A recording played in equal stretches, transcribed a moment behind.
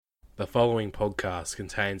The following podcast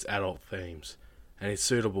contains adult themes and is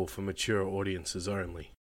suitable for mature audiences only.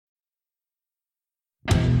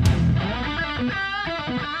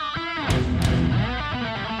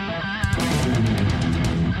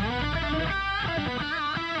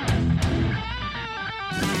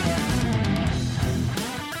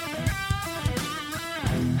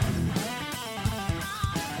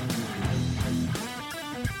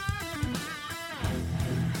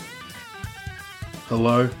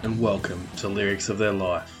 Hello and welcome to Lyrics of Their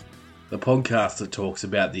Life, the podcast that talks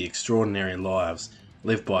about the extraordinary lives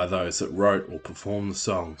lived by those that wrote or performed the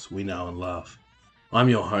songs we know and love. I'm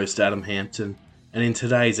your host Adam Hampton, and in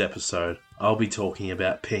today's episode I'll be talking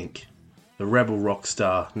about Pink, the rebel rock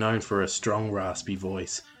star known for her strong raspy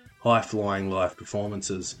voice, high-flying live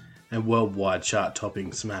performances, and worldwide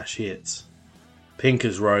chart-topping smash hits. Pink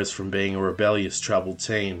has rose from being a rebellious troubled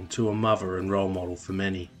teen to a mother and role model for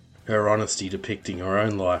many. Her honesty depicting her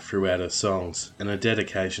own life throughout her songs and her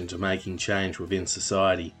dedication to making change within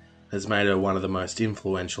society has made her one of the most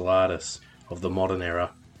influential artists of the modern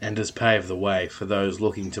era and has paved the way for those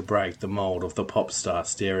looking to break the mould of the pop star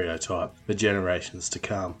stereotype for generations to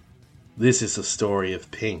come. This is the story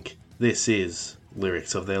of Pink. This is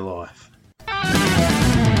Lyrics of Their Life.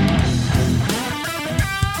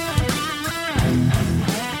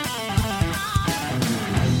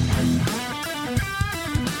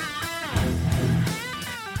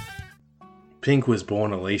 Pink was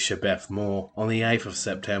born Alicia Beth Moore on the 8th of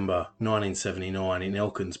September 1979 in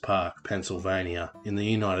Elkins Park, Pennsylvania, in the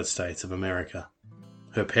United States of America.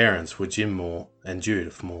 Her parents were Jim Moore and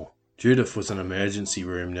Judith Moore. Judith was an emergency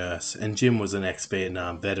room nurse and Jim was an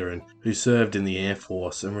ex-Vietnam veteran who served in the Air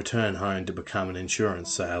Force and returned home to become an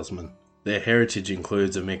insurance salesman. Their heritage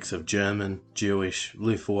includes a mix of German, Jewish,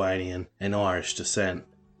 Lithuanian and Irish descent.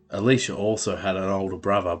 Alicia also had an older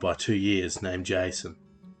brother by 2 years named Jason.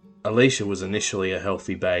 Alicia was initially a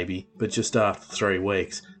healthy baby, but just after 3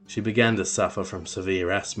 weeks, she began to suffer from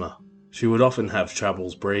severe asthma. She would often have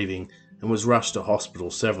troubles breathing and was rushed to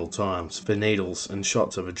hospital several times for needles and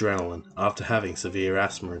shots of adrenaline after having severe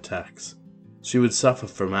asthma attacks. She would suffer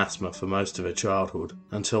from asthma for most of her childhood,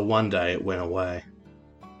 until one day it went away.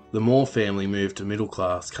 The Moore family moved to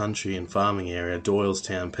middle-class country and farming area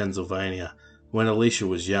Doylestown, Pennsylvania, when Alicia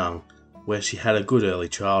was young, where she had a good early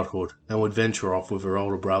childhood and would venture off with her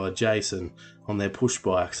older brother Jason on their push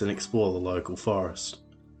bikes and explore the local forest.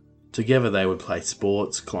 Together they would play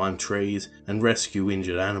sports, climb trees and rescue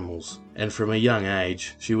injured animals, and from a young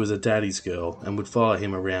age she was a daddy's girl and would follow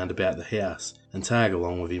him around about the house and tag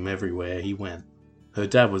along with him everywhere he went. Her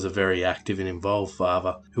dad was a very active and involved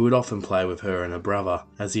father who would often play with her and her brother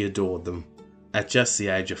as he adored them. At just the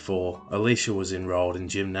age of 4, Alicia was enrolled in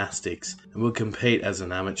gymnastics and would compete as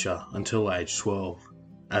an amateur until age 12.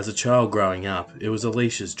 As a child growing up, it was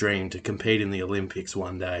Alicia's dream to compete in the Olympics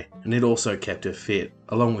one day, and it also kept her fit,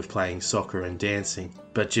 along with playing soccer and dancing,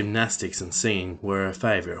 but gymnastics and singing were her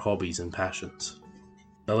favourite hobbies and passions.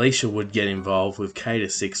 Alicia would get involved with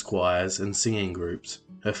K-6 choirs and singing groups.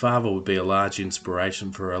 Her father would be a large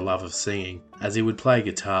inspiration for her love of singing, as he would play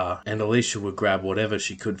guitar, and Alicia would grab whatever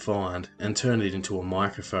she could find and turn it into a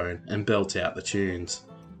microphone and belt out the tunes.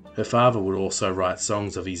 Her father would also write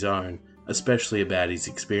songs of his own, especially about his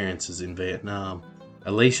experiences in Vietnam.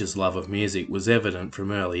 Alicia's love of music was evident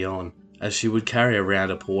from early on, as she would carry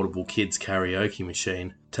around a portable kids' karaoke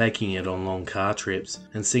machine, taking it on long car trips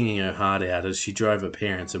and singing her heart out as she drove her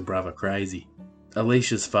parents and brother crazy.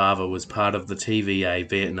 Alicia's father was part of the TVA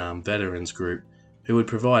Vietnam Veterans Group, who would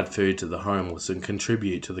provide food to the homeless and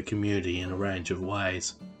contribute to the community in a range of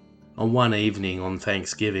ways. On one evening on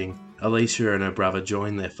Thanksgiving, Alicia and her brother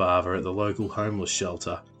joined their father at the local homeless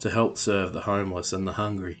shelter to help serve the homeless and the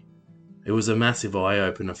hungry. It was a massive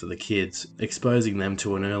eye-opener for the kids, exposing them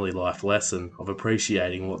to an early life lesson of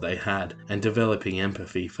appreciating what they had and developing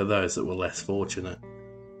empathy for those that were less fortunate.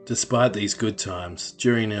 Despite these good times,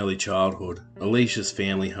 during early childhood, Alicia's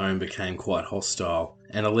family home became quite hostile,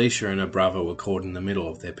 and Alicia and her brother were caught in the middle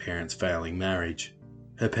of their parents' failing marriage.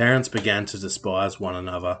 Her parents began to despise one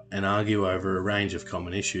another and argue over a range of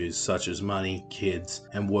common issues such as money, kids,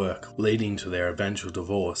 and work, leading to their eventual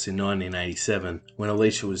divorce in 1987 when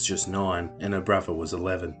Alicia was just 9 and her brother was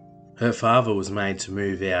 11. Her father was made to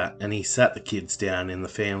move out and he sat the kids down in the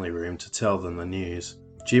family room to tell them the news.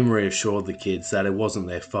 Jim reassured the kids that it wasn't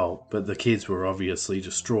their fault, but the kids were obviously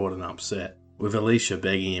distraught and upset. With Alicia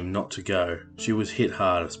begging him not to go, she was hit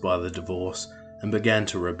hardest by the divorce and began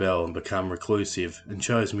to rebel and become reclusive and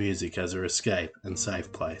chose music as her escape and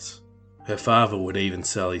safe place. Her father would even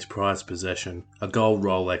sell his prized possession, a gold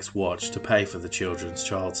Rolex watch, to pay for the children's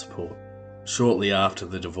child support. Shortly after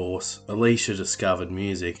the divorce, Alicia discovered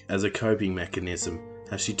music as a coping mechanism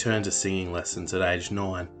as she turned to singing lessons at age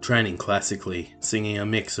 9, training classically, singing a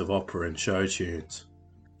mix of opera and show tunes.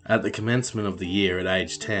 At the commencement of the year at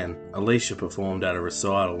age 10, Alicia performed at a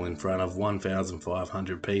recital in front of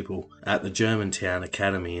 1,500 people at the Germantown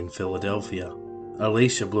Academy in Philadelphia.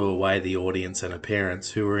 Alicia blew away the audience and her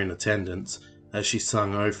parents who were in attendance as she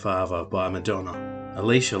sung "Oh Father" by Madonna.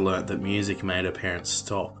 Alicia learnt that music made her parents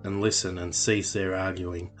stop and listen and cease their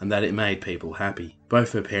arguing, and that it made people happy.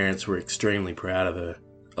 Both her parents were extremely proud of her.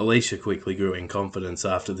 Alicia quickly grew in confidence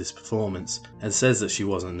after this performance and says that she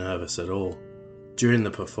wasn't nervous at all. During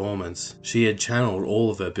the performance, she had channeled all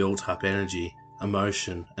of her built-up energy,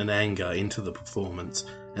 emotion, and anger into the performance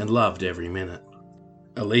and loved every minute.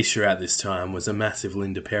 Alicia at this time was a massive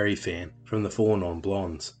Linda Perry fan from the Four Non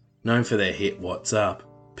Blondes. Known for their hit "What's Up?",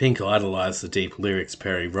 Pink idolised the deep lyrics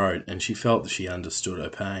Perry wrote, and she felt that she understood her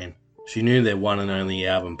pain. She knew their one and only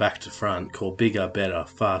album Back to Front, called Bigger, Better,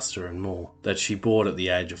 Faster and More, that she bought at the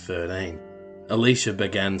age of 13. Alicia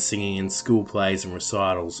began singing in school plays and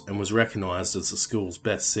recitals and was recognised as the school's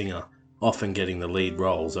best singer, often getting the lead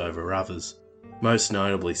roles over others, most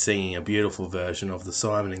notably singing a beautiful version of the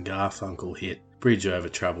Simon and Garfunkel hit Bridge Over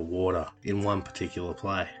Troubled Water in one particular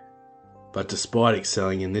play. But despite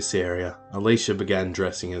excelling in this area, Alicia began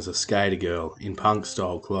dressing as a skater girl in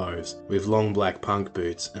punk-style clothes with long black punk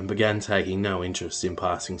boots and began taking no interest in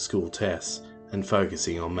passing school tests and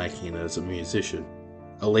focusing on making it as a musician.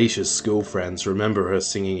 Alicia's school friends remember her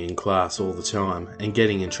singing in class all the time and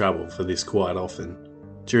getting in trouble for this quite often.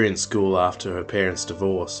 During school after her parents'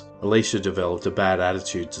 divorce, Alicia developed a bad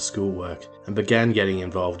attitude to schoolwork and began getting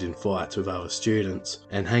involved in fights with other students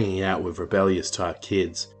and hanging out with rebellious type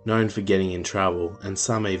kids, known for getting in trouble and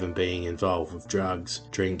some even being involved with drugs,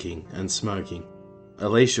 drinking and smoking.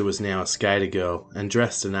 Alicia was now a skater girl and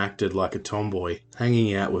dressed and acted like a tomboy,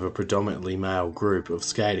 hanging out with a predominantly male group of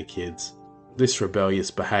skater kids. This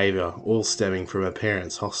rebellious behaviour all stemming from her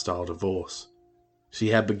parents' hostile divorce. She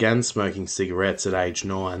had begun smoking cigarettes at age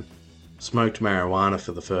 9, smoked marijuana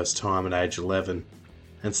for the first time at age 11,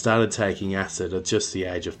 and started taking acid at just the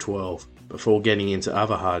age of 12, before getting into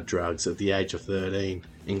other hard drugs at the age of 13,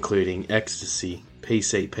 including ecstasy,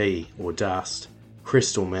 PCP or dust,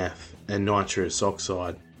 crystal meth, and nitrous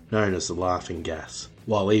oxide, known as the laughing gas,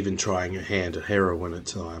 while even trying her hand at heroin at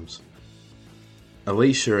times.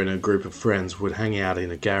 Alicia and a group of friends would hang out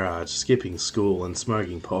in a garage, skipping school and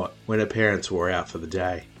smoking pot when her parents were out for the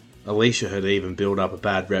day. Alicia had even built up a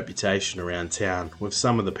bad reputation around town, with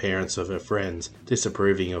some of the parents of her friends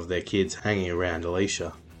disapproving of their kids hanging around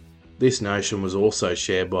Alicia. This notion was also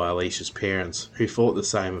shared by Alicia's parents, who thought the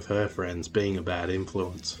same of her friends being a bad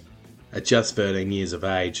influence. At just 13 years of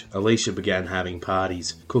age, Alicia began having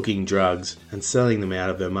parties, cooking drugs, and selling them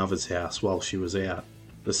out of her mother's house while she was out.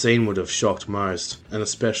 The scene would have shocked most, and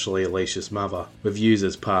especially Alicia's mother, with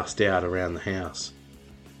users passed out around the house.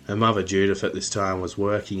 Her mother Judith at this time was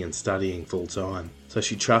working and studying full time, so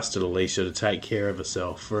she trusted Alicia to take care of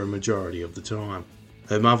herself for a majority of the time.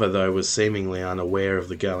 Her mother though was seemingly unaware of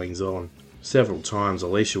the goings on. Several times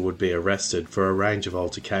Alicia would be arrested for a range of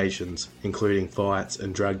altercations, including fights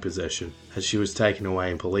and drug possession, as she was taken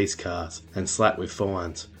away in police cars and slapped with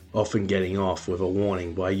fines, often getting off with a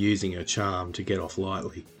warning by using her charm to get off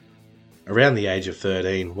lightly. Around the age of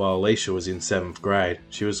 13, while Alicia was in 7th grade,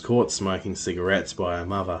 she was caught smoking cigarettes by her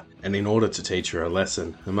mother, and in order to teach her a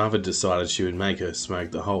lesson, her mother decided she would make her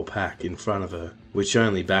smoke the whole pack in front of her, which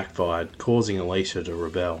only backfired, causing Alicia to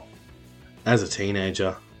rebel. As a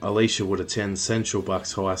teenager, Alicia would attend Central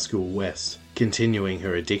Bucks High School West, continuing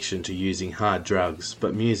her addiction to using hard drugs,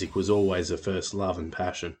 but music was always her first love and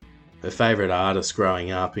passion. Her favourite artists growing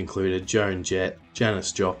up included Joan Jett,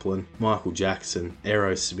 Janis Joplin, Michael Jackson,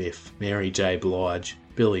 Aerosmith, Mary J. Blige,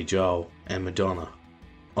 Billy Joel, and Madonna.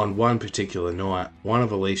 On one particular night, one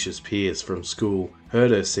of Alicia's peers from school heard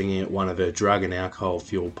her singing at one of her drug and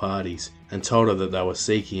alcohol-fueled parties and told her that they were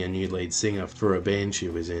seeking a new lead singer for a band she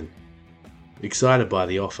was in. Excited by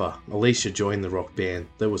the offer, Alicia joined the rock band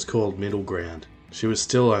that was called Middle Ground. She was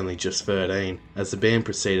still only just 13, as the band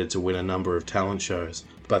proceeded to win a number of talent shows,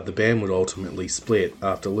 but the band would ultimately split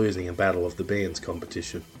after losing a Battle of the Bands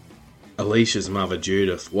competition. Alicia's mother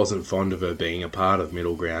Judith wasn't fond of her being a part of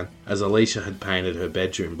Middle Ground, as Alicia had painted her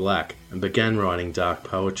bedroom black and began writing dark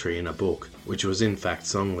poetry in a book, which was in fact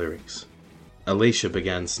song lyrics. Alicia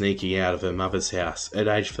began sneaking out of her mother's house at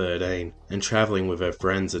age 13 and travelling with her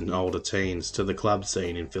friends and older teens to the club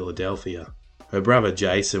scene in Philadelphia. Her brother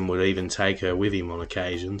Jason would even take her with him on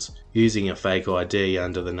occasions, using a fake ID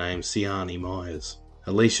under the name Siani Myers.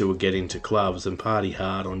 Alicia would get into clubs and party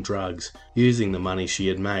hard on drugs, using the money she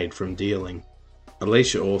had made from dealing.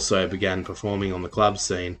 Alicia also began performing on the club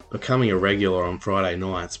scene, becoming a regular on Friday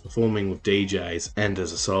nights, performing with DJs and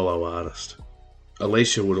as a solo artist.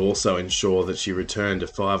 Alicia would also ensure that she returned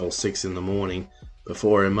at 5 or 6 in the morning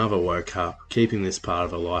before her mother woke up, keeping this part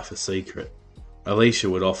of her life a secret. Alicia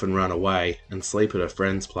would often run away and sleep at her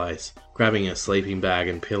friend's place, grabbing her sleeping bag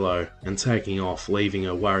and pillow and taking off, leaving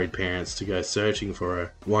her worried parents to go searching for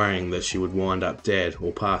her, worrying that she would wind up dead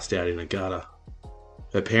or passed out in a gutter.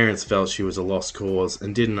 Her parents felt she was a lost cause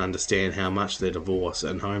and didn't understand how much their divorce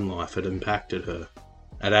and home life had impacted her.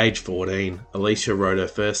 At age 14, Alicia wrote her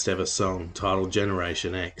first ever song titled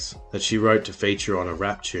Generation X that she wrote to feature on a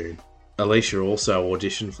rap tune. Alicia also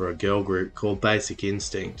auditioned for a girl group called Basic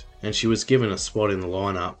Instinct, and she was given a spot in the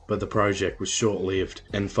lineup, but the project was short-lived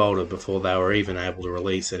and folded before they were even able to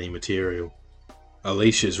release any material.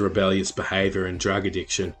 Alicia's rebellious behaviour and drug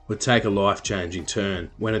addiction would take a life-changing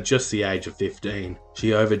turn when at just the age of 15,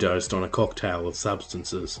 she overdosed on a cocktail of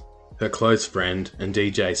substances. Her close friend and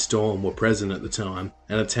DJ Storm were present at the time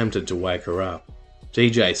and attempted to wake her up.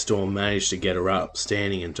 DJ Storm managed to get her up,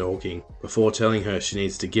 standing and talking, before telling her she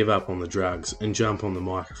needs to give up on the drugs and jump on the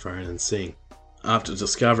microphone and sing. After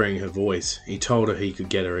discovering her voice, he told her he could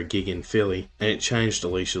get her a gig in Philly, and it changed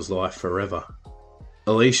Alicia's life forever.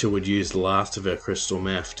 Alicia would use the last of her crystal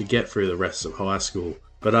meth to get through the rest of high school,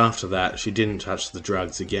 but after that she didn't touch the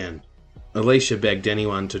drugs again. Alicia begged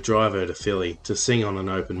anyone to drive her to Philly to sing on an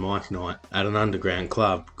open mic night at an underground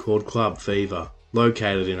club called Club Fever,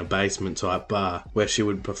 located in a basement-type bar where she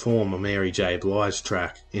would perform a Mary J. Blige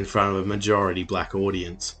track in front of a majority black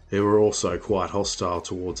audience, who were also quite hostile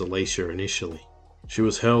towards Alicia initially. She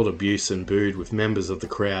was hurled abuse and booed, with members of the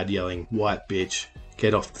crowd yelling, "White bitch,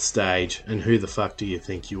 get off the stage, and who the fuck do you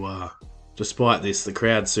think you are?" Despite this, the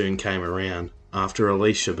crowd soon came around after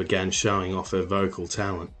Alicia began showing off her vocal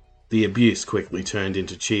talent. The abuse quickly turned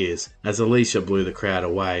into cheers as Alicia blew the crowd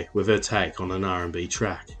away with her take on an R&B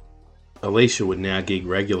track. Alicia would now gig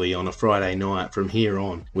regularly on a Friday night from here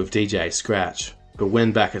on with DJ Scratch, but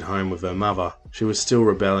when back at home with her mother, she was still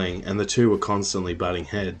rebelling and the two were constantly butting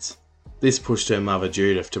heads. This pushed her mother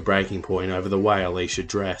Judith to breaking point over the way Alicia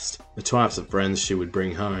dressed, the types of friends she would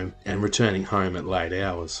bring home, and returning home at late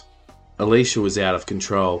hours. Alicia was out of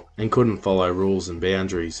control and couldn't follow rules and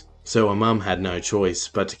boundaries, so her mum had no choice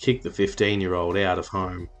but to kick the 15-year-old out of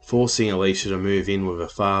home, forcing Alicia to move in with her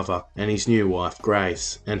father and his new wife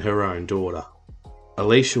Grace and her own daughter.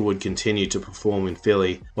 Alicia would continue to perform in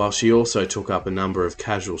Philly while she also took up a number of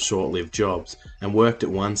casual short-lived jobs and worked at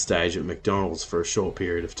one stage at McDonald's for a short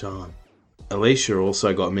period of time. Alicia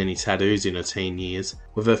also got many tattoos in her teen years,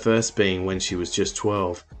 with her first being when she was just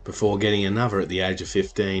 12, before getting another at the age of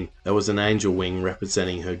 15 that was an angel wing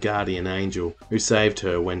representing her guardian angel who saved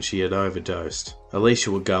her when she had overdosed.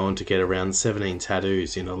 Alicia would go on to get around 17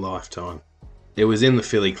 tattoos in her lifetime. It was in the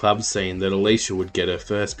Philly club scene that Alicia would get her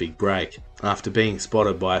first big break, after being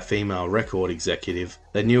spotted by a female record executive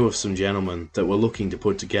that knew of some gentlemen that were looking to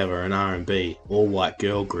put together an R&B all-white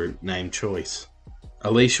girl group named Choice.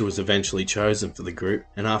 Alicia was eventually chosen for the group,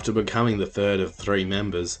 and after becoming the third of 3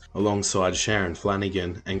 members, alongside Sharon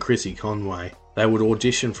Flanagan and Chrissy Conway, they would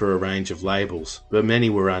audition for a range of labels, but many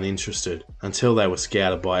were uninterested, until they were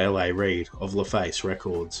scouted by L.A. Reid of LaFace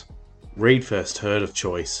Records. Reid first heard of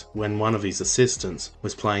Choice when one of his assistants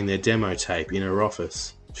was playing their demo tape in her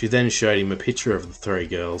office. She then showed him a picture of the 3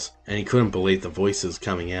 girls, and he couldn't believe the voices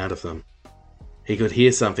coming out of them. He could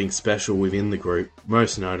hear something special within the group,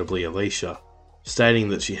 most notably Alicia, stating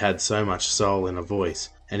that she had so much soul in her voice,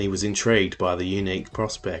 and he was intrigued by the unique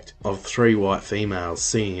prospect of 3 white females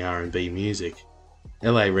singing R&B music.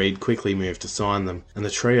 L.A. Reid quickly moved to sign them, and the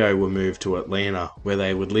trio were moved to Atlanta, where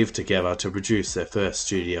they would live together to produce their first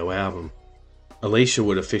studio album. Alicia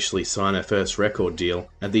would officially sign her first record deal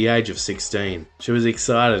at the age of 16. She was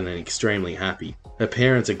excited and extremely happy. Her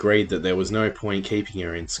parents agreed that there was no point keeping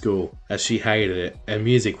her in school, as she hated it and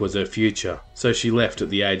music was her future, so she left at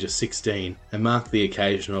the age of 16 and marked the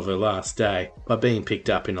occasion of her last day by being picked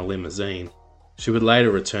up in a limousine. She would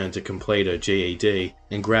later return to complete her GED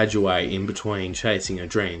and graduate in between chasing her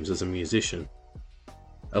dreams as a musician.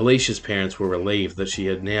 Alicia's parents were relieved that she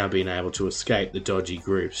had now been able to escape the dodgy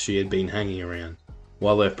groups she had been hanging around,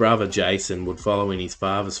 while her brother Jason would follow in his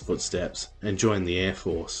father's footsteps and join the Air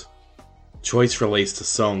Force. Choice released a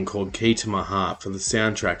song called Key to My Heart for the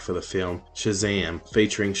soundtrack for the film Shazam,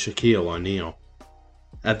 featuring Shaquille O'Neal.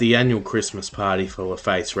 At the annual Christmas party for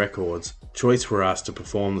LaFace Records, Choice were asked to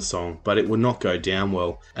perform the song, but it would not go down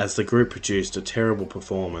well as the group produced a terrible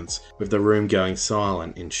performance with the room going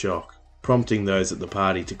silent in shock. prompting those at the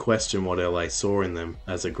party to question what LA saw in them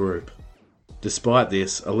as a group. Despite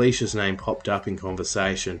this, Alicia's name popped up in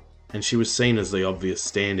conversation, and she was seen as the obvious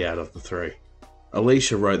standout of the three.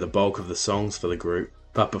 Alicia wrote the bulk of the songs for the group,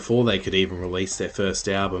 but before they could even release their first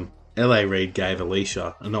album, L.A. Reid gave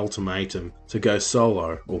Alicia an ultimatum to go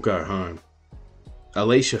solo or go home.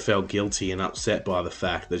 Alicia felt guilty and upset by the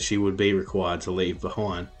fact that she would be required to leave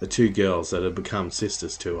behind the two girls that had become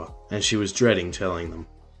sisters to her, and she was dreading telling them.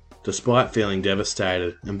 Despite feeling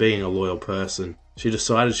devastated and being a loyal person, she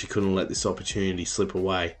decided she couldn't let this opportunity slip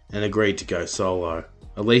away and agreed to go solo.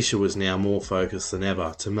 Alicia was now more focused than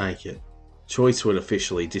ever to make it. Choice would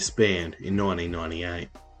officially disband in 1998.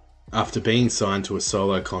 After being signed to a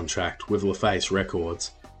solo contract with LaFace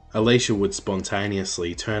Records, Alicia would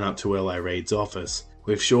spontaneously turn up to L.A. Reid's office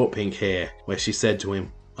with short pink hair, where she said to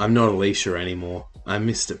him, "I'm not Alicia anymore, I'm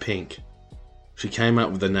Mr. Pink." She came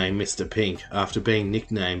up with the name Mr. Pink after being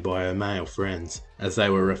nicknamed by her male friends, as they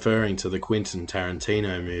were referring to the Quentin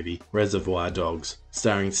Tarantino movie Reservoir Dogs,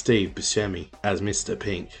 starring Steve Buscemi as Mr.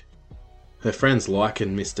 Pink. Her friends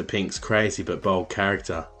likened Mr. Pink's crazy but bold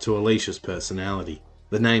character to Alicia's personality.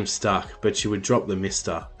 The name stuck, but she would drop the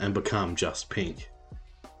Mr. and become just Pink.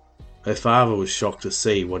 Her father was shocked to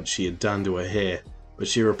see what she had done to her hair, but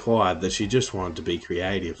she replied that she just wanted to be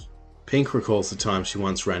creative. Pink recalls the time she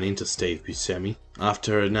once ran into Steve Buscemi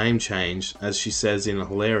after her name change, as she says in a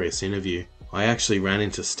hilarious interview, "I actually ran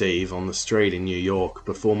into Steve on the street in New York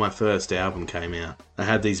before my first album came out. I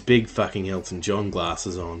had these big fucking Elton John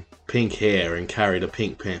glasses on, pink hair, and carried a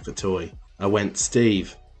Pink Panther toy. I went,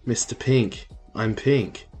 'Steve, Mr. Pink, I'm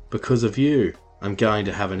Pink. Because of you. I'm going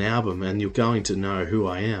to have an album and you're going to know who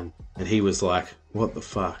I am.' And he was like, 'What the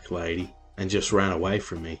fuck, lady?' and just ran away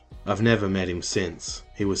from me. I've never met him since.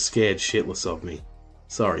 He was scared shitless of me.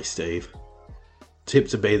 Sorry, Steve."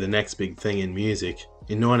 Tipped to be the next big thing in music,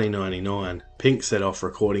 in 1999, Pink set off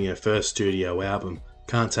recording her first studio album,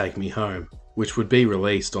 Can't Take Me Home, which would be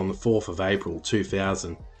released on the 4th of April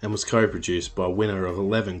 2000 and was co-produced by winner of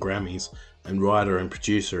 11 Grammys and writer and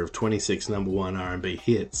producer of 26 #1 R&B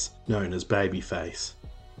hits, known as Babyface.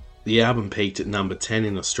 The album peaked at number 10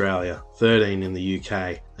 in Australia, 13 in the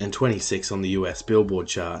UK, and 26 on the US Billboard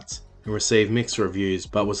charts, and received mixed reviews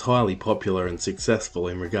but was highly popular and successful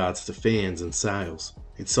in regards to fans and sales.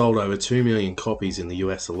 It sold over 2 million copies in the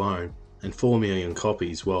US alone, and 4 million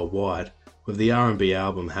copies worldwide, with the R&B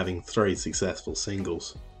album having 3 successful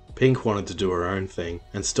singles. Pink wanted to do her own thing,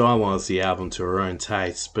 and stylised the album to her own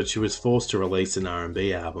tastes, but she was forced to release an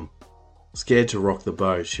R&B album. Scared to rock the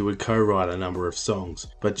boat, she would co-write a number of songs,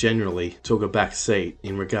 but generally took a back seat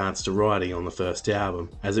in regards to writing on the first album,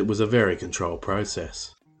 as it was a very controlled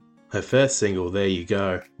process. Her first single, There You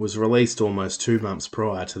Go, was released almost 2 months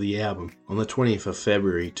prior to the album, on the 20th of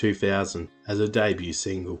February 2000, as a debut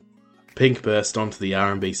single. Pink burst onto the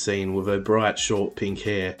R&B scene with her bright short pink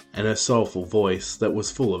hair and her soulful voice that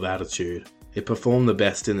was full of attitude. It performed the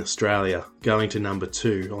best in Australia, going to number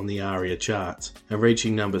 2 on the ARIA charts and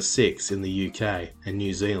reaching number 6 in the UK and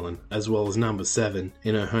New Zealand, as well as number 7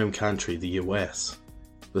 in her home country, the US.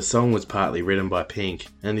 The song was partly written by Pink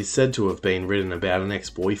and is said to have been written about an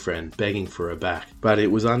ex-boyfriend begging for her back, but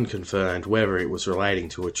it was unconfirmed whether it was relating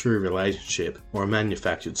to a true relationship or a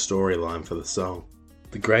manufactured storyline for the song.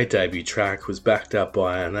 The great debut track was backed up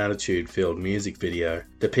by an attitude-filled music video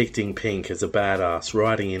depicting Pink as a badass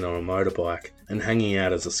riding in on a motorbike and hanging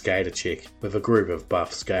out as a skater chick with a group of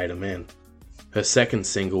buff skater men. Her second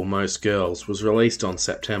single, Most Girls, was released on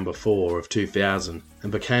September 4 of 2000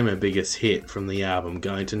 and became her biggest hit from the album,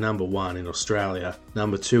 going to number 1 in Australia,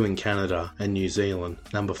 number 2 in Canada and New Zealand,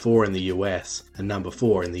 number 4 in the US and number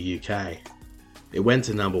 4 in the UK. It went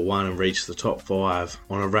to number 1 and reached the top 5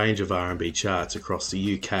 on a range of R&B charts across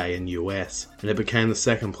the UK and US, and it became the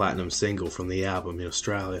second platinum single from the album in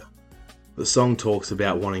Australia. The song talks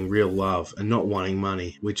about wanting real love and not wanting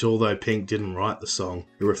money, which, although Pink didn't write the song,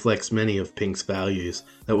 it reflects many of Pink's values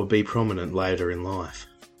that would be prominent later in life.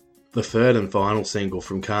 The third and final single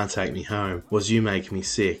from Can't Take Me Home was You Make Me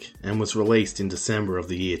Sick, and was released in December of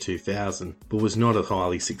the year 2000, but was not a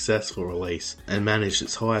highly successful release and managed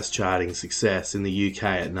its highest charting success in the UK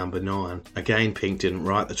at number 9. Again, Pink didn't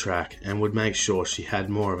write the track and would make sure she had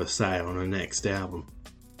more of a say on her next album.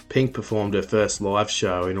 Pink performed her first live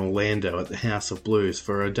show in Orlando at the House of Blues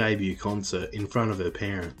for her debut concert in front of her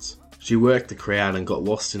parents. She worked the crowd and got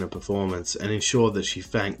lost in her performance and ensured that she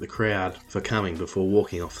thanked the crowd for coming before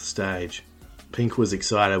walking off the stage. Pink was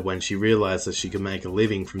excited when she realised that she could make a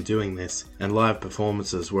living from doing this, and live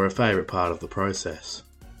performances were a favourite part of the process.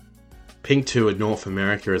 Pink toured North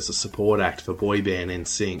America as a support act for boy band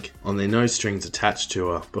NSYNC on their No Strings Attached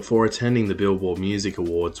tour before attending the Billboard Music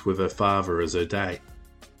Awards with her father as her date.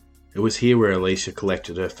 It was here where Alicia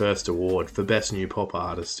collected her first award for Best New Pop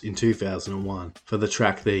Artist in 2001 for the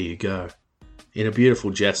track There You Go. In a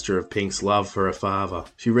beautiful gesture of Pink's love for her father,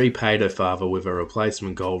 she repaid her father with a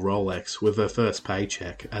replacement gold Rolex with her first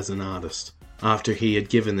paycheck as an artist, after he had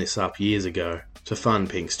given this up years ago to fund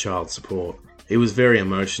Pink's child support. He was very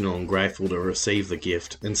emotional and grateful to receive the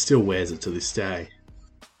gift and still wears it to this day.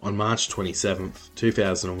 On March 27,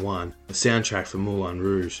 2001, a soundtrack for Moulin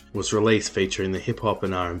Rouge was released featuring the hip-hop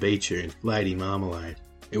and R&B tune Lady Marmalade.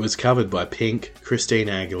 It was covered by Pink,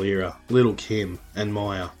 Christina Aguilera, Lil' Kim and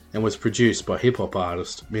Maya, and was produced by hip-hop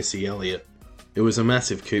artist Missy Elliott. It was a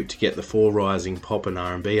massive coup to get the four rising pop and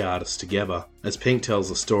R&B artists together, as Pink tells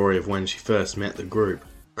the story of when she first met the group.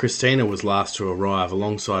 Christina was last to arrive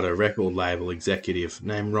alongside her record label executive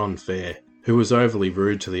named Ron Fair, who was overly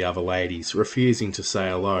rude to the other ladies, refusing to say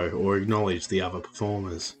hello or acknowledge the other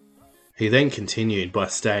performers. He then continued by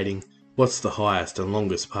stating, "What's the highest and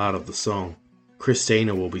longest part of the song?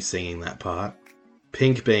 Christina will be singing that part."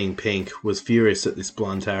 Pink, being Pink, was furious at this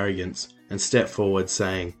blunt arrogance and stepped forward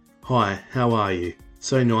saying, "Hi, how are you?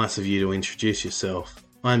 So nice of you to introduce yourself.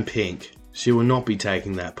 I'm Pink. She will not be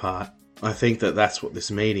taking that part. I think that's what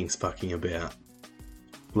this meeting's fucking about."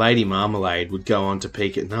 Lady Marmalade would go on to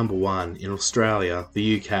peak at number 1 in Australia, the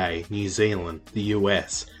UK, New Zealand, the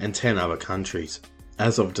US, and 10 other countries.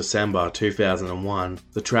 As of December 2001,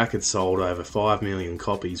 the track had sold over 5 million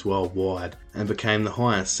copies worldwide and became the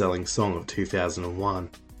highest selling song of 2001.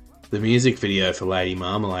 The music video for Lady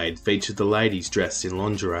Marmalade featured the ladies dressed in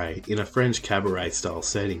lingerie in a French cabaret-style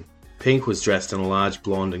setting. Pink was dressed in a large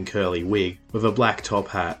blonde and curly wig with a black top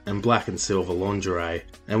hat and black and silver lingerie,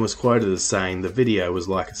 and was quoted as saying the video was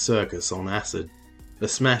like a circus on acid. The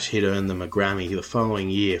smash hit earned them a Grammy the following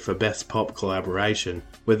year for Best Pop Collaboration,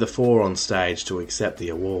 with the four on stage to accept the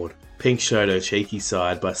award. Pink showed her cheeky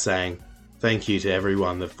side by saying, "Thank you to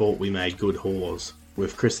everyone that thought we made good whores,"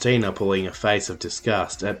 with Christina pulling a face of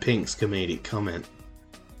disgust at Pink's comedic comment.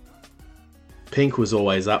 Pink was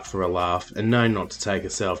always up for a laugh and known not to take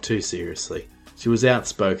herself too seriously. She was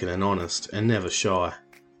outspoken and honest and never shy.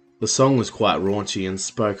 The song was quite raunchy and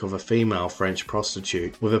spoke of a female French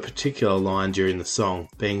prostitute, with a particular line during the song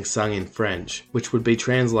being sung in French, which would be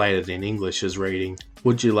translated in English as reading,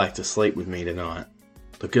 "Would you like to sleep with me tonight?"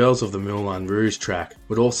 The girls of the Moulin Rouge track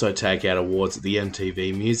would also take out awards at the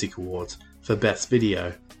MTV Music Awards for Best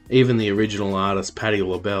Video. Even the original artist Patti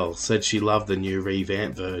LaBelle said she loved the new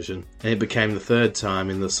revamped version, and it became the third time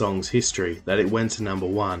in the song's history that it went to number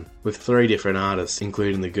 1, with 3 different artists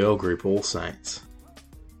including the girl group All Saints.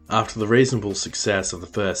 After the reasonable success of the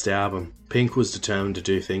first album, Pink was determined to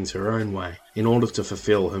do things her own way in order to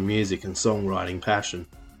fulfill her music and songwriting passion.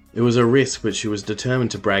 It was a risk, but she was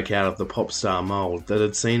determined to break out of the pop star mold that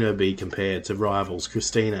had seen her be compared to rivals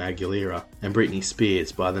Christina Aguilera and Britney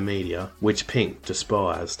Spears by the media, which Pink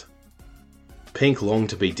despised. Pink longed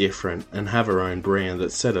to be different and have her own brand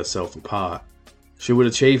that set herself apart. She would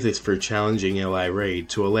achieve this through challenging L.A. Reid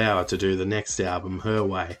to allow her to do the next album her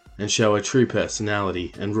way and show her true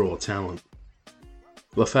personality and raw talent.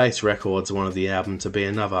 LaFace Records wanted the album to be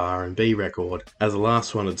another R&B record, as the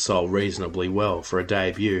last one had sold reasonably well for a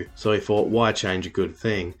debut, so he thought why change a good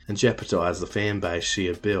thing and jeopardise the fan base she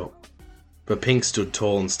had built. But Pink stood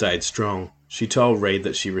tall and stayed strong. She told Reid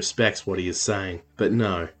that she respects what he is saying, but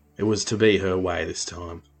no, it was to be her way this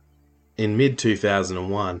time. In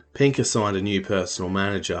mid-2001, Pink assigned a new personal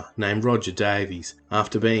manager named Roger Davies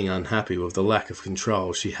after being unhappy with the lack of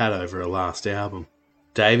control she had over her last album.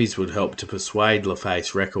 Davies would help to persuade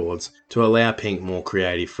LaFace Records to allow Pink more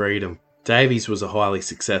creative freedom. Davies was a highly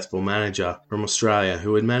successful manager from Australia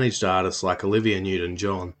who had managed artists like Olivia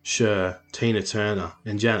Newton-John, Cher, Tina Turner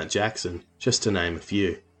and Janet Jackson, just to name a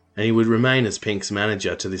few. And he would remain as Pink's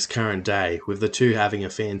manager to this current day, with the two having a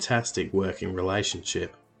fantastic working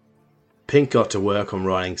relationship. Pink got to work on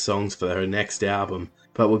writing songs for her next album,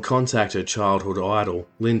 but would contact her childhood idol,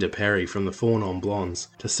 Linda Perry from the Four Non Blondes,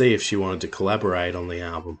 to see if she wanted to collaborate on the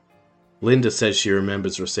album. Linda says she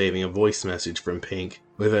remembers receiving a voice message from Pink,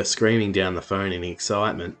 with her screaming down the phone in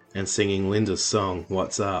excitement and singing Linda's song,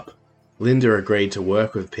 What's Up. Linda agreed to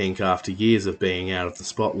work with Pink after years of being out of the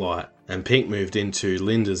spotlight, and Pink moved into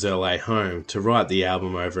Linda's LA home to write the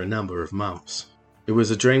album over a number of months. It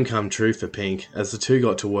was a dream come true for Pink, as the two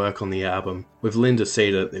got to work on the album. With Linda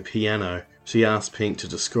seated at the piano, she asked Pink to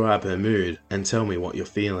describe her mood and tell me what you're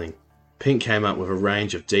feeling. Pink came up with a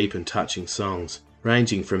range of deep and touching songs,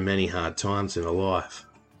 ranging from many hard times in her life.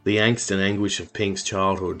 The angst and anguish of Pink's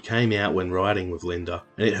childhood came out when writing with Linda,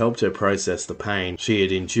 and it helped her process the pain she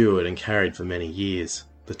had endured and carried for many years.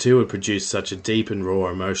 The two had produced such a deep and raw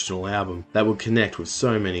emotional album that would connect with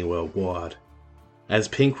so many worldwide. As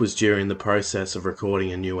Pink was during the process of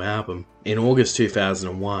recording a new album, in August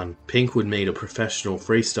 2001, Pink would meet a professional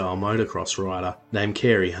freestyle motocross rider named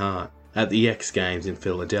Carey Hart at the X Games in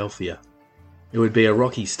Philadelphia. It would be a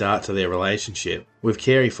rocky start to their relationship, with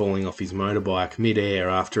Carey falling off his motorbike mid-air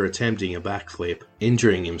after attempting a backflip,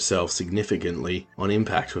 injuring himself significantly on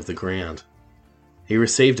impact with the ground. He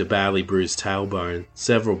received a badly bruised tailbone,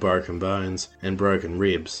 several broken bones, and broken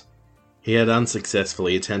ribs. He had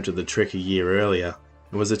unsuccessfully attempted the trick a year earlier,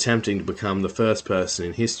 and was attempting to become the first person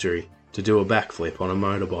in history to do a backflip on a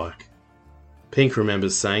motorbike. Pink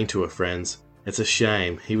remembers saying to her friends, "It's a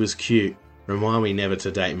shame, he was cute. Remind me never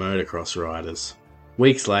to date motocross riders."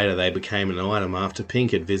 Weeks later they became an item after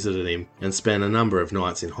Pink had visited him and spent a number of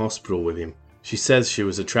nights in hospital with him. She says she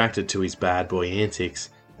was attracted to his bad boy antics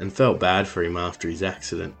and felt bad for him after his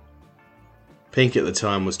accident. Pink at the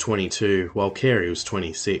time was 22 while Carey was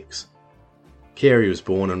 26. Carey was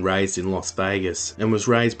born and raised in Las Vegas and was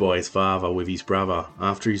raised by his father with his brother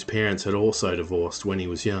after his parents had also divorced when he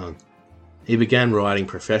was young. He began riding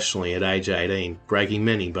professionally at age 18, breaking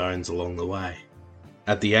many bones along the way.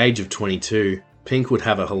 At the age of 22, Pink would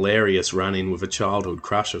have a hilarious run-in with a childhood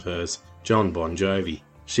crush of hers, Jon Bon Jovi.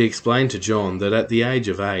 She explained to John that at the age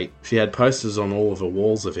of 8, she had posters on all of the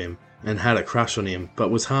walls of him and had a crush on him, but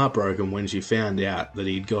was heartbroken when she found out that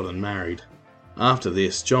he'd gotten married. After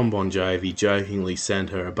this, Jon Bon Jovi jokingly sent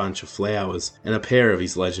her a bunch of flowers and a pair of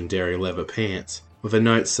his legendary leather pants, with a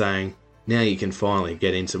note saying, "Now you can finally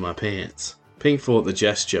get into my pants." Pink thought the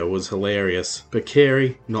gesture was hilarious, but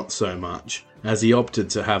Carey not so much, as he opted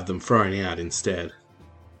to have them thrown out instead.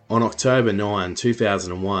 On October 9,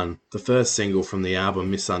 2001, the first single from the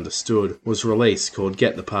album Misunderstood was released called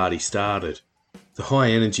Get the Party Started. The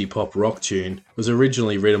high-energy pop rock tune was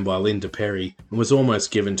originally written by Linda Perry and was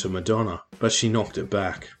almost given to Madonna, but she knocked it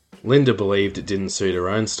back. Linda believed it didn't suit her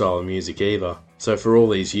own style of music either, so for all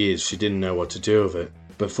these years she didn't know what to do with it,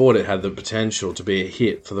 but thought it had the potential to be a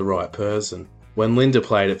hit for the right person. When Linda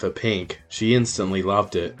played it for Pink, she instantly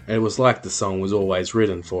loved it, and it was like the song was always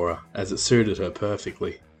written for her, as it suited her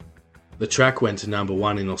perfectly. The track went to number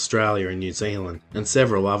 1 in Australia and New Zealand, and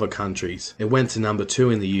several other countries. It went to number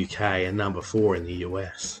 2 in the UK and number 4 in the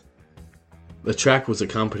US. The track was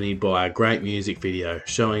accompanied by a great music video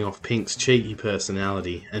showing off Pink's cheeky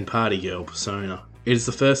personality and party girl persona. It is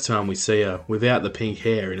the first time we see her without the pink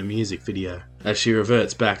hair in a music video, as she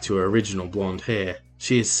reverts back to her original blonde hair.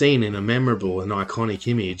 She is seen in a memorable and iconic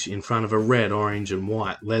image in front of a red, orange and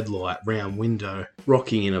white LED light round window,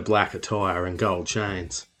 rocking in a black attire and gold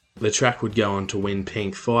chains. The track would go on to win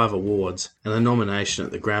Pink 5 awards and a nomination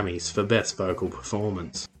at the Grammys for Best Vocal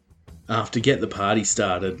Performance. After Get the Party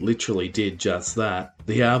Started literally did just that,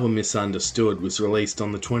 the album Misunderstood was released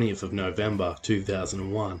on the 20th of November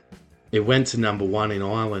 2001. It went to number 1 in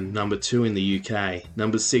Ireland, number 2 in the UK,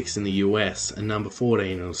 number 6 in the US and number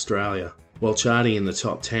 14 in Australia, while charting in the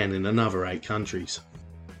top 10 in another 8 countries.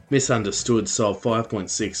 Misunderstood sold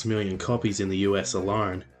 5.6 million copies in the US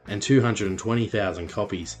alone and 220,000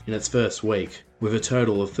 copies in its first week, with a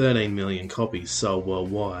total of 13 million copies sold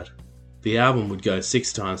worldwide. The album would go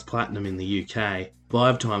 6 times platinum in the UK,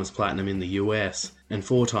 5 times platinum in the US, and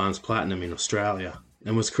 4 times platinum in Australia,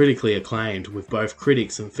 and was critically acclaimed with both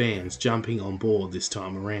critics and fans jumping on board this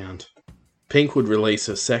time around. Pink would release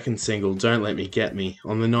her second single Don't Let Me Get Me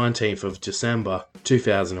on the 19th of December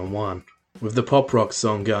 2001, with the pop rock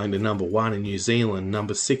song going to number 1 in New Zealand,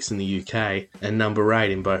 number 6 in the UK, and number 8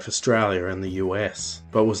 in both Australia and the US,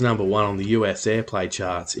 but was number 1 on the US airplay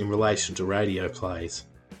charts in relation to radio plays.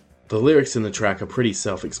 The lyrics in the track are pretty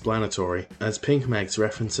self-explanatory, as Pink makes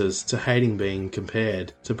references to hating being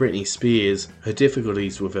compared to Britney Spears, her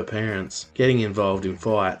difficulties with her parents, getting involved in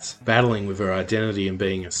fights, battling with her identity and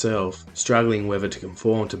being herself, struggling whether to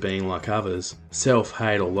conform to being like others,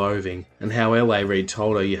 self-hate or loathing, and how L.A. Reid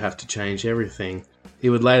told her you have to change everything. He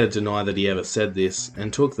would later deny that he ever said this,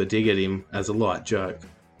 and took the dig at him as a light joke.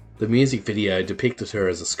 The music video depicted her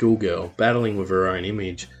as a schoolgirl, battling with her own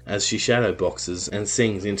image, as she shadow boxes and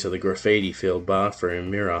sings into the graffiti-filled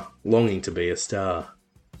bathroom mirror, longing to be a star.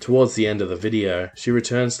 Towards the end of the video, she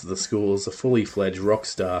returns to the school as a fully fledged rock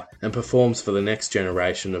star and performs for the next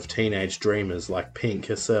generation of teenage dreamers like Pink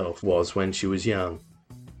herself was when she was young.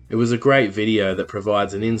 It was a great video that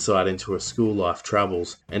provides an insight into her school life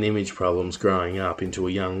troubles and image problems growing up into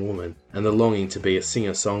a young woman, and the longing to be a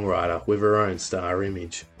singer-songwriter with her own star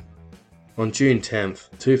image. On June 10th,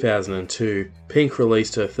 2002, Pink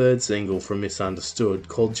released her third single from Misunderstood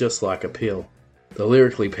called Just Like a Pill. The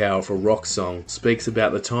lyrically powerful rock song speaks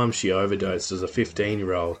about the time she overdosed as a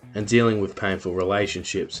 15-year-old and dealing with painful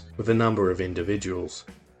relationships with a number of individuals.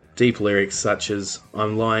 Deep lyrics such as,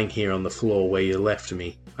 "I'm lying here on the floor where you left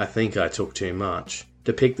me, I think I took too much,"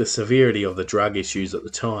 depict the severity of the drug issues at the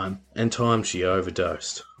time and time she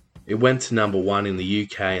overdosed. It went to number 1 in the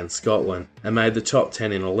UK and Scotland and made the top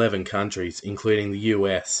 10 in 11 countries, including the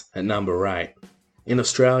US, at number 8. In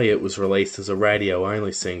Australia it was released as a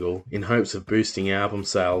radio-only single in hopes of boosting album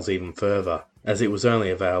sales even further, as it was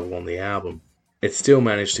only available on the album. It still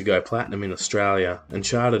managed to go platinum in Australia and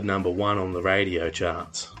charted number 1 on the radio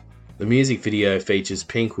charts. The music video features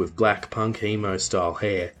Pink with black punk emo style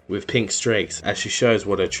hair with pink streaks as she shows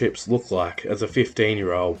what her trips look like as a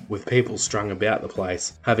 15-year-old with people strung about the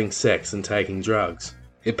place having sex and taking drugs.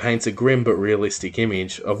 It paints a grim but realistic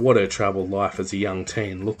image of what her troubled life as a young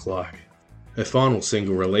teen looked like. Her final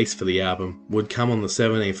single release for the album would come on the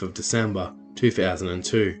 17th of December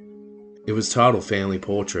 2002. It was titled Family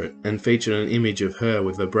Portrait and featured an image of her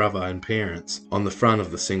with her brother and parents on the front of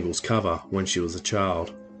the single's cover when she was a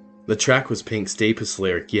child. The track was Pink's deepest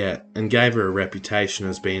lyric yet and gave her a reputation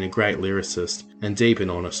as being a great lyricist and deep and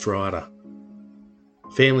honest writer.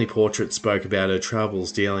 Family Portrait spoke about her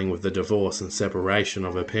troubles dealing with the divorce and separation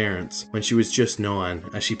of her parents when she was just 9,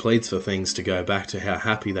 as she pleads for things to go back to how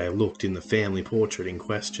happy they looked in the family portrait in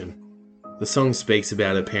question. The song speaks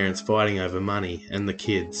about her parents fighting over money and the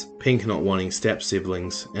kids, Pink not wanting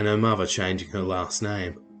step-siblings, and her mother changing her last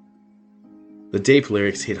name. The deep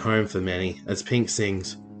lyrics hit home for many as Pink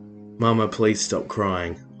sings, "Mama, please stop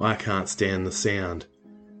crying, I can't stand the sound.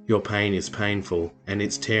 Your pain is painful and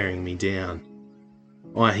it's tearing me down.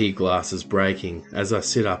 I hear glasses breaking as I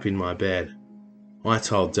sit up in my bed. I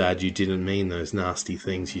told Dad you didn't mean those nasty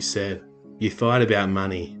things you said. You fight about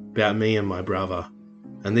money, about me and my brother,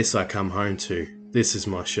 and this I come home to, this is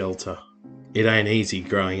my shelter. It ain't easy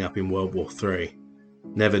growing up in World War III,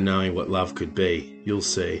 never knowing what love could be, you'll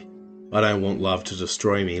see. I don't want love to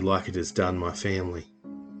destroy me like it has done my family."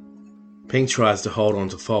 Pink tries to hold on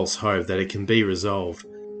to false hope that it can be resolved,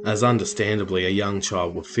 as understandably a young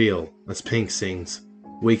child would feel, as Pink sings,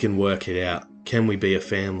 "We can work it out, can we be a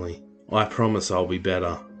family? I promise I'll be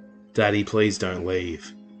better. Daddy, please don't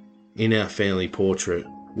leave. In our family portrait,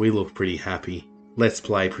 we look pretty happy. Let's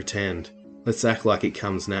play pretend. Let's act like it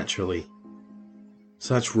comes naturally."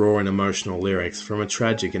 Such raw and emotional lyrics from a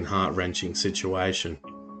tragic and heart-wrenching situation.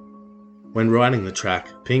 When writing the track,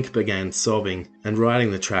 Pink began sobbing, and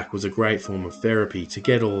writing the track was a great form of therapy to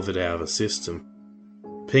get all of it out of her system.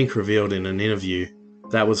 Pink revealed in an interview,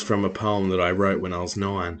 "That was from a poem that I wrote when I was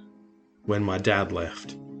 9, when my dad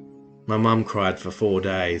left. My mum cried for 4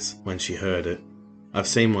 days when she heard it. I've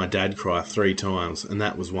seen my dad cry 3 times, and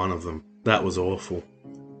that was one of them. That was awful.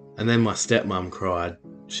 And then my stepmum cried.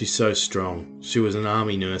 She's so strong. She was an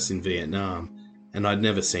army nurse in Vietnam, and I'd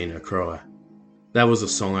never seen her cry. That was a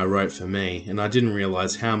song I wrote for me, and I didn't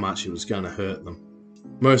realise how much it was going to hurt them."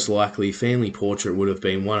 Most likely, Family Portrait would have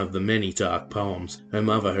been one of the many dark poems her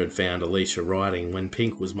mother had found Alicia writing when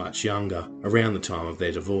Pink was much younger, around the time of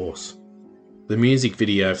their divorce. The music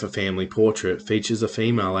video for Family Portrait features a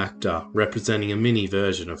female actor representing a mini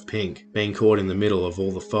version of Pink, being caught in the middle of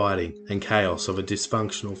all the fighting and chaos of a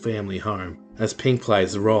dysfunctional family home, as Pink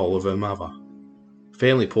plays the role of her mother.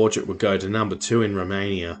 Family Portrait would go to number 2 in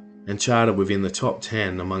Romania and charted within the top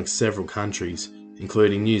 10 amongst several countries,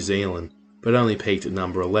 including New Zealand, but only peaked at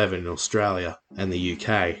number 11 in Australia and the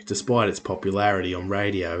UK, despite its popularity on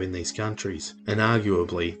radio in these countries, and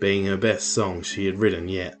arguably being her best song she had written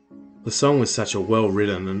yet. The song was such a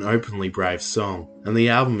well-written and openly brave song, and the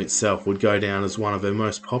album itself would go down as one of her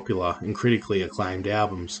most popular and critically acclaimed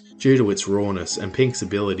albums, due to its rawness and Pink's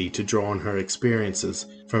ability to draw on her experiences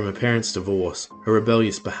from her parents' divorce, her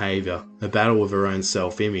rebellious behaviour, her battle with her own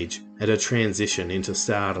self-image, and her transition into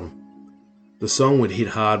stardom. The song would hit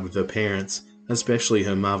hard with her parents, especially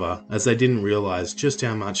her mother, as they didn't realise just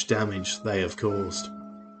how much damage they have caused.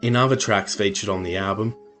 In other tracks featured on the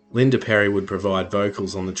album, Linda Perry would provide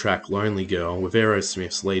vocals on the track Lonely Girl with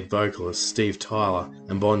Aerosmith's lead vocalist Steve Tyler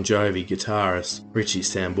and Bon Jovi guitarist Richie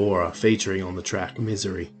Sambora featuring on the track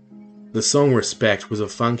Misery. The song Respect was a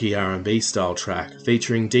funky R&B style track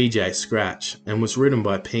featuring DJ Scratch and was written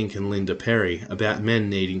by Pink and Linda Perry about men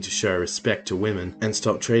needing to show respect to women and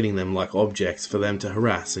stop treating them like objects for them to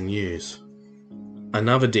harass and use.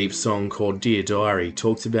 Another deep song called Dear Diary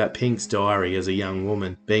talks about Pink's diary as a young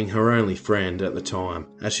woman being her only friend at the time,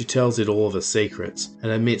 as she tells it all of her secrets and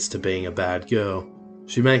admits to being a bad girl.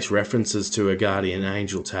 She makes references to her guardian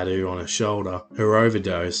angel tattoo on her shoulder, her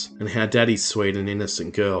overdose, and how Daddy's sweet and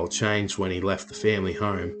innocent girl changed when he left the family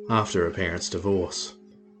home after her parents' divorce.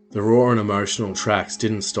 The raw and emotional tracks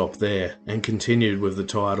didn't stop there, and continued with the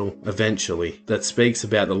title, Eventually, that speaks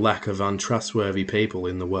about the lack of untrustworthy people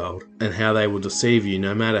in the world, and how they will deceive you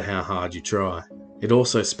no matter how hard you try. It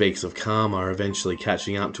also speaks of karma eventually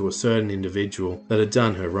catching up to a certain individual that had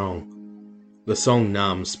done her wrong. The song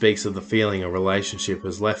Numb speaks of the feeling a relationship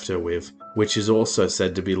has left her with, which is also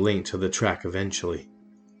said to be linked to the track Eventually.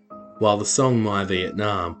 While the song My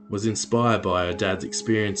Vietnam was inspired by her dad's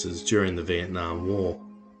experiences during the Vietnam War,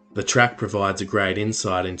 the track provides a great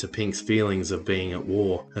insight into Pink's feelings of being at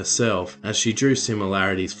war herself, as she drew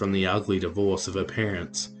similarities from the ugly divorce of her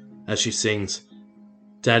parents, as she sings,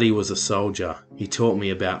 "Daddy was a soldier, he taught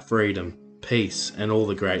me about freedom, peace, and all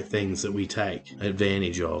the great things that we take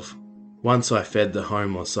advantage of. Once I fed the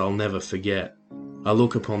homeless, I'll never forget. I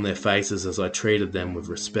look upon their faces as I treated them with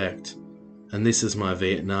respect. And this is my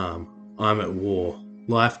Vietnam. I'm at war.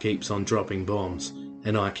 Life keeps on dropping bombs,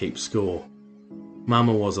 and I keep score.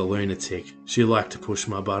 Mama was a lunatic. She liked to push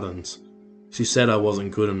my buttons. She said I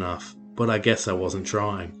wasn't good enough, but I guess I wasn't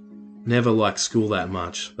trying. Never liked school that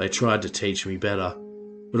much. They tried to teach me better,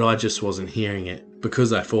 but I just wasn't hearing it,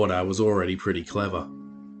 because I thought I was already pretty clever."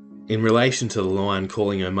 In relation to the line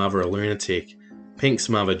calling her mother a lunatic, Pink's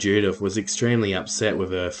mother Judith was extremely upset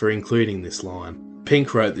with her for including this line.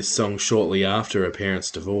 Pink wrote this song shortly after her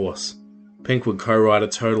parents' divorce. Pink would co-write a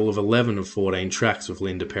total of 11 of 14 tracks with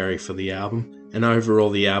Linda Perry for the album, and overall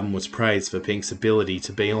the album was praised for Pink's ability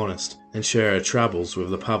to be honest and share her troubles with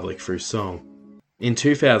the public through song. In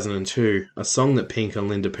 2002, a song that Pink and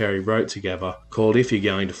Linda Perry wrote together, called If You're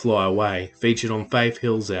Going to Fly Away, featured on Faith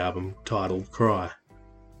Hill's album titled Cry.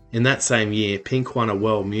 In that same year, Pink won a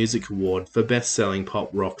World Music Award for Best-Selling Pop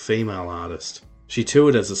Rock Female Artist. She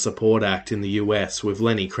toured as a support act in the US with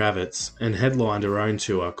Lenny Kravitz and headlined her own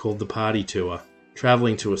tour called the Party Tour,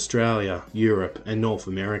 travelling to Australia, Europe and North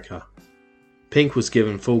America. Pink was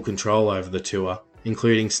given full control over the tour,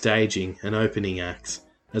 including staging and opening acts,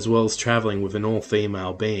 as well as travelling with an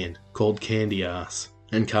all-female band called Candy Ass,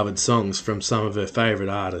 and covered songs from some of her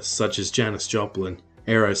favourite artists such as Janis Joplin,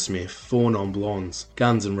 Aerosmith, 4 Non Blondes,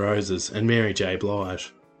 Guns N' Roses and Mary J.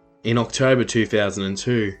 Blige. In October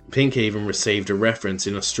 2002, Pink even received a reference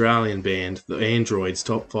in Australian band The Androids'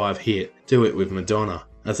 top 5 hit, Do It With Madonna,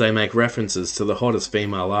 as they make references to the hottest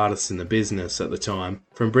female artists in the business at the time,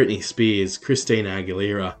 from Britney Spears, Christina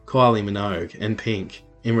Aguilera, Kylie Minogue and Pink,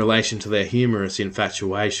 in relation to their humorous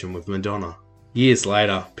infatuation with Madonna. Years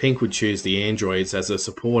later, Pink would choose the Androids as a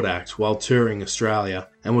support act while touring Australia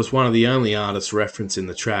and was one of the only artists referenced in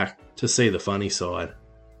the track to see the funny side.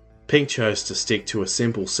 Pink chose to stick to a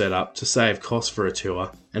simple setup to save costs for a tour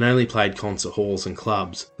and only played concert halls and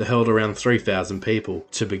clubs that held around 3,000 people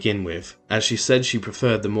to begin with, as she said she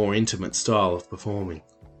preferred the more intimate style of performing.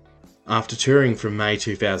 After touring from May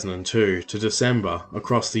 2002 to December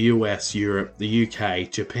across the US, Europe, the UK,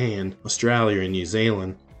 Japan, Australia and New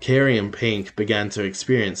Zealand, Carey and Pink began to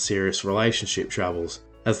experience serious relationship troubles,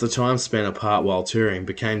 as the time spent apart while touring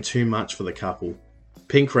became too much for the couple.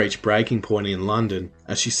 Pink reached breaking point in London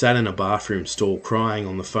as she sat in a bathroom stall crying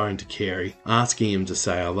on the phone to Carey, asking him to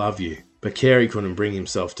say I love you, but Carey couldn't bring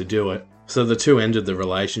himself to do it, so the two ended the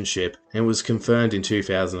relationship and it was confirmed in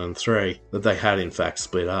 2003 that they had in fact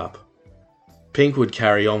split up. Pink would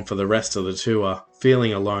carry on for the rest of the tour,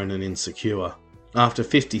 feeling alone and insecure. After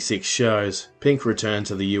 56 shows, Pink returned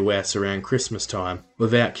to the US around Christmas time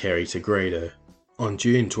without Carey to greet her. On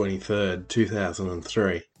June 23,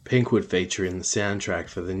 2003, Pink would feature in the soundtrack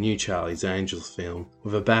for the new Charlie's Angels film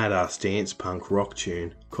with a badass dance punk rock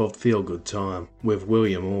tune called Feel Good Time with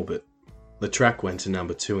William Orbit. The track went to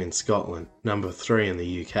number 2 in Scotland, number 3 in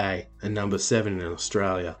the UK, and number 7 in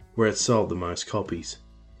Australia, where it sold the most copies.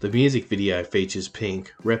 The music video features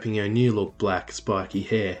Pink repping her new look black spiky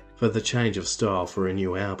hair for the change of style for a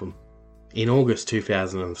new album. In August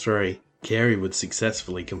 2003, Carey would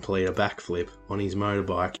successfully complete a backflip on his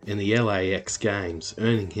motorbike in the LAX Games,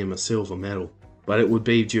 earning him a silver medal. But it would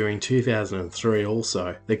be during 2003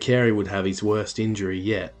 also that Carey would have his worst injury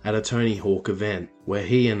yet at a Tony Hawk event, where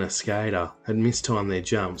he and a skater had mistimed their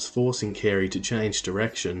jumps, forcing Carey to change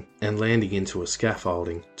direction and landing into a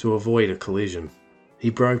scaffolding to avoid a collision. He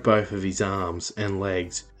broke both of his arms and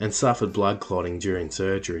legs and suffered blood clotting during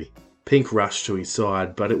surgery. Pink rushed to his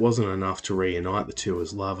side, but it wasn't enough to reunite the two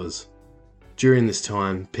as lovers. During this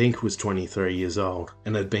time, Pink was 23 years old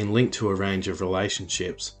and had been linked to a range of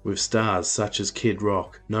relationships with stars such as Kid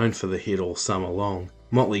Rock, known for the hit All Summer Long,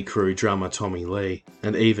 Motley Crue drummer Tommy Lee,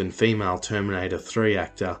 and even female Terminator 3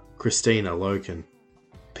 actor Christina Loken.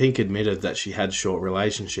 Pink admitted that she had short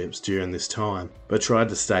relationships during this time, but tried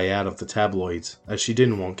to stay out of the tabloids as she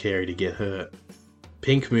didn't want Carey to get hurt.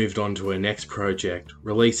 Pink moved on to her next project,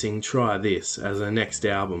 releasing Try This as her next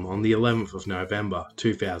album on the 11th of November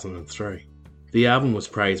 2003. The album was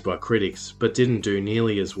praised by critics, but didn't do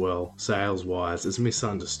nearly as well sales-wise as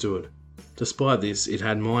Misunderstood. Despite this, it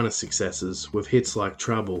had minor successes with hits like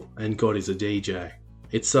Trouble and God Is a DJ.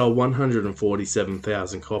 It sold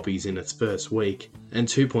 147,000 copies in its first week and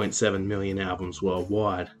 2.7 million albums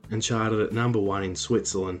worldwide, and charted at number 1 in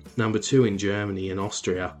Switzerland, number 2 in Germany and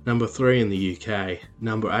Austria, number 3 in the UK,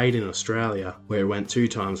 number 8 in Australia, where it went 2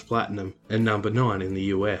 times platinum, and number 9 in the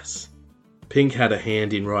US. Pink had a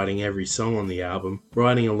hand in writing every song on the album,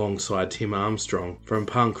 writing alongside Tim Armstrong from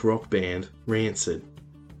punk rock band Rancid.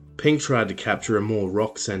 Pink tried to capture a more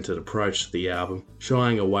rock-centered approach to the album,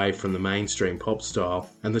 shying away from the mainstream pop style,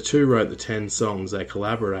 and the two wrote the 10 songs they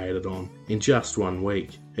collaborated on in just 1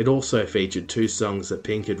 week. It also featured 2 songs that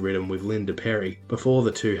Pink had written with Linda Perry before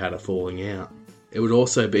the two had a falling out. It would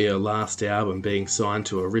also be her last album being signed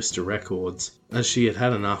to Arista Records, as she had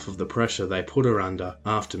had enough of the pressure they put her under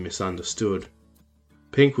after Misunderstood.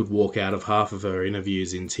 Pink would walk out of half of her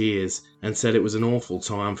interviews in tears and said it was an awful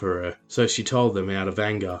time for her, so she told them out of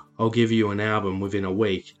anger, "I'll give you an album within a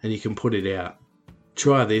week and you can put it out."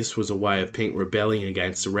 Try This was a way of Pink rebelling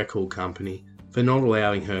against the record company for not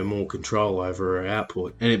allowing her more control over her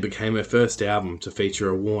output, and it became her first album to feature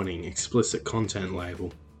a warning, explicit content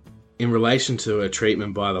label. In relation to her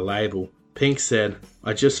treatment by the label, Pink said,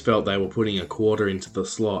 "I just felt they were putting a quarter into the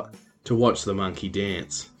slot to watch the monkey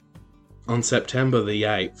dance." On September the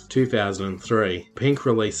 8th, 2003, Pink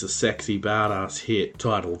released a sexy badass hit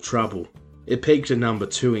titled Trouble. It peaked at number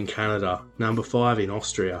 2 in Canada, number 5 in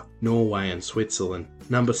Austria, Norway and Switzerland,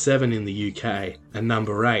 number 7 in the UK, and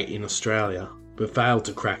number 8 in Australia, but failed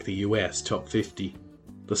to crack the US top 50.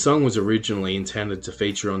 The song was originally intended to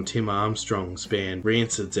feature on Tim Armstrong's band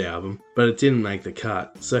Rancid's album, but it didn't make the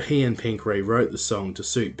cut, so he and Pink rewrote the song to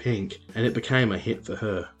suit Pink, and it became a hit for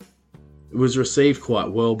her. It was received quite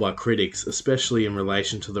well by critics, especially in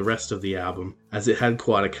relation to the rest of the album, as it had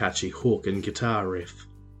quite a catchy hook and guitar riff.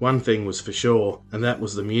 One thing was for sure, and that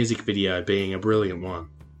was the music video being a brilliant one.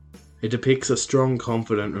 It depicts a strong,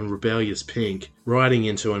 confident and rebellious Pink riding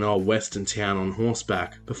into an old western town on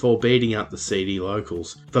horseback before beating up the seedy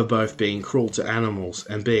locals for both being cruel to animals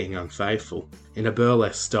and being unfaithful, in a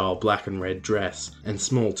burlesque style black and red dress and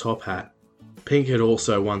small top hat. Pink had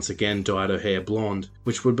also once again dyed her hair blonde,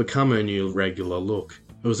 which would become her new regular look.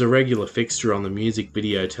 It was a regular fixture on the music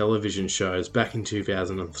video television shows back in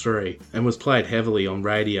 2003, and was played heavily on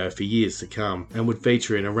radio for years to come, and would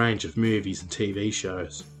feature in a range of movies and TV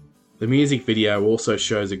shows. The music video also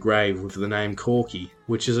shows a grave with the name Corky,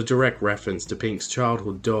 which is a direct reference to Pink's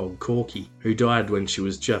childhood dog Corky, who died when she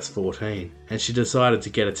was just 14, and she decided to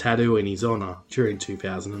get a tattoo in his honour during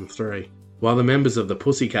 2003. While the members of the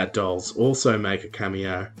Pussycat Dolls also make a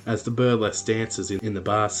cameo as the burlesque dancers in the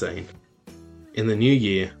bar scene. In the new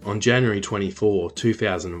year, on January 24,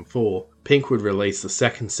 2004, Pink would release the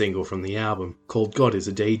second single from the album, called God Is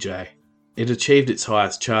a DJ. It achieved its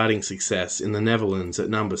highest charting success in the Netherlands at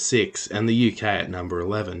number 6 and the UK at number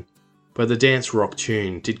 11, but the dance rock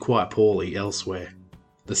tune did quite poorly elsewhere.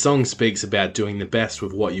 The song speaks about doing the best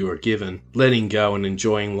with what you are given, letting go and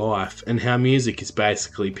enjoying life, and how music is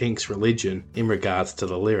basically Pink's religion in regards to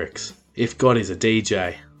the lyrics. If God is a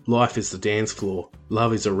DJ, life is the dance floor,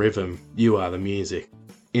 love is a rhythm, you are the music.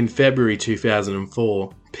 In February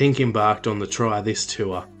 2004, Pink embarked on the Try This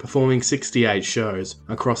tour, performing 68 shows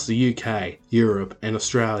across the UK, Europe and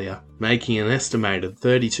Australia, making an estimated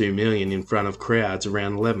 32 million in front of crowds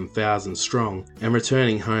around 11,000 strong, and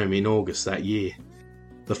returning home in August that year.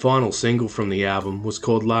 The final single from the album was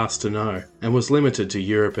called Last to Know, and was limited to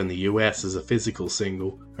Europe and the US as a physical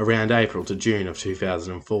single around April to June of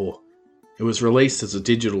 2004. It was released as a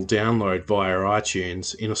digital download via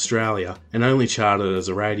iTunes in Australia and only charted as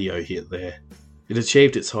a radio hit there. It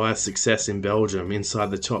achieved its highest success in Belgium inside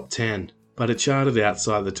the top 10, but it charted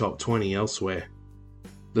outside the top 20 elsewhere.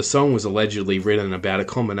 The song was allegedly written about a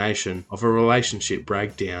combination of a relationship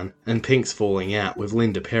breakdown and Pink's falling out with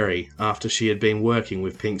Linda Perry after she had been working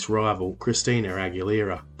with Pink's rival Christina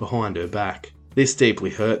Aguilera behind her back. This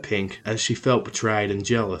deeply hurt Pink as she felt betrayed and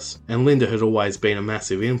jealous, and Linda had always been a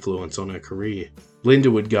massive influence on her career. Linda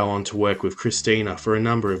would go on to work with Christina for a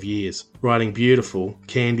number of years, writing Beautiful,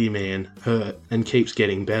 Candyman, Hurt, and Keeps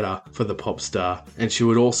Getting Better for the pop star, and she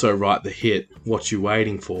would also write the hit What You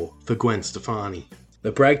Waiting For Gwen Stefani.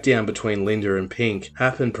 The breakdown between Linda and Pink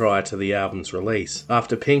happened prior to the album's release,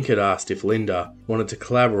 after Pink had asked if Linda wanted to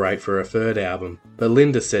collaborate for a third album, but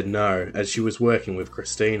Linda said no, as she was working with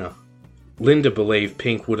Christina. Linda believed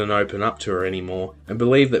Pink wouldn't open up to her anymore, and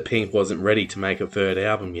believed that Pink wasn't ready to make a third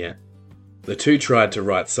album yet. The two tried to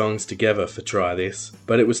write songs together for Try This,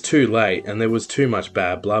 but it was too late and there was too much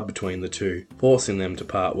bad blood between the two, forcing them to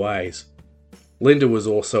part ways. Linda was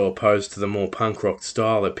also opposed to the more punk rock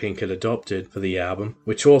style that Pink had adopted for the album,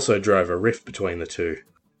 which also drove a rift between the two.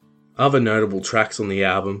 Other notable tracks on the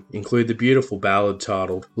album include the beautiful ballad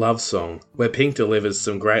titled Love Song, where Pink delivers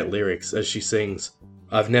some great lyrics as she sings,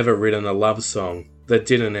 "I've never written a love song that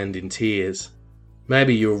didn't end in tears.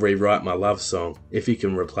 Maybe you'll rewrite my love song if you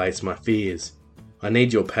can replace my fears. I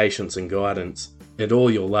need your patience and guidance, and all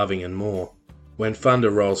your loving and more. When thunder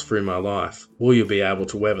rolls through my life, will you be able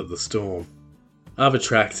to weather the storm?" Other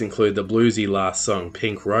tracks include the bluesy last song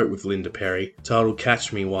Pink wrote with Linda Perry, titled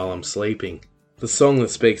Catch Me While I'm Sleeping. The song that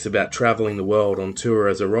speaks about travelling the world on tour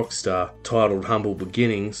as a rock star, titled Humble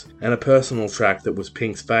Beginnings, and a personal track that was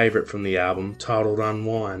Pink's favourite from the album, titled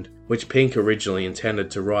Unwind, which Pink originally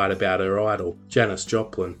intended to write about her idol, Janis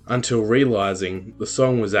Joplin, until realising the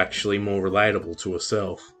song was actually more relatable to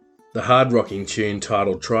herself. The hard-rocking tune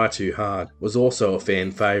titled Try Too Hard was also a fan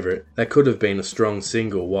favourite that could have been a strong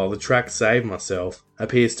single, while the track Save Myself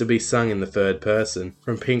appears to be sung in the third person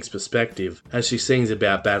from Pink's perspective as she sings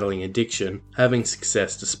about battling addiction, having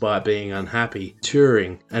success despite being unhappy,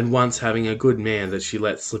 touring, and once having a good man that she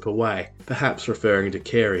let slip away, perhaps referring to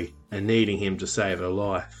Kerry, and needing him to save her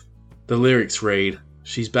life. The lyrics read,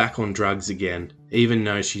 "She's back on drugs again, even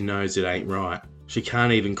though she knows it ain't right. She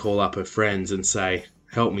can't even call up her friends and say,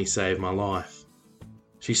 'Help me save my life.'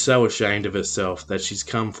 She's so ashamed of herself that she's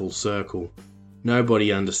come full circle.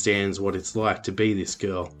 Nobody understands what it's like to be this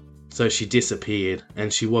girl. So she disappeared,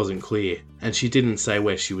 and she wasn't clear, and she didn't say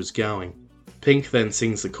where she was going." Pink then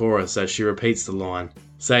sings the chorus as she repeats the line,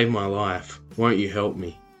 "Save my life, won't you help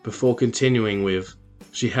me?" before continuing with,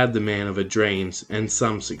 "She had the man of her dreams and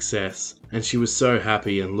some success, and she was so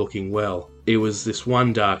happy and looking well. It was this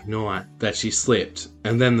one dark night that she slipped,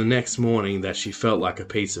 and then the next morning that she felt like a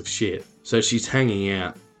piece of shit. So she's hanging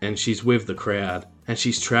out, and she's with the crowd, and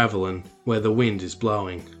she's travelling where the wind is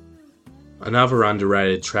blowing." Another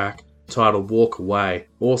underrated track, titled Walk Away,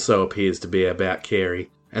 also appears to be about Kerry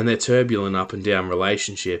and their turbulent up and down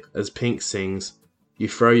relationship, as Pink sings, "You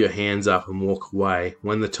throw your hands up and walk away.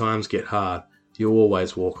 When the times get hard, you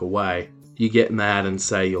always walk away. You get mad and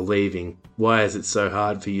say you're leaving. Why is it so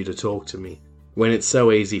hard for you to talk to me, when it's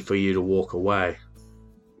so easy for you to walk away?"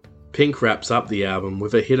 Pink wraps up the album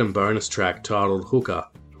with a hidden bonus track titled Hooker,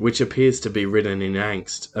 which appears to be written in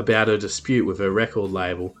angst about her dispute with her record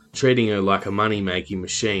label, treating her like a money-making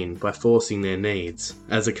machine by forcing their needs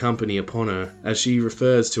as a company upon her, as she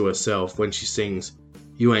refers to herself when she sings,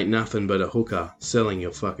 "You ain't nothing but a hooker, selling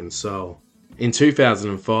your fucking soul." In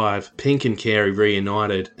 2005, Pink and Kerry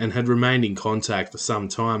reunited and had remained in contact for some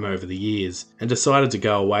time over the years, and decided to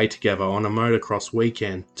go away together on a motocross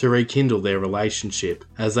weekend to rekindle their relationship,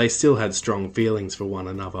 as they still had strong feelings for one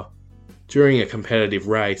another. During a competitive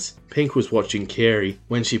race, Pink was watching Kerry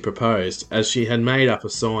when she proposed, as she had made up a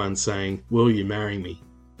sign saying, "Will you marry me?"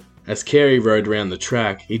 As Kerry rode around the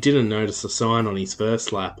track, he didn't notice the sign on his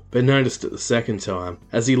first lap, but noticed it the second time,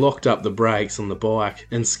 as he locked up the brakes on the bike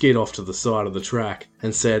and skid off to the side of the track,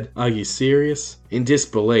 and said, "Are you serious?" in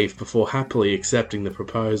disbelief before happily accepting the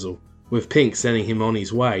proposal, with Pink sending him on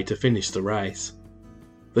his way to finish the race.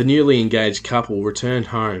 The newly engaged couple returned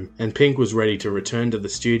home, and Pink was ready to return to the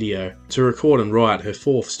studio to record and write her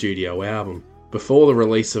fourth studio album. Before the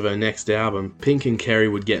release of her next album, Pink and Kerry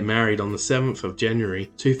would get married on the 7th of January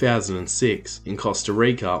 2006 in Costa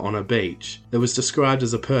Rica on a beach that was described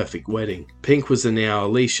as a perfect wedding. Pink was the now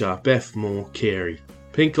Alicia Beth Moore Carey.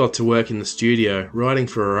 Pink got to work in the studio writing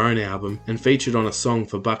for her own album and featured on a song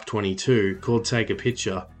for Buck 22 called Take a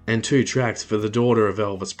Picture, and 2 tracks for the daughter of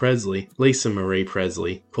Elvis Presley, Lisa Marie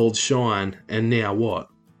Presley, called Shine and Now What.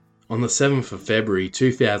 On the 7th of February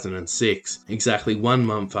 2006, exactly 1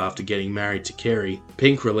 month after getting married to Kerry,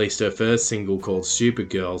 Pink released her first single called Stupid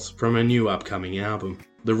Girls from her new upcoming album.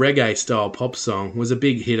 The reggae-style pop song was a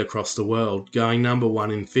big hit across the world, going number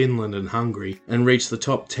 1 in Finland and Hungary, and reached the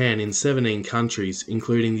top 10 in 17 countries,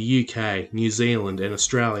 including the UK, New Zealand and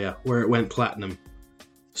Australia, where it went platinum.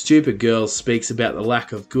 Stupid Girls speaks about the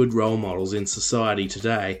lack of good role models in society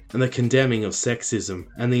today, and the condemning of sexism,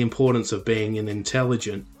 and the importance of being an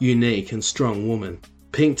intelligent, unique and strong woman.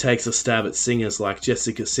 Pink takes a stab at singers like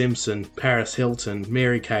Jessica Simpson, Paris Hilton,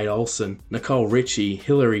 Mary-Kate Olsen, Nicole Richie,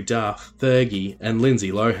 Hilary Duff, Fergie, and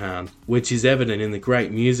Lindsay Lohan, which is evident in the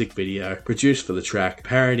great music video produced for the track,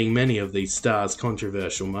 parodying many of these stars'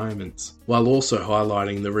 controversial moments, while also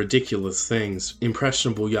highlighting the ridiculous things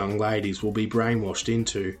impressionable young ladies will be brainwashed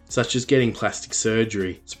into, such as getting plastic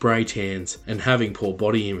surgery, spray tans, and having poor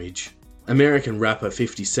body image. American rapper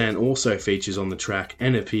 50 Cent also features on the track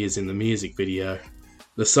and appears in the music video.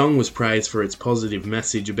 The song was praised for its positive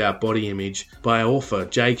message about body image by author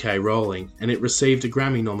J.K. Rowling, and it received a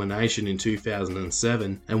Grammy nomination in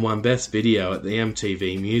 2007 and won Best Video at the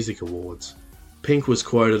MTV Music Awards. Pink was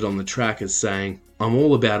quoted on the track as saying, "I'm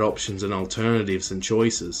all about options and alternatives and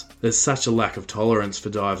choices. There's such a lack of tolerance for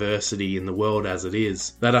diversity in the world as it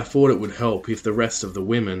is, that I thought it would help if the rest of the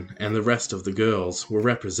women and the rest of the girls were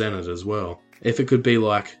represented as well. If it could be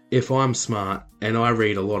like, if I'm smart and I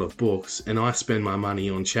read a lot of books and I spend my money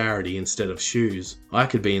on charity instead of shoes, I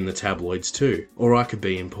could be in the tabloids too, or I could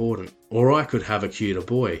be important, or I could have a cuter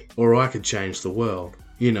boy, or I could change the world.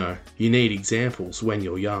 You know, you need examples when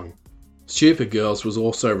you're young." Stupid Girls was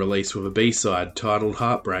also released with a B-side titled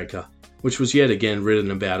Heartbreaker, which was yet again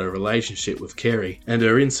written about her relationship with Kerry and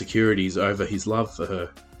her insecurities over his love for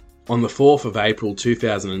her. On the 4th of April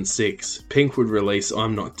 2006, Pink would release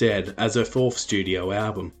I'm Not Dead as her 4th studio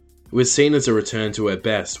album. It was seen as a return to her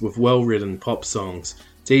best, with well-written pop songs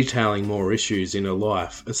detailing more issues in her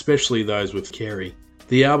life, especially those with Kerry.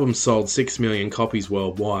 The album sold 6 million copies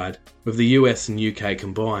worldwide, with the US and UK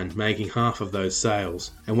combined making half of those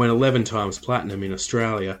sales, and went 11 times platinum in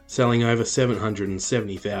Australia, selling over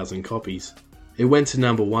 770,000 copies. It went to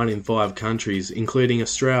number 1 in 5 countries, including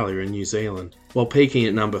Australia and New Zealand, while peaking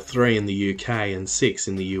at number 3 in the UK and 6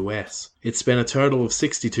 in the US. It spent a total of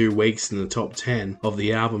 62 weeks in the top 10 of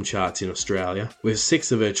the album charts in Australia, with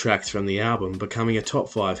 6 of her tracks from the album becoming a top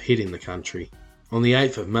 5 hit in the country. On the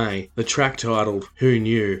 8th of May, the track titled Who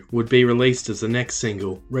Knew would be released as the next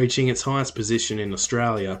single, reaching its highest position in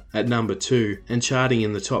Australia at number 2 and charting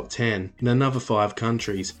in the top 10 in another 5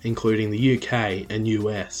 countries, including the UK and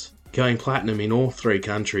US, going platinum in all 3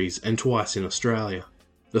 countries and twice in Australia.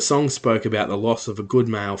 The song spoke about the loss of a good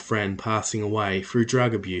male friend passing away through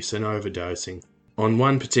drug abuse and overdosing. On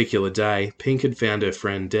one particular day, Pink had found her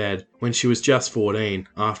friend dead when she was just 14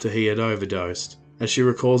 after he had overdosed, as she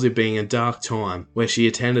recalls it being a dark time where she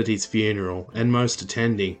attended his funeral and most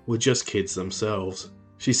attending were just kids themselves.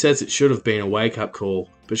 She says it should have been a wake-up call,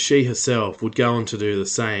 but she herself would go on to do the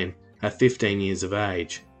same at 15 years of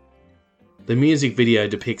age. The music video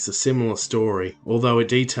depicts a similar story, although it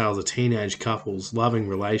details a teenage couple's loving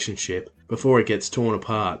relationship before it gets torn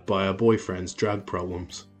apart by her boyfriend's drug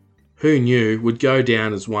problems. Who Knew would go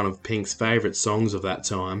down as one of Pink's favourite songs of that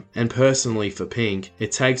time, and personally for Pink,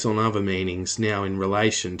 it takes on other meanings now in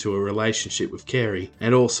relation to a relationship with Kerry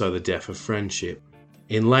and also the death of friendship.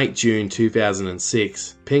 In late June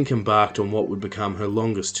 2006, Pink embarked on what would become her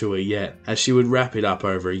longest tour yet, as she would wrap it up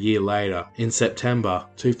over a year later, in September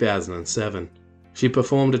 2007. She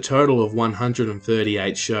performed a total of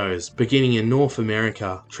 138 shows, beginning in North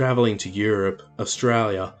America, travelling to Europe,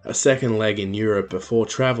 Australia, a second leg in Europe before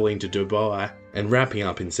travelling to Dubai, and wrapping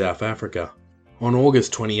up in South Africa. On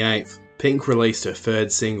August 28th, Pink released her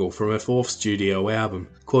 3rd single from her 4th studio album,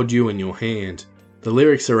 called You in Your Hand. The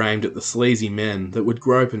lyrics are aimed at the sleazy men that would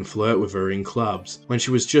grope and flirt with her in clubs when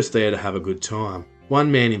she was just there to have a good time.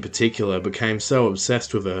 One man in particular became so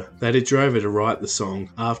obsessed with her that it drove her to write the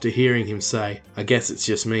song after hearing him say, "I guess it's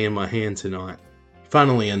just me and my hand tonight."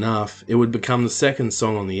 Funnily enough, it would become the 2nd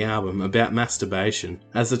song on the album about masturbation,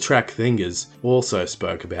 as the track Fingers also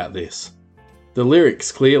spoke about this. The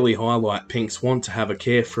lyrics clearly highlight Pink's want to have a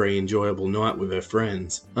carefree, enjoyable night with her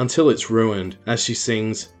friends, until it's ruined, as she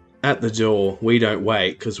sings, "At the door, we don't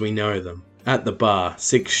wait 'cause we know them. At the bar,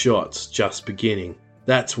 6 shots, just beginning.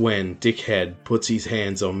 That's when Dickhead puts his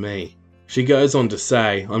hands on me." She goes on to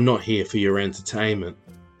say, "I'm not here for your entertainment,"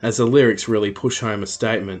 as the lyrics really push home a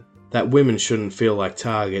statement that women shouldn't feel like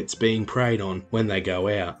targets being preyed on when they go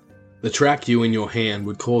out. The track You in Your Hand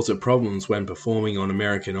would cause her problems when performing on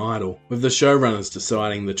American Idol, with the showrunners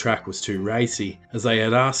deciding the track was too racy, as they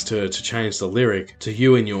had asked her to change the lyric to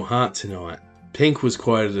You in Your Heart Tonight. Pink was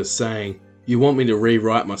quoted as saying, "You want me to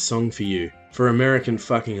rewrite my song for you? For American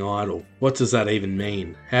fucking Idol. What does that even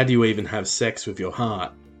mean? How do you even have sex with your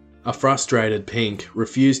heart?" A frustrated Pink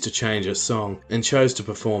refused to change her song and chose to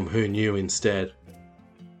perform Who Knew instead.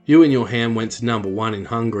 You in Your Hand went to number 1 in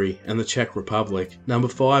Hungary and the Czech Republic, number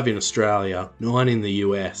 5 in Australia, 9 in the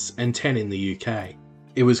US, and 10 in the UK.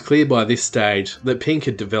 It was clear by this stage that Pink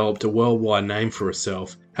had developed a worldwide name for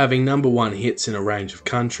herself, having #1 hits in a range of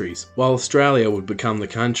countries, while Australia would become the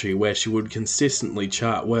country where she would consistently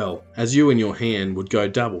chart well, as You in Your Hand would go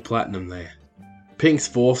double platinum there. Pink's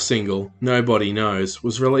fourth single, Nobody Knows,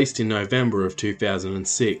 was released in November of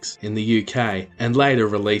 2006 in the UK and later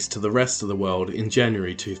released to the rest of the world in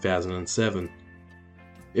January 2007.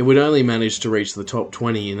 It would only manage to reach the top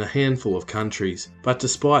 20 in a handful of countries, but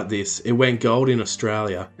despite this, it went gold in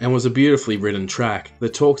Australia and was a beautifully written track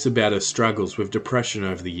that talks about her struggles with depression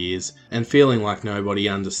over the years and feeling like nobody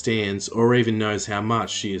understands or even knows how much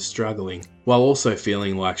she is struggling, while also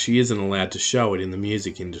feeling like she isn't allowed to show it in the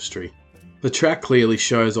music industry. The track clearly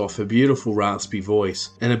shows off her beautiful raspy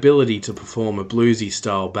voice and ability to perform a bluesy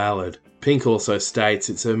style ballad. Pink also states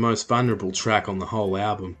it's her most vulnerable track on the whole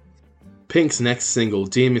album. Pink's next single,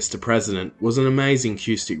 Dear Mr. President, was an amazing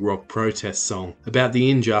acoustic rock protest song about the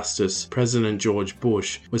injustice President George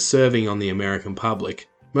Bush was serving on the American public.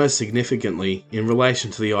 Most significantly, in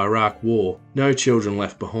relation to the Iraq War, No Children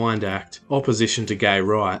Left Behind Act, opposition to gay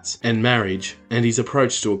rights and marriage, and his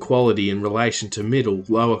approach to equality in relation to middle,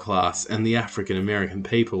 lower class and the African American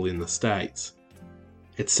people in the States.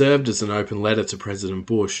 It served as an open letter to President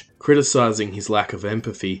Bush, criticising his lack of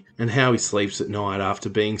empathy and how he sleeps at night after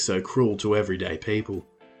being so cruel to everyday people.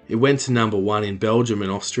 It went to #1 in Belgium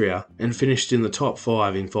and Austria and finished in the top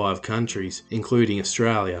 5 in 5 countries, including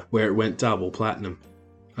Australia, where it went double platinum.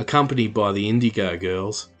 Accompanied by the Indigo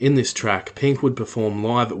Girls, in this track Pink would perform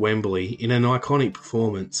live at Wembley in an iconic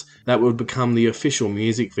performance that would become the official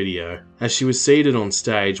music video, as she was seated on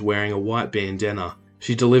stage wearing a white bandana.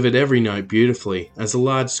 She delivered every note beautifully, as a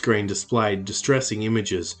large screen displayed distressing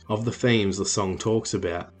images of the themes the song talks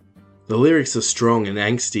about. The lyrics are strong and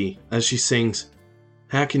angsty as she sings,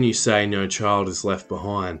 "How can you say no child is left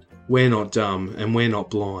behind? We're not dumb and we're not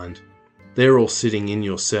blind. They're all sitting in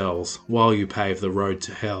your cells while you pave the road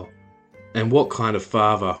to hell. And what kind of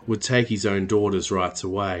father would take his own daughter's rights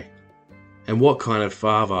away? And what kind of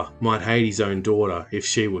father might hate his own daughter if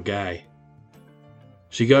she were gay?"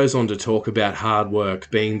 She goes on to talk about hard work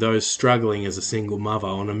being those struggling as a single mother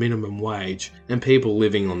on a minimum wage and people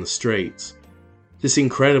living on the streets. This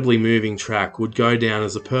incredibly moving track would go down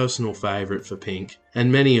as a personal favourite for Pink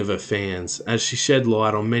and many of her fans, as she shed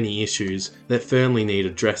light on many issues that firmly need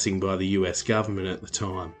addressing by the US government at the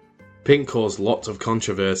time. Pink caused lots of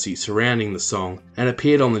controversy surrounding the song and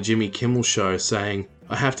appeared on the Jimmy Kimmel Show saying,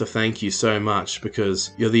 "I have to thank you so much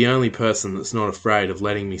because you're the only person that's not afraid of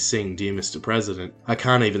letting me sing Dear Mr. President. I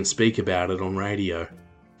can't even speak about it on radio."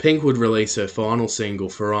 Pink would release her final single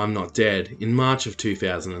for I'm Not Dead in March of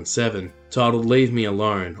 2007, titled Leave Me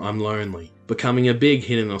Alone, I'm Lonely, becoming a big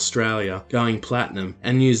hit in Australia, going platinum,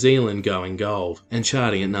 and New Zealand going gold, and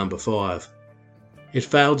charting at #5. It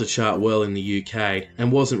failed to chart well in the UK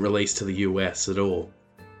and wasn't released to the US at all.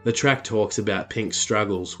 The track talks about Pink's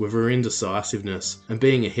struggles with her indecisiveness and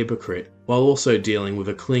being a hypocrite, while also dealing with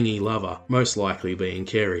a clingy lover, most likely being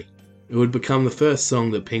Kerry. It would become the first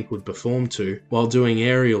song that Pink would perform to while doing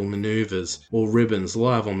aerial manoeuvres or ribbons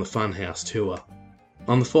live on the Funhouse tour.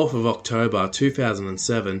 On the 4th of October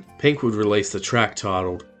 2007, Pink would release the track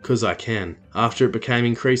titled 'Cause I Can, after it became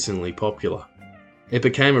increasingly popular. It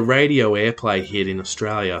became a radio airplay hit in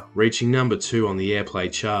Australia, reaching #2 on the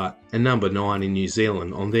airplay chart and #9 in New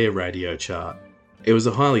Zealand on their radio chart. It was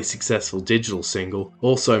a highly successful digital single,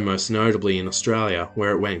 also most notably in Australia,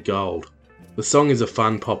 where it went gold. The song is a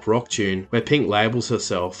fun pop rock tune where Pink labels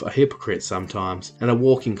herself a hypocrite sometimes and a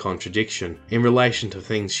walking contradiction in relation to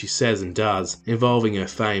things she says and does involving her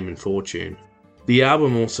fame and fortune. The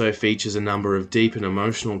album also features a number of deep and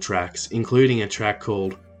emotional tracks, including a track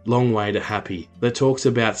called Long Way to Happy that talks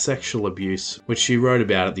about sexual abuse, which she wrote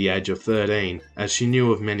about at the age of 13, as she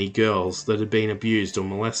knew of many girls that had been abused or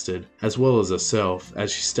molested, as well as herself,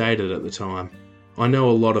 as she stated at the time. "I know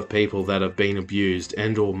a lot of people that have been abused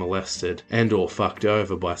and or molested and or fucked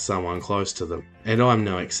over by someone close to them, and I'm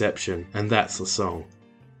no exception, and that's the song."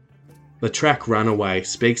 The track Runaway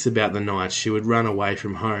speaks about the nights she would run away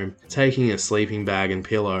from home, taking a sleeping bag and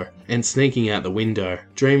pillow, and sneaking out the window,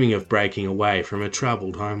 dreaming of breaking away from a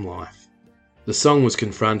troubled home life. The song was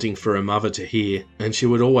confronting for her mother to hear, and she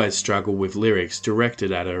would always struggle with lyrics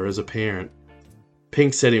directed at her as a parent.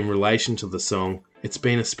 Pink said in relation to the song, "It's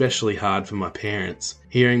been especially hard for my parents,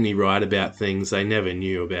 hearing me write about things they never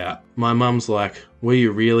knew about. My mum's like, were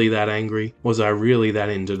you really that angry? Was I really that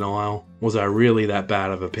in denial? Was I really that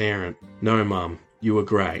bad of a parent? No, Mum, you were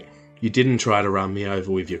great. You didn't try to run me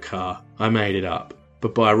over with your car. I made it up.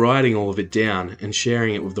 But by writing all of it down and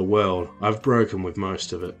sharing it with the world, I've broken with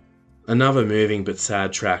most of it." Another moving but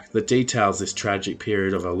sad track that details this tragic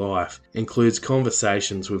period of her life includes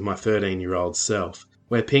Conversations with My 13-Year-Old Self,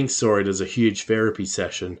 where Pink saw it as a huge therapy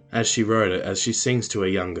session, as she wrote it as she sings to her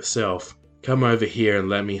younger self. "Come over here and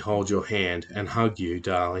let me hold your hand and hug you,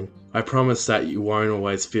 darling. I promise that you won't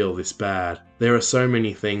always feel this bad. There are so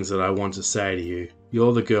many things that I want to say to you.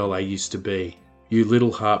 You're the girl I used to be. You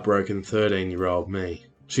little heartbroken 13-year-old me."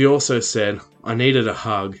 She also said, "I needed a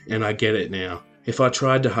hug, and I get it now. If I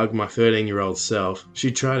tried to hug my 13-year-old self,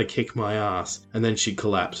 she'd try to kick my ass, and then she'd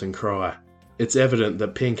collapse and cry." It's evident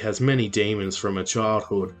that Pink has many demons from her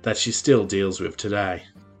childhood that she still deals with today.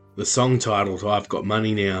 The song titled "I've Got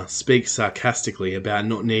Money Now" speaks sarcastically about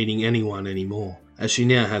not needing anyone anymore, as she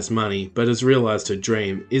now has money but has realised her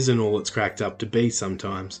dream isn't all it's cracked up to be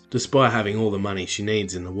sometimes, despite having all the money she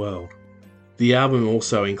needs in the world. The album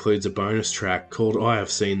also includes a bonus track called "I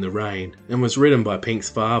Have Seen the Rain" and was written by Pink's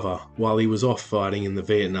father while he was off fighting in the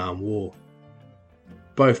Vietnam War.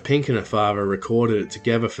 Both Pink and her father recorded it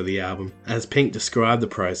together for the album, as Pink described the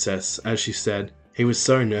process as she said, "He was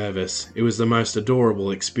so nervous, it was the most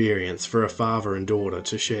adorable experience for a father and daughter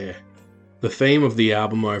to share." The theme of the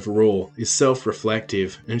album overall is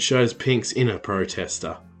self-reflective and shows Pink's inner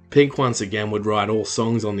protester. Pink once again would write all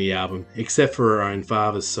songs on the album, except for her own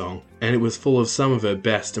father's song, and it was full of some of her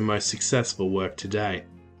best and most successful work to date.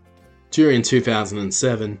 During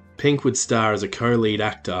 2007, Pink would star as a co-lead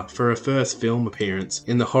actor for her first film appearance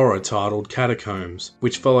in the horror titled Catacombs,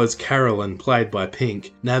 which follows Carolyn, played by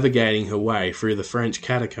Pink, navigating her way through the French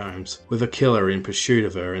catacombs with a killer in pursuit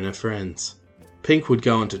of her and her friends. Pink would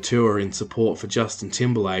go on to tour in support for Justin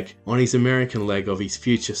Timberlake on his American leg of his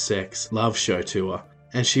Future Sex Love Show tour,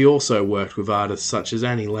 and she also worked with artists such as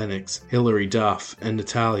Annie Lennox, Hilary Duff, and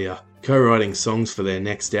Natalia, co-writing songs for their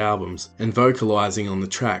next albums and vocalising on the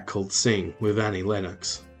track called Sing with Annie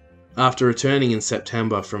Lennox. After returning in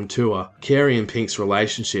September from tour, Carey and Pink's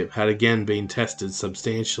relationship had again been tested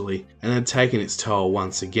substantially and had taken its toll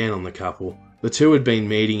once again on the couple. The two had been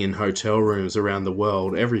meeting in hotel rooms around the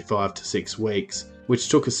world every 5 to 6 weeks, which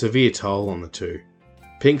took a severe toll on the two.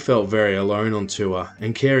 Pink felt very alone on tour,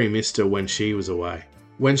 and Carey missed her when she was away.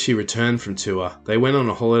 When she returned from tour, they went on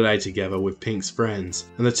a holiday together with Pink's friends,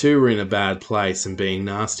 and the two were in a bad place and being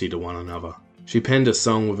nasty to one another. She penned a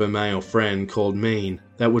song with a male friend called Mean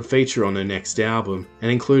that would feature on her next album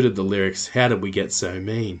and included the lyrics, "How did we get so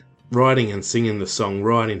mean?" writing and singing the song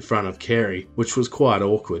right in front of Carey, which was quite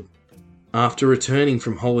awkward. After returning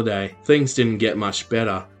from holiday, things didn't get much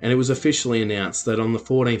better, and it was officially announced that on the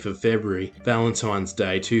 14th of February, Valentine's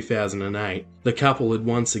Day 2008, the couple had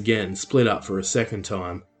once again split up for a second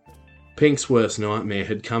time. Pink's worst nightmare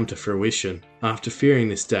had come to fruition after fearing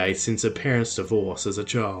this day since her parents' divorce as a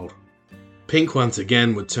child. Pink once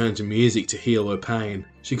again would turn to music to heal her pain.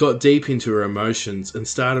 She got deep into her emotions and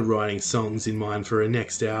started writing songs in mind for her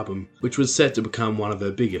next album, which was set to become one of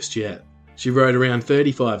her biggest yet. She wrote around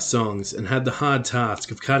 35 songs and had the hard task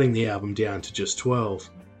of cutting the album down to just 12.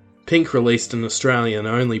 Pink released an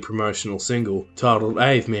Australian-only promotional single titled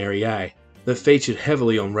Ave Mary A that featured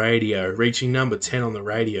heavily on radio, reaching number 10 on the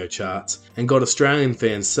radio charts, and got Australian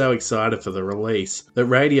fans so excited for the release that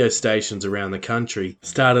radio stations around the country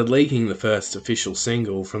started leaking the first official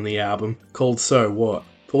single from the album, called So What,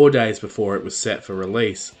 4 days before it was set for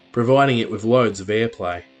release, providing it with loads of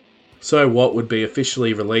airplay. So What would be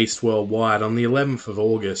officially released worldwide on the 11th of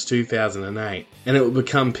August 2008, and it would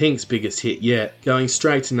become Pink's biggest hit yet, going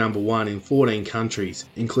straight to number 1 in 14 countries,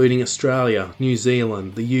 including Australia, New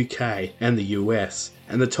Zealand, the UK, and the US,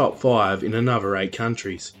 and the top 5 in another 8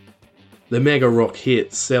 countries. The mega rock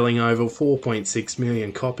hit selling over 4.6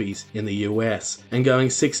 million copies in the US, and going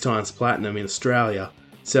 6 times platinum in Australia,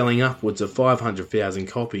 selling upwards of 500,000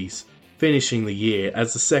 copies, finishing the year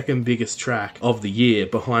as the second biggest track of the year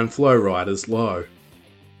behind Flo Rida's Low.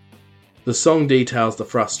 The song details the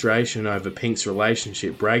frustration over Pink's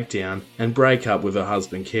relationship breakdown and breakup with her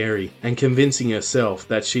husband Carey, and convincing herself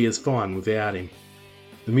that she is fine without him.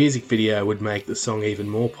 The music video would make the song even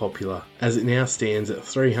more popular, as it now stands at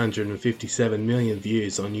 357 million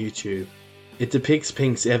views on YouTube. It depicts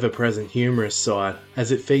Pink's ever-present humorous side,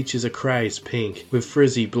 as it features a crazed Pink with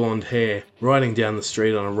frizzy blonde hair riding down the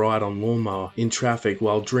street on a ride-on lawnmower in traffic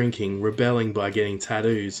while drinking, rebelling by getting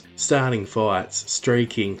tattoos, starting fights,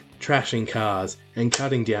 streaking, trashing cars, and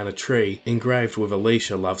cutting down a tree engraved with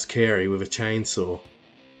Alicia Loves Carey with a chainsaw.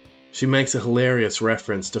 She makes a hilarious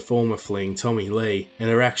reference to former fling Tommy Lee,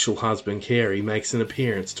 and her actual husband Carey makes an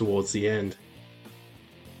appearance towards the end.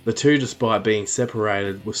 The two, despite being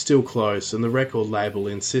separated, were still close, and the record label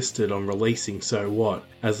insisted on releasing So What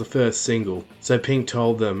as the first single, so Pink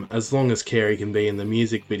told them as long as Carey can be in the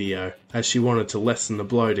music video, as she wanted to lessen the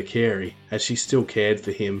blow to Carey, as she still cared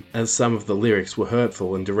for him, as some of the lyrics were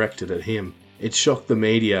hurtful and directed at him. It shocked the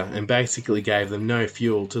media and basically gave them no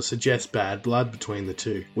fuel to suggest bad blood between the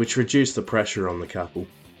two, which reduced the pressure on the couple.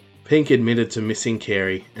 Pink admitted to missing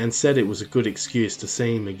Carey and said it was a good excuse to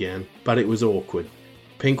see him again, but it was awkward.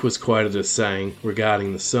 Pink was quoted as saying,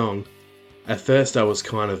 regarding the song, "At first I was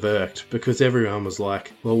kind of irked because everyone was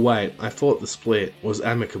like, well wait, I thought the split was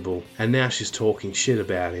amicable and now she's talking shit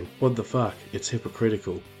about him. What the fuck, it's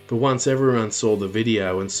hypocritical." But once everyone saw the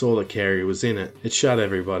video and saw that Carey was in it, it shut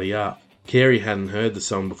everybody up. Carey hadn't heard the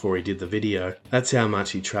song before he did the video. That's how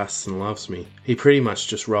much he trusts and loves me. He pretty much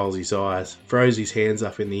just rolls his eyes, throws his hands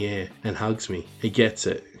up in the air and hugs me. He gets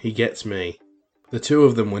it. He gets me. The two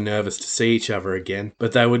of them were nervous to see each other again,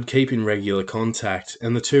 but they would keep in regular contact,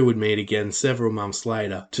 and the two would meet again several months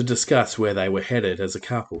later to discuss where they were headed as a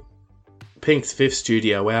couple. Pink's fifth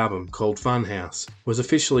studio album, called Funhouse, was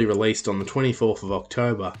officially released on the 24th of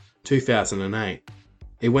October, 2008.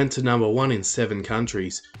 It went to number 1 in 7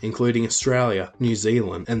 countries, including Australia, New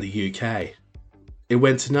Zealand, and the UK. It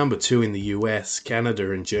went to number 2 in the US,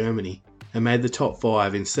 Canada, and Germany, and made the top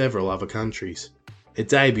 5 in several other countries. It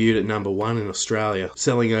debuted at number 1 in Australia,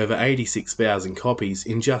 selling over 86,000 copies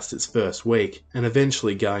in just its first week, and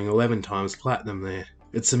eventually going 11 times platinum there.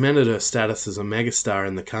 It cemented her status as a megastar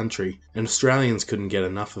in the country, and Australians couldn't get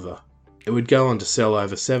enough of her. It would go on to sell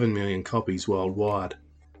over 7 million copies worldwide.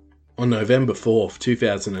 On November 4th,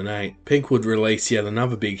 2008, Pink would release yet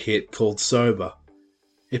another big hit called Sober.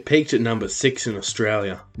 It peaked at number 6 in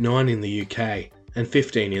Australia, 9 in the UK, and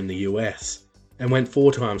 15 in the US. And went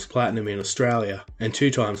 4 times platinum in Australia and 2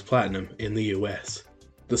 times platinum in the US.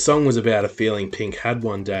 The song was about a feeling Pink had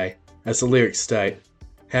one day. As the lyrics state,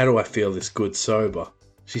 "How do I feel this good sober?"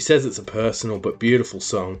 She says it's a personal but beautiful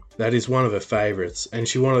song that is one of her favourites, and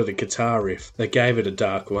she wanted a guitar riff that gave it a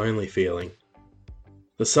dark, lonely feeling.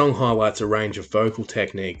 The song highlights a range of vocal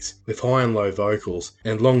techniques, with high and low vocals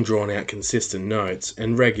and long drawn out consistent notes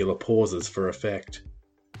and regular pauses for effect.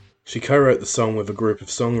 She co-wrote the song with a group of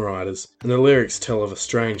songwriters, and the lyrics tell of a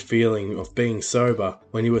strange feeling of being sober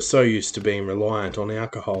when you were so used to being reliant on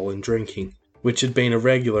alcohol and drinking, which had been a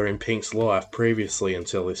regular in Pink's life previously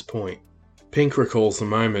until this point. Pink recalls the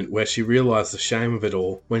moment where she realised the shame of it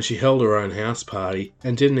all when she held her own house party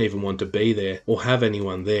and didn't even want to be there or have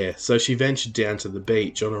anyone there, so she ventured down to the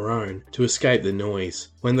beach on her own to escape the noise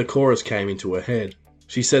when the chorus came into her head.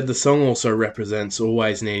 She said the song also represents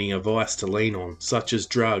always needing a vice to lean on, such as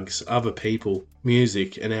drugs, other people,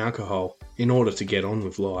 music, and alcohol, in order to get on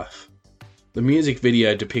with life. The music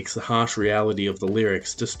video depicts the harsh reality of the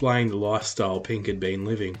lyrics, displaying the lifestyle Pink had been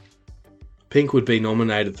living. Pink would be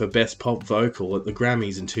nominated for Best Pop Vocal at the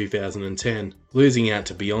Grammys in 2010, losing out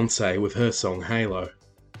to Beyoncé with her song Halo.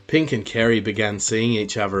 Pink and Carey began seeing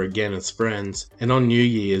each other again as friends, and on New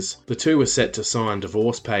Year's, the two were set to sign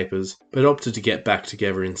divorce papers, but opted to get back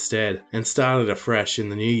together instead, and started afresh in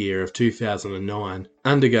the new year of 2009,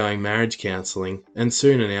 undergoing marriage counselling, and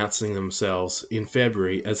soon announcing themselves in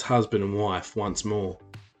February as husband and wife once more.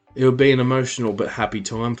 It would be an emotional but happy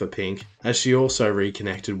time for Pink, as she also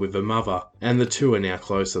reconnected with her mother, and the two are now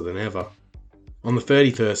closer than ever. On the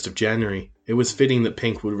 31st of January, it was fitting that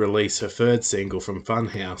Pink would release her third single from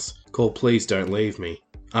Funhouse, called Please Don't Leave Me,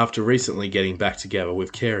 after recently getting back together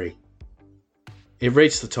with Carey. It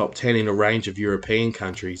reached the top 10 in a range of European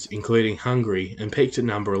countries, including Hungary, and peaked at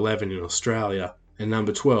number 11 in Australia, and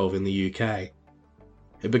number 12 in the UK.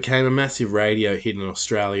 It became a massive radio hit in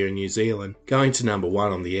Australia and New Zealand, going to number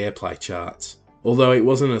 1 on the airplay charts. Although it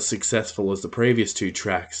wasn't as successful as the previous 2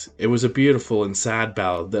 tracks, it was a beautiful and sad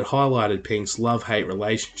ballad that highlighted Pink's love-hate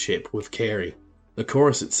relationship with Carey. The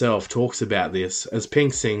chorus itself talks about this, as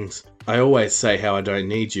Pink sings, "I always say how I don't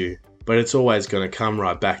need you, but it's always gonna come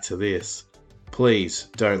right back to this. Please,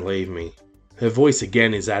 don't leave me." Her voice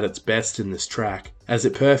again is at its best in this track, as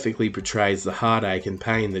it perfectly portrays the heartache and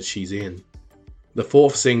pain that she's in. The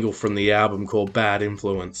 4th single from the album, called Bad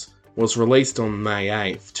Influence, was released on May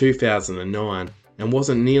 8, 2009, and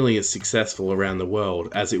wasn't nearly as successful around the world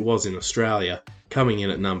as it was in Australia, coming in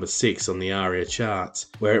at number 6 on the ARIA charts,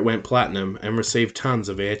 where it went platinum and received tons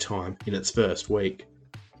of airtime in its first week.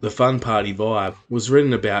 The fun party vibe was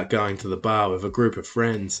written about going to the bar with a group of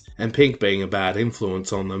friends, and Pink being a bad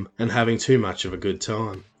influence on them and having too much of a good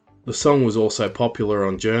time. The song was also popular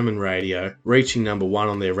on German radio, reaching number 1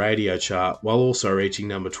 on their radio chart while also reaching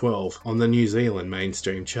number 12 on the New Zealand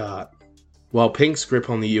mainstream chart. While Pink's grip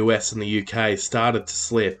on the US and the UK started to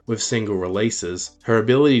slip with single releases, her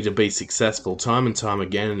ability to be successful time and time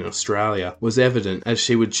again in Australia was evident as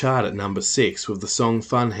she would chart at number 6 with the song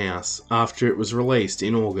Funhouse after it was released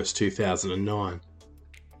in August 2009.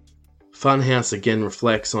 Funhouse again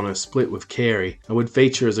reflects on her split with Carey and would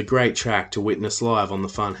feature as a great track to witness live on the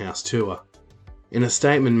Funhouse tour. In a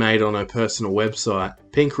statement made on her personal website,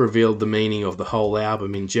 Pink revealed the meaning of the whole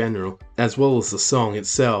album in general, as well as the song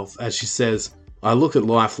itself, as she says, "I look at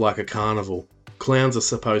life like a carnival. Clowns are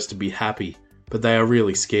supposed to be happy, but they are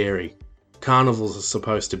really scary. Carnivals are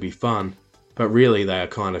supposed to be fun, but really they are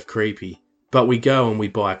kind of creepy. But we go and we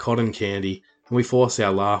buy cotton candy, and we force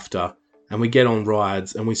our laughter, and we get on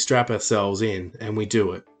rides, and we strap ourselves in, and we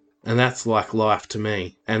do it. And that's like life to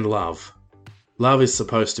me, and love. Love is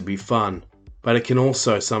supposed to be fun, but it can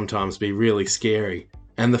also sometimes be really scary,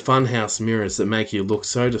 and the Funhouse mirrors that make you look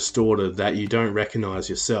so distorted that you don't recognize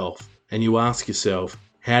yourself, and you ask yourself,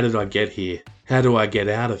 how did I get here? How do I get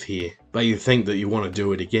out of here? But you think that you want to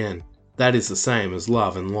do it again. That is the same as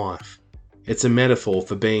love and life. It's a metaphor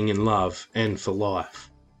for being in love and for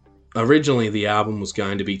life." Originally, the album was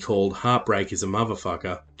going to be called Heartbreak is a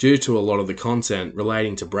Motherfucker due to a lot of the content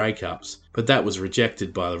relating to breakups, but that was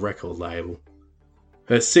rejected by the record label.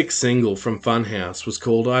 Her sixth single from Funhouse was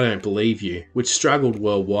called I Don't Believe You, which struggled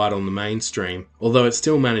worldwide on the mainstream, although it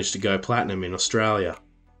still managed to go platinum in Australia.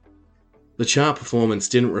 The chart performance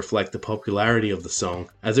didn't reflect the popularity of the song,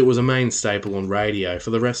 as it was a main staple on radio for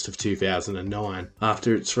the rest of 2009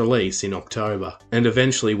 after its release in October, and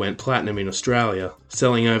eventually went platinum in Australia,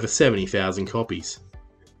 selling over 70,000 copies.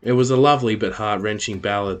 It was a lovely but heart-wrenching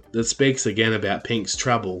ballad that speaks again about Pink's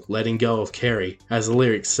trouble letting go of Carey, as the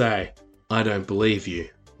lyrics say, "I don't believe you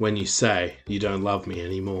when you say you don't love me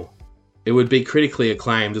anymore." It would be critically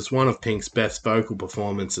acclaimed as one of Pink's best vocal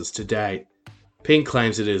performances to date. Pink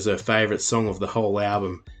claims it is her favourite song of the whole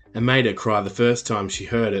album and made her cry the first time she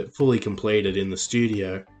heard it fully completed in the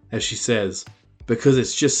studio, as she says, "Because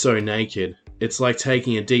it's just so naked. It's like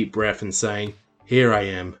taking a deep breath and saying, 'Here I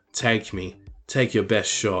am, take me, take your best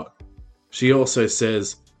shot.'" She also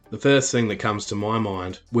says, "The first thing that comes to my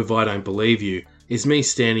mind with I Don't Believe You is me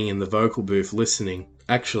standing in the vocal booth listening,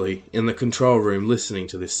 actually in the control room listening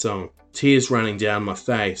to this song. Tears running down my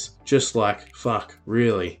face, just like, fuck,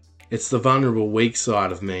 really. It's the vulnerable weak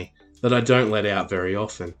side of me that I don't let out very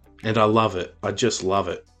often. And I love it, I just love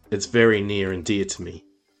it. It's very near and dear to me."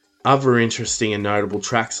 Other interesting and notable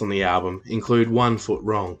tracks on the album include 1 Foot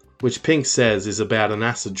Wrong, which Pink says is about an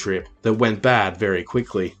acid trip that went bad very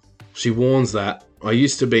quickly. She warns that, "I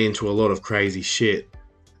used to be into a lot of crazy shit.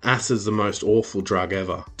 Acid's the most awful drug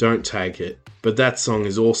ever, don't take it." But that song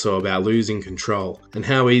is also about losing control and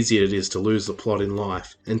how easy it is to lose the plot in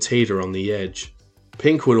life and teeter on the edge.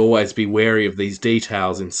 Pink would always be wary of these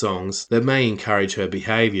details in songs that may encourage her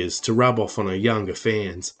behaviours to rub off on her younger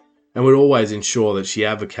fans, and would always ensure that she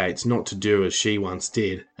advocates not to do as she once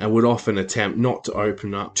did, and would often attempt not to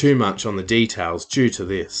open up too much on the details due to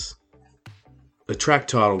this. The track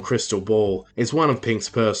titled Crystal Ball is one of Pink's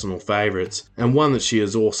personal favourites, and one that she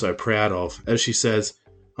is also proud of, as she says,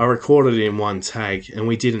 "I recorded it in one take and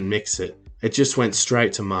we didn't mix it. It just went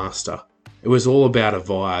straight to master. It was all about a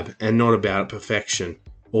vibe and not about perfection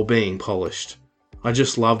or being polished. I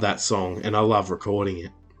just love that song and I love recording it."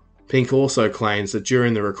 Pink also claims that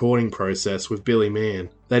during the recording process with Billy Mann,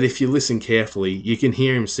 that if you listen carefully, you can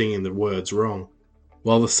hear him singing the words wrong.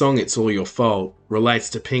 While the song It's All Your Fault relates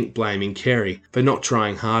to Pink blaming Carey for not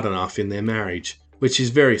trying hard enough in their marriage, which is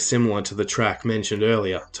very similar to the track mentioned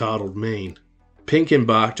earlier, titled Mean. Pink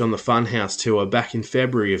embarked on the Funhouse tour back in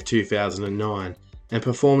February of 2009, and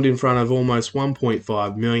performed in front of almost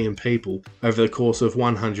 1.5 million people over the course of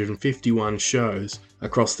 151 shows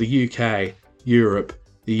across the UK, Europe,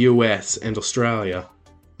 the US and Australia.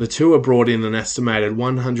 The tour brought in an estimated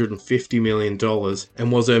 $150 million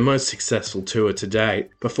and was her most successful tour to date,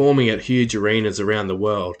 performing at huge arenas around the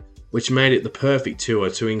world, which made it the perfect tour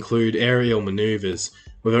to include aerial manoeuvres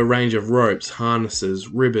with a range of ropes, harnesses,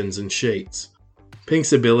 ribbons and sheets.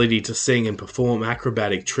 Pink's ability to sing and perform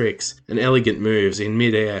acrobatic tricks and elegant moves in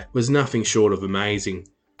mid-air was nothing short of amazing.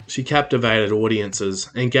 She captivated audiences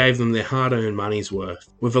and gave them their hard-earned money's worth,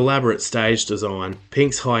 with elaborate stage design,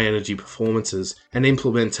 Pink's high-energy performances, and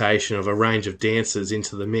implementation of a range of dancers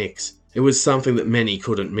into the mix. It was something that many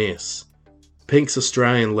couldn't miss. Pink's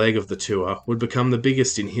Australian leg of the tour would become the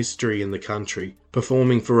biggest in history in the country,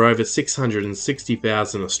 performing for over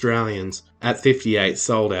 660,000 Australians at 58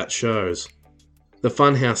 sold-out shows. The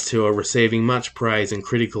Funhouse tour receiving much praise and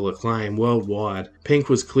critical acclaim worldwide, Pink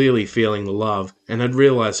was clearly feeling the love and had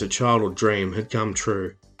realised her childhood dream had come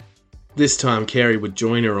true. This time Carey would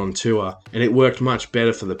join her on tour, and it worked much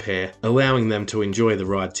better for the pair, allowing them to enjoy the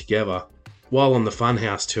ride together. While on the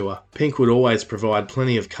Funhouse tour, Pink would always provide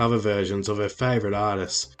plenty of cover versions of her favourite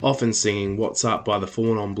artists, often singing What's Up by the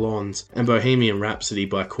Four Non Blondes and Bohemian Rhapsody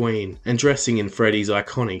by Queen, and dressing in Freddie's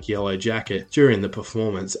iconic yellow jacket during the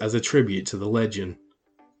performance as a tribute to the legend.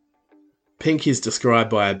 Pink is described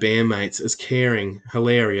by her bandmates as caring,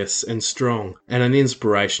 hilarious and strong, and an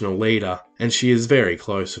inspirational leader, and she is very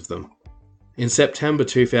close with them. In September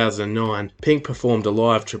 2009, Pink performed a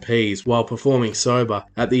live trapeze while performing sober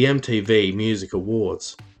at the MTV Music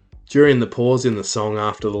Awards. During the pause in the song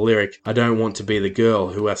after the lyric, "I don't want to be the girl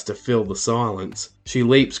who has to fill the silence," she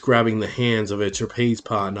leaps grabbing the hands of her trapeze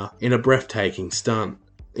partner in a breathtaking stunt.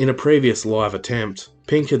 In a previous live attempt,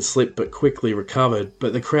 Pink had slipped but quickly recovered,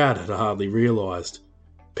 but the crowd had hardly realised.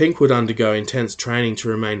 Pink would undergo intense training to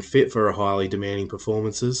remain fit for her highly demanding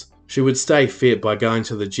performances. She would stay fit by going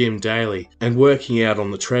to the gym daily and working out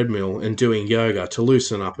on the treadmill and doing yoga to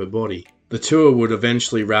loosen up her body. The tour would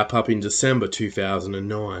eventually wrap up in December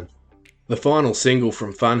 2009. The final single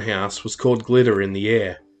from Funhouse was called Glitter in the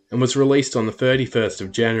Air and was released on the 31st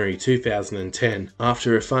of January 2010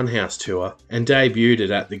 after her Funhouse tour, and debuted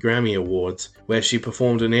at the Grammy Awards, where she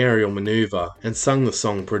performed an aerial manoeuvre and sung the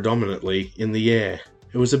song predominantly in the air.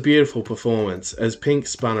 It was a beautiful performance as Pink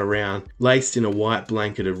spun around, laced in a white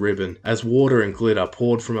blanketed ribbon, as water and glitter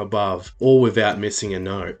poured from above, all without missing a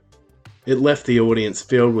note. It left the audience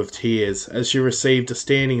filled with tears as she received a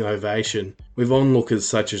standing ovation, with onlookers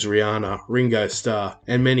such as Rihanna, Ringo Starr,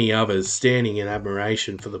 and many others standing in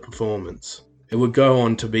admiration for the performance. It would go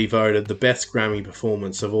on to be voted the best Grammy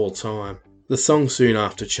performance of all time. The song soon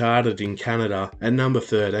after charted in Canada at number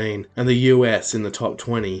 13 and the US in the top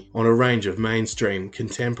 20 on a range of mainstream,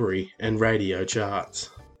 contemporary and radio charts.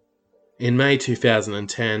 In May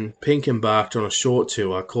 2010, Pink embarked on a short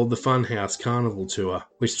tour called the Funhouse Carnival Tour,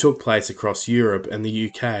 which took place across Europe and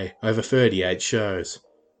the UK over 38 shows.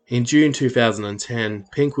 In June 2010,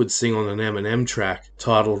 Pink would sing on an Eminem track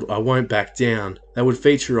titled I Won't Back Down that would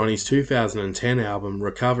feature on his 2010 album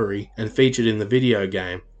Recovery and featured in the video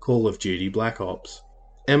game Call of Duty Black Ops.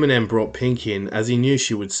 Eminem brought Pink in as he knew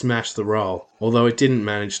she would smash the role, although it didn't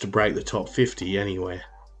manage to break the top 50 anywhere.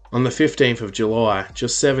 On the 15th of July,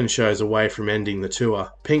 just 7 shows away from ending the tour,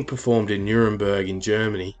 Pink performed in Nuremberg in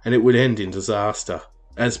Germany, and it would end in disaster.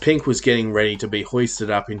 As Pink was getting ready to be hoisted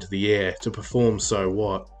up into the air to perform So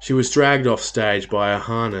What, she was dragged off stage by a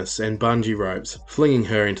harness and bungee ropes, flinging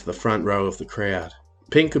her into the front row of the crowd.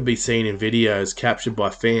 Pink could be seen in videos captured by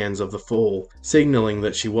fans of the fall, signalling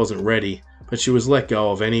that she wasn't ready, but she was let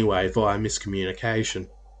go of anyway via miscommunication.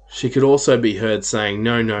 She could also be heard saying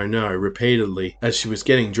no, no, no repeatedly as she was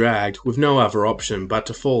getting dragged, with no other option but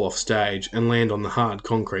to fall off stage and land on the hard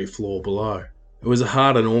concrete floor below. It was a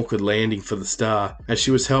hard and awkward landing for the star, as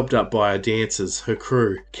she was helped up by her dancers, her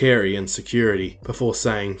crew, Carey and security, before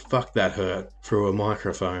saying "fuck that hurt" through a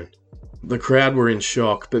microphone. The crowd were in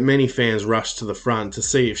shock, but many fans rushed to the front to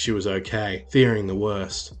see if she was okay, fearing the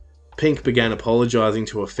worst. Pink began apologising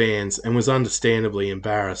to her fans and was understandably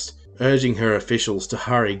embarrassed, urging her officials to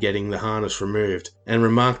hurry getting the harness removed, and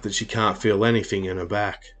remarked that she can't feel anything in her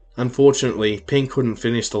back. Unfortunately, Pink couldn't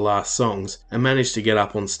finish the last songs and managed to get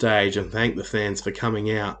up on stage and thank the fans for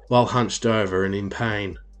coming out while hunched over and in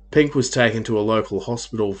pain. Pink was taken to a local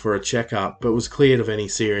hospital for a checkup but was cleared of any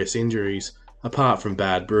serious injuries, apart from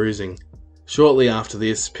bad bruising. Shortly after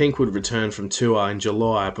this, Pink would return from tour in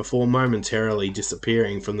July before momentarily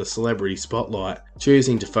disappearing from the celebrity spotlight,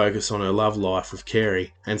 choosing to focus on her love life with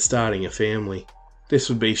Carey and starting a family. This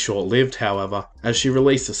would be short-lived, however, as she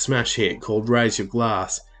released a smash hit called Raise Your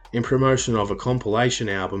Glass in promotion of a compilation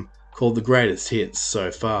album called The Greatest Hits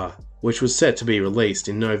So Far, which was set to be released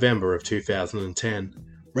in November of 2010.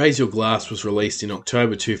 Raise Your Glass was released in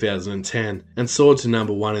October 2010 and soared to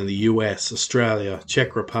number 1 in the US, Australia,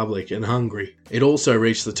 Czech Republic and Hungary. It also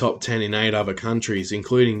reached the top 10 in 8 other countries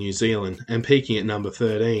including New Zealand and peaking at number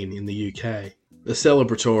 13 in the UK. The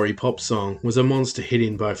celebratory pop song was a monster hit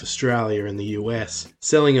in both Australia and the US,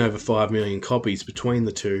 selling over 5 million copies between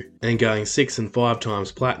the two and going 6 and 5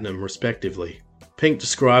 times platinum respectively. Pink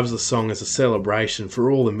describes the song as a celebration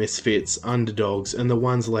for all the misfits, underdogs and the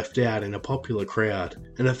ones left out in a popular crowd,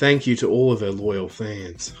 and a thank you to all of her loyal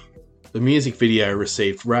fans. The music video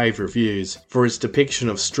received rave reviews for its depiction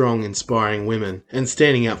of strong, inspiring women and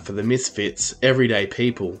standing up for the misfits, everyday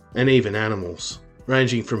people, and even animals,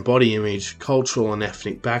 ranging from body image, cultural and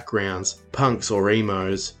ethnic backgrounds, punks or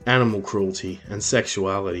emos, animal cruelty, and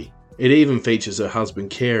sexuality. It even features her husband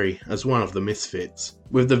Carey as one of the misfits,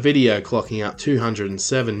 with the video clocking up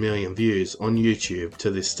 207 million views on YouTube to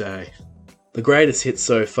this day. The Greatest Hits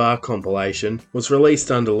So Far compilation was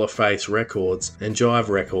released under LaFace Records and Jive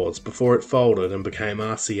Records before it folded and became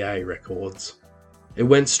RCA Records. It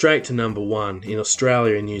went straight to number 1 in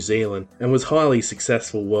Australia and New Zealand and was highly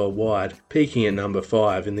successful worldwide, peaking at number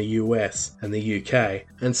 5 in the US and the UK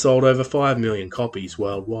and sold over 5 million copies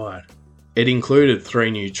worldwide. It included 3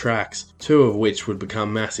 new tracks, 2 of which would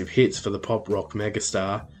become massive hits for the pop rock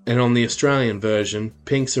megastar, and on the Australian version,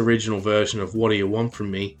 Pink's original version of What Do You Want From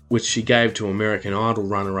Me, which she gave to American Idol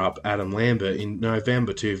runner-up Adam Lambert in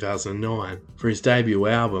November 2009 for his debut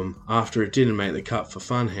album after it didn't make the cut for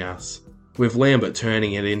Funhouse, with Lambert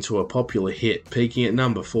turning it into a popular hit, peaking at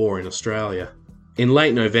number 4 in Australia. In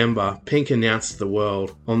late November, Pink announced to the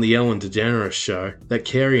world on the Ellen DeGeneres show that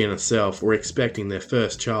Carey and herself were expecting their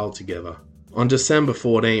first child together. On December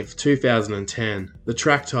 14, 2010, the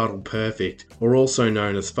track titled Perfect, or also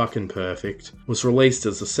known as Fucking Perfect, was released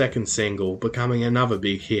as the second single, becoming another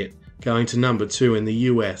big hit, going to number 2 in the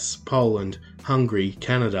US, Poland, Hungary,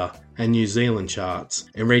 Canada, and New Zealand charts,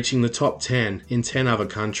 and reaching the top 10 in 10 other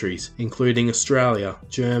countries, including Australia,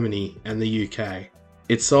 Germany, and the UK.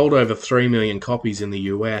 It sold over 3 million copies in the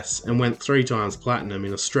US and went 3 times platinum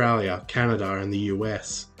in Australia, Canada, and the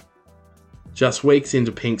US. Just weeks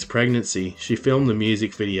into Pink's pregnancy, she filmed the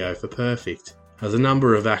music video for Perfect, as a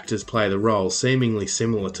number of actors play the role seemingly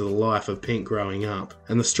similar to the life of Pink growing up,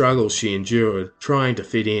 and the struggles she endured trying to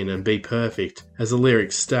fit in and be perfect, as the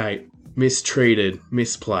lyrics state, mistreated,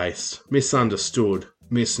 misplaced, misunderstood,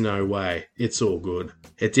 miss no way, it's all good.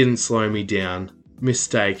 It didn't slow me down,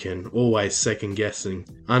 mistaken, always second guessing,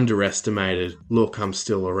 underestimated, look I'm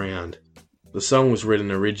still around. The song was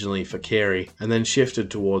written originally for Carey and then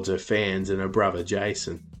shifted towards her fans and her brother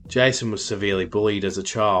Jason. Jason was severely bullied as a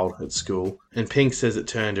child at school, and Pink says it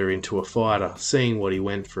turned her into a fighter, seeing what he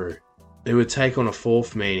went through. It would take on a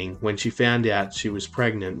 4th meaning when she found out she was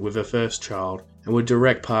pregnant with her first child, and would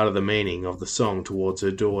direct part of the meaning of the song towards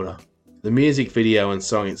her daughter. The music video and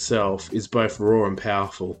song itself is both raw and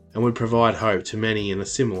powerful, and would provide hope to many in a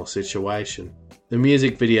similar situation. The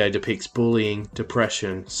music video depicts bullying,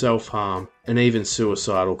 depression, self-harm, and even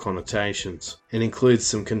suicidal connotations, and includes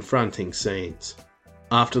some confronting scenes.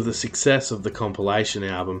 After the success of the compilation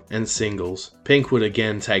album and singles, Pink would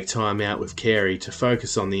again take time out with Carey to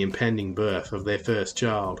focus on the impending birth of their first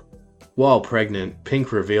child. While pregnant,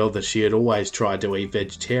 Pink revealed that she had always tried to eat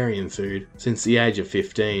vegetarian food since the age of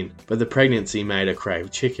 15, but the pregnancy made her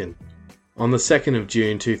crave chicken. On the 2nd of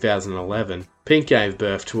June 2011, Pink gave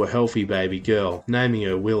birth to a healthy baby girl, naming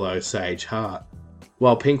her Willow Sage Hart.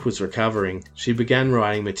 While Pink was recovering, she began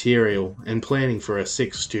writing material and planning for her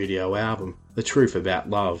 6th studio album, The Truth About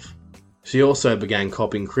Love. She also began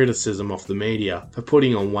copying criticism off the media for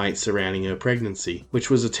putting on weight surrounding her pregnancy, which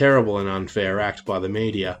was a terrible and unfair act by the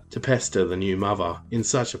media to pester the new mother in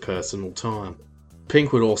such a personal time.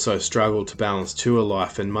 Pink would also struggle to balance tour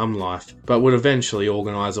life and mum life, but would eventually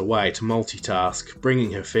organise a way to multitask,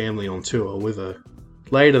 bringing her family on tour with her.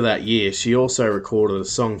 Later that year, she also recorded a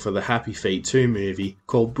song for the Happy Feet 2 movie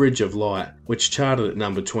called Bridge of Light, which charted at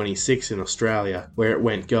number 26 in Australia, where it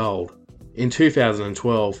went gold. In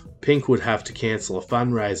 2012, Pink would have to cancel a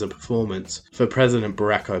fundraiser performance for President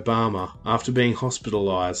Barack Obama after being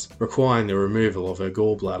hospitalised, requiring the removal of her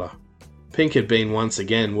gallbladder. Pink had been once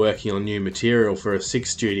again working on new material for her 6th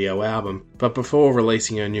studio album, but before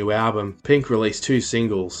releasing her new album, Pink released 2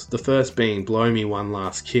 singles, the first being Blow Me One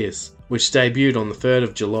Last Kiss, which debuted on the 3rd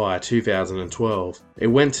of July 2012. It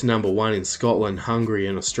went to number 1 in Scotland, Hungary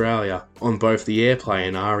and Australia on both the Airplay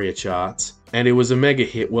and ARIA charts, and it was a mega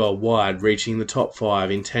hit worldwide, reaching the top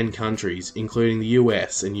 5 in 10 countries, including the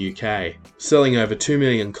US and UK, selling over 2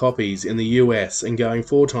 million copies in the US and going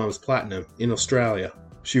 4 times platinum in Australia.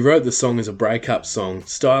 She wrote the song as a breakup song,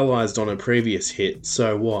 stylised on her previous hit,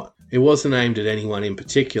 So What. It wasn't aimed at anyone in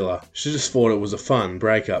particular, she just thought it was a fun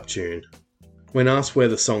breakup tune. When asked where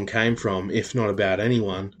the song came from, if not about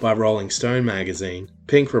anyone, by Rolling Stone magazine,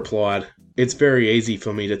 Pink replied, "It's very easy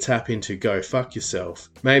for me to tap into Go Fuck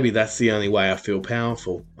Yourself. Maybe that's the only way I feel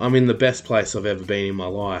powerful. I'm in the best place I've ever been in my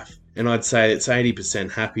life. And I'd say it's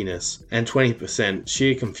 80% happiness and 20%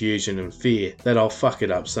 sheer confusion and fear that I'll fuck it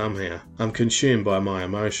up somehow. I'm consumed by my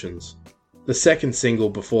emotions." The second single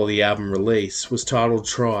before the album release was titled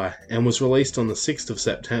Try and was released on the 6th of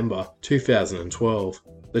September 2012.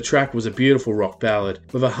 The track was a beautiful rock ballad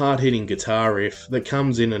with a hard-hitting guitar riff that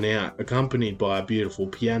comes in and out, accompanied by a beautiful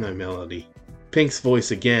piano melody. Pink's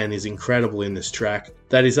voice again is incredible in this track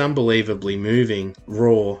that is unbelievably moving,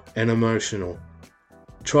 raw and emotional.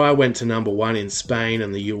 Try went to number 1 in Spain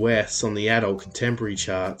and the US on the adult contemporary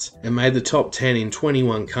charts and made the top 10 in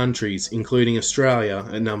 21 countries, including Australia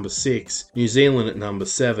at number 6, New Zealand at number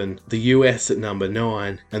 7, the US at number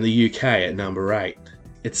 9, and the UK at number 8.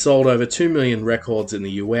 It sold over 2 million records in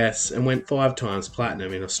the US and went 5 times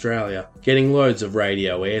platinum in Australia, getting loads of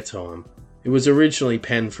radio airtime. It was originally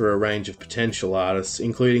penned for a range of potential artists,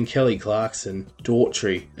 including Kelly Clarkson,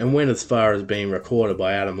 Daughtry, and went as far as being recorded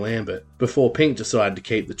by Adam Lambert, before Pink decided to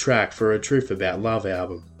keep the track for a Truth About Love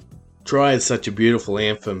album. Try is such a beautiful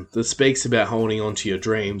anthem that speaks about holding on to your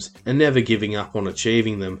dreams and never giving up on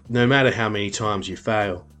achieving them, no matter how many times you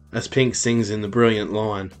fail. As Pink sings in the brilliant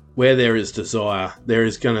line, "Where there is desire, there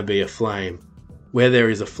is gonna be a flame. Where there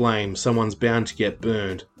is a flame, someone's bound to get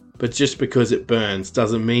burned. But just because it burns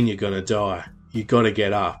doesn't mean you're gonna die. You gotta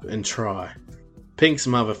get up and try." Pink's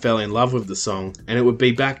mother fell in love with the song, and it would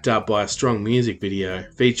be backed up by a strong music video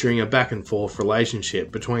featuring a back and forth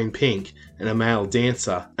relationship between Pink and a male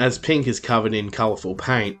dancer, as Pink is covered in colourful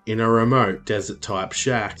paint in a remote desert-type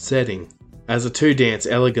shack setting, as the two dance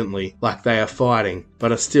elegantly like they are fighting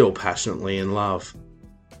but are still passionately in love.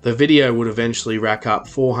 The video would eventually rack up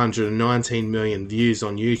 419 million views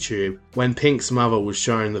on YouTube. When Pink's mother was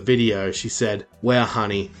shown the video, she said, "Wow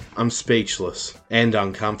honey, I'm speechless and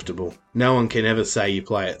uncomfortable. No one can ever say you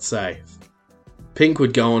play it safe." Pink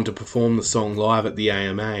would go on to perform the song live at the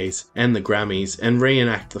AMAs and the Grammys and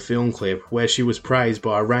reenact the film clip, where she was praised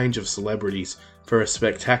by a range of celebrities for her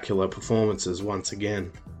spectacular performances once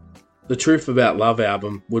again. The Truth About Love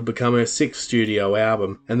album would become her 6th studio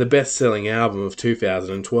album and the best-selling album of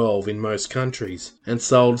 2012 in most countries, and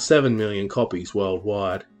sold 7 million copies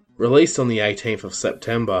worldwide. Released on the 18th of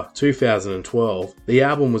September 2012, the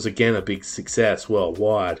album was again a big success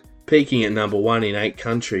worldwide, peaking at number 1 in 8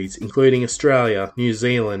 countries, including Australia, New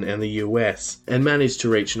Zealand and the US, and managed to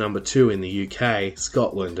reach number 2 in the UK,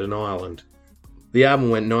 Scotland and Ireland. The album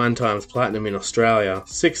went 9 times platinum in Australia,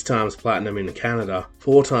 6 times platinum in Canada,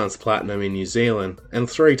 4 times platinum in New Zealand, and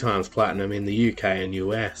 3 times platinum in the UK and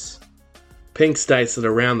US. Pink states that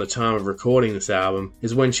around the time of recording this album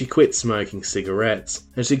is when she quit smoking cigarettes,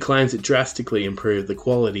 and she claims it drastically improved the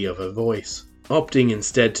quality of her voice, opting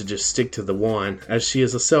instead to just stick to the wine, as she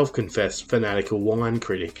is a self-confessed fanatical wine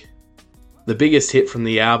critic. The biggest hit from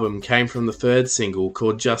the album came from the 3rd single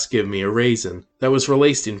called Just Give Me a Reason, that was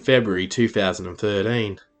released in February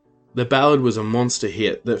 2013. The ballad was a monster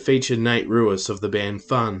hit that featured Nate Ruess of the band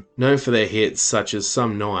Fun, known for their hits such as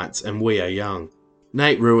Some Nights and We Are Young.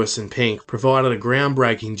 Nate Ruess and Pink provided a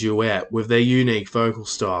groundbreaking duet with their unique vocal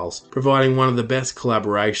styles, providing one of the best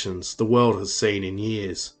collaborations the world has seen in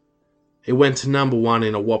years. It went to number 1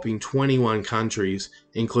 in a whopping 21 countries,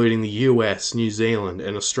 including the US, New Zealand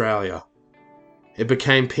and Australia. It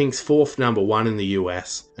became Pink's 4th number 1 in the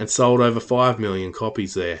US and sold over 5 million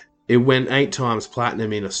copies there. It went 8 times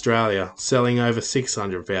platinum in Australia, selling over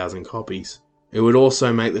 600,000 copies. It would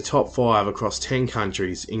also make the top 5 across 10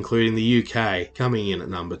 countries, including the UK, coming in at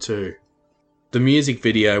number 2. The music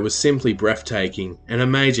video was simply breathtaking and a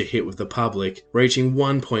major hit with the public, reaching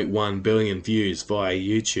 1.1 billion views via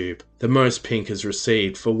YouTube, the most Pink has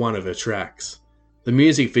received for one of her tracks. The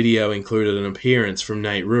music video included an appearance from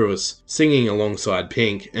Nate Ruess, singing alongside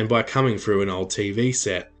Pink and by coming through an old TV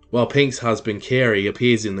set, while Pink's husband Carey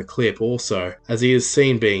appears in the clip also, as he is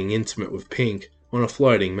seen being intimate with Pink on a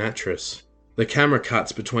floating mattress. The camera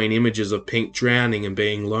cuts between images of Pink drowning and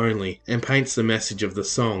being lonely, and paints the message of the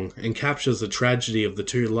song, and captures the tragedy of the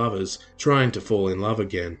two lovers trying to fall in love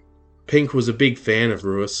again. Pink was a big fan of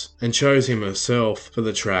Ruess, and chose him herself for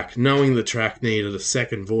the track, knowing the track needed a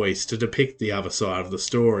second voice to depict the other side of the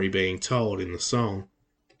story being told in the song.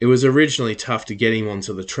 It was originally tough to get him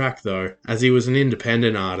onto the track though, as he was an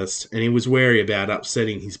independent artist and he was wary about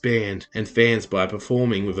upsetting his band and fans by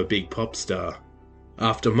performing with a big pop star.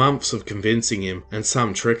 After months of convincing him and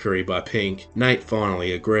some trickery by Pink, Nate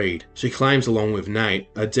finally agreed. She claims along with Nate,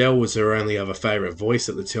 Adele was her only other favourite voice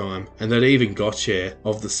at the time, and that even Gotye,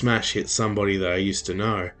 of the smash hit Somebody That I Used to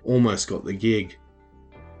Know, almost got the gig.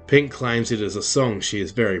 Pink claims it is a song she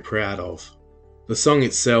is very proud of. The song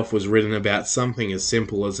itself was written about something as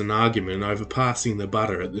simple as an argument over passing the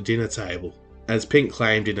butter at the dinner table, as Pink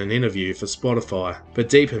claimed in an interview for Spotify, but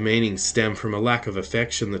deeper meanings stem from a lack of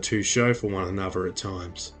affection the two show for one another at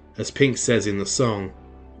times. As Pink says in the song,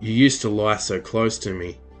 "You used to lie so close to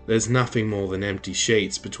me, there's nothing more than empty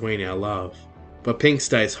sheets between our love." But Pink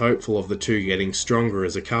stays hopeful of the two getting stronger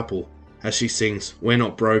as a couple, as she sings, "We're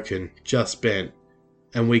not broken, just bent,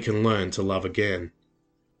 and we can learn to love again."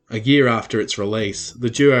 A year after its release, the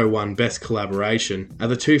duo won Best Collaboration at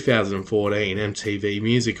the 2014 MTV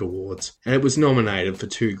Music Awards, and it was nominated for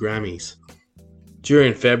 2 Grammys.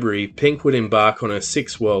 During February, Pink would embark on her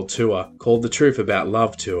 6th world tour, called the Truth About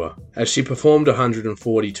Love Tour, as she performed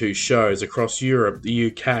 142 shows across Europe,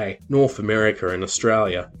 the UK, North America and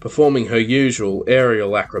Australia, performing her usual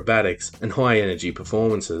aerial acrobatics and high-energy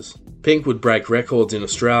performances. Pink would break records in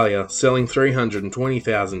Australia, selling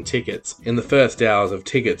 320,000 tickets in the first hours of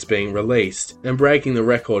tickets being released, and breaking the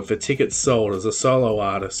record for tickets sold as a solo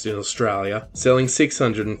artist in Australia, selling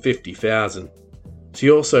 650,000. She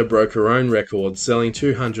also broke her own record, selling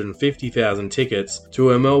 250,000 tickets to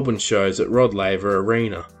her Melbourne shows at Rod Laver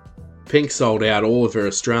Arena. Pink sold out all of her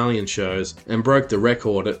Australian shows and broke the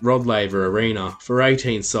record at Rod Laver Arena for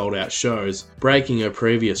 18 sold-out shows, breaking her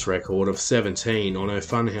previous record of 17 on her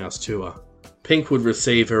Funhouse tour. Pink would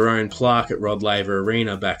receive her own plaque at Rod Laver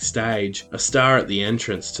Arena backstage, a star at the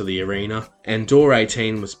entrance to the arena, and Door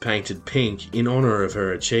 18 was painted pink in honour of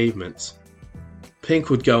her achievements.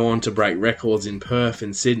 Pink would go on to break records in Perth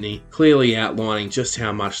and Sydney, clearly outlining just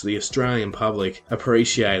how much the Australian public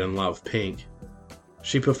appreciate and love Pink.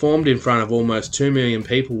 She performed in front of almost 2 million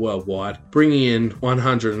people worldwide, bringing in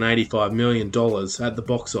 $185 million at the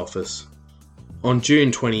box office. On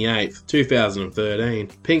June 28, 2013,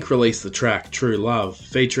 Pink released the track True Love,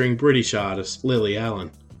 featuring British artist Lily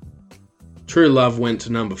Allen. True Love went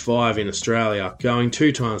to number 5 in Australia, going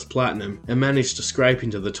 2 times platinum, and managed to scrape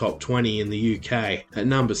into the top 20 in the UK at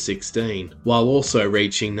number 16, while also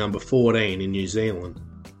reaching number 14 in New Zealand.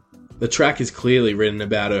 The track is clearly written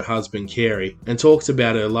about her husband Carey, and talks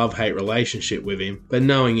about her love-hate relationship with him, but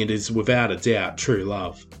knowing it is without a doubt true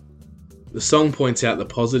love. The song points out the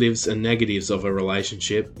positives and negatives of a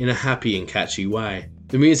relationship in a happy and catchy way.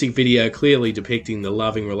 The music video clearly depicting the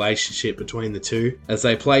loving relationship between the two as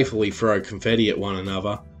they playfully throw confetti at one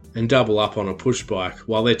another and double up on a push bike,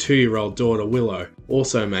 while their 2-year-old daughter Willow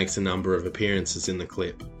also makes a number of appearances in the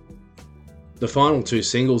clip. The final 2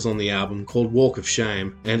 singles on the album, called Walk of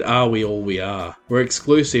Shame and Are We All We Are, were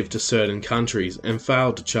exclusive to certain countries and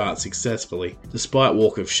failed to chart successfully. Despite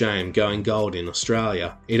Walk of Shame going gold in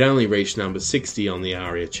Australia, it only reached number 60 on the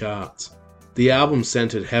ARIA charts. The album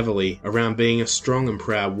centered heavily around being a strong and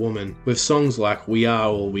proud woman, with songs like We Are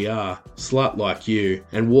All We Are, Slut Like You,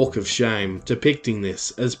 and Walk of Shame depicting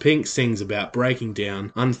this as Pink sings about breaking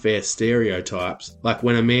down unfair stereotypes, like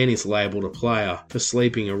when a man is labelled a player for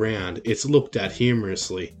sleeping around, it's looked at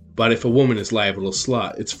humorously, but if a woman is labelled a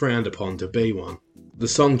slut, it's frowned upon to be one. The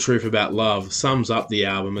song Truth About Love sums up the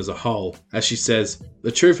album as a whole, as she says,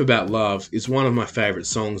 "The Truth About Love is one of my favourite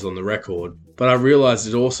songs on the record, but I realised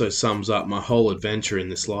it also sums up my whole adventure in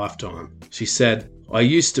this lifetime." She said, "I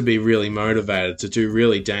used to be really motivated to do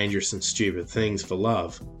really dangerous and stupid things for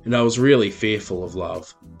love, and I was really fearful of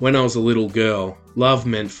love. When I was a little girl, love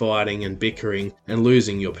meant fighting and bickering and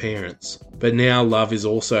losing your parents. But now love is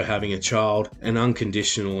also having a child and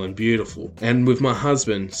unconditional and beautiful, and with my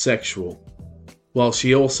husband, sexual." While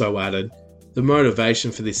she also added, "The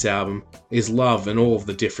motivation for this album is love and all of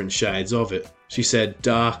the different shades of it." She said,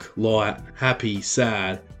 "Dark, light, happy,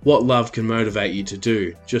 sad. What love can motivate you to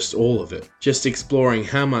do, just all of it. Just exploring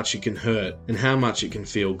how much it can hurt and how much it can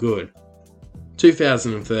feel good."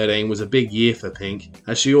 2013 was a big year for Pink,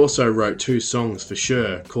 as she also wrote 2 songs for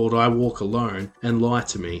Cher called I Walk Alone and Lie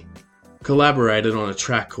to Me. Collaborated on a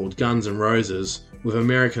track called Guns N' Roses with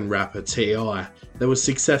American rapper T.I. that was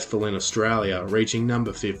successful in Australia, reaching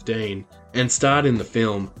number 15, and starred in the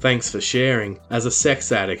film Thanks for Sharing as a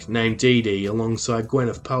sex addict named Dee Dee alongside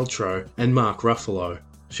Gwyneth Paltrow and Mark Ruffalo.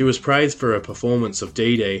 She was praised for her performance of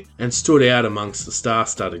Dee Dee and stood out amongst the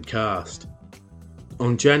star-studded cast.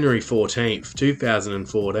 On January 14,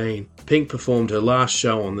 2014, Pink performed her last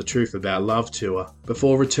show on the Truth About Love tour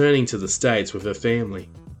before returning to the States with her family.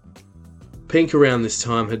 Pink around this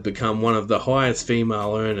time had become one of the highest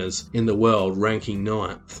female earners in the world, ranking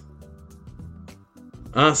 9th.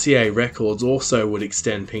 RCA Records also would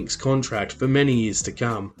extend Pink's contract for many years to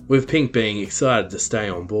come, with Pink being excited to stay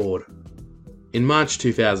on board. In March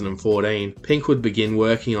 2014, Pink would begin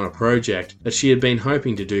working on a project that she had been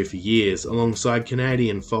hoping to do for years alongside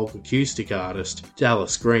Canadian folk acoustic artist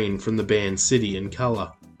Dallas Green from the band City and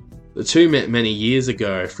Colour. The two met many years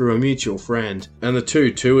ago through a mutual friend, and the two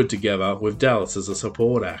toured together with Dallas as a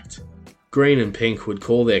support act. Green and Pink would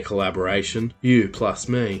call their collaboration You Plus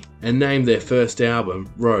Me, and named their first album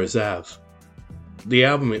Rose Ave. The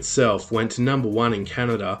album itself went to number 1 in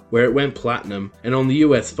Canada, where it went platinum, and on the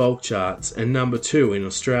US folk charts, and number 2 in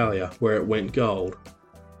Australia, where it went gold.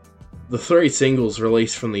 The 3 singles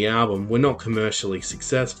released from the album were not commercially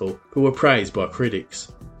successful, but were praised by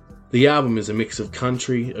critics. The album is a mix of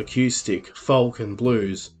country, acoustic, folk and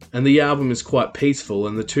blues, and the album is quite peaceful,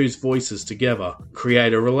 and the two's voices together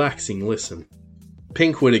create a relaxing listen.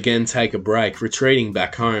 Pink would again take a break, retreating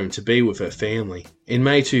back home to be with her family. In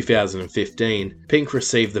May 2015, Pink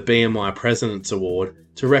received the BMI President's Award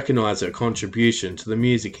to recognise her contribution to the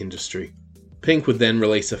music industry. Pink would then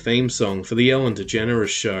release a theme song for The Ellen DeGeneres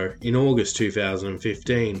Show in August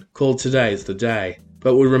 2015, called Today's the Day,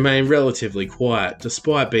 but would remain relatively quiet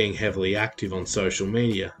despite being heavily active on social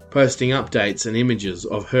media, posting updates and images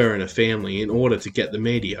of her and her family in order to get the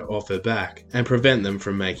media off her back and prevent them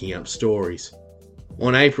from making up stories.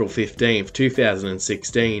 On April 15,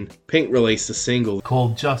 2016, Pink released a single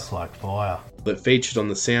called Just Like Fire that featured on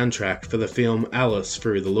the soundtrack for the film Alice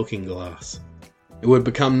Through the Looking Glass. It would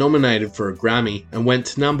become nominated for a Grammy and went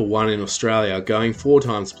to number 1 in Australia, going 4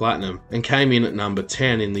 times platinum, and came in at number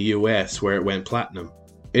 10 in the US where it went platinum.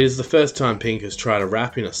 It is the first time Pink has tried to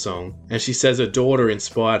rap in a song, and she says her daughter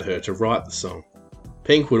inspired her to write the song.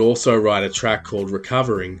 Pink would also write a track called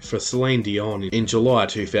Recovering for Celine Dion in July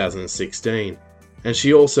 2016, and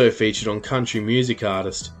she also featured on country music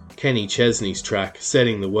artist Kenny Chesney's track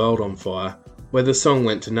Setting the World on Fire, where the song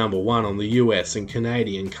went to number 1 on the US and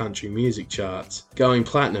Canadian country music charts, going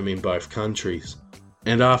platinum in both countries.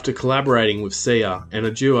 And after collaborating with Sia and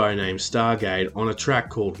a duo named Stargate on a track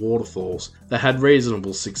called Waterfalls that had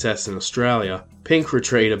reasonable success in Australia, Pink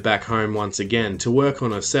retreated back home once again to work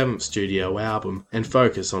on her 7th studio album and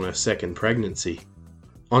focus on her 2nd pregnancy.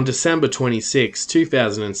 On December 26,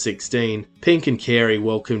 2016, Pink and Carey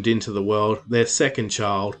welcomed into the world their 2nd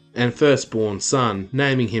child and firstborn son,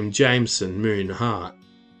 naming him Jameson Moon Hart.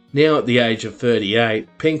 Now at the age of 38,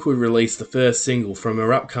 Pink would release the first single from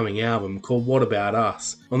her upcoming album called What About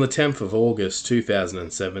Us on the 10th of August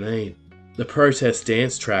 2017. The protest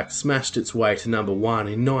dance track smashed its way to number 1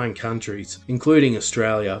 in 9 countries, including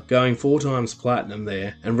Australia, going 4 times platinum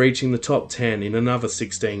there and reaching the top 10 in another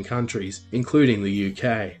 16 countries, including the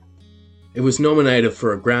UK. It was nominated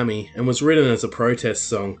for a Grammy and was written as a protest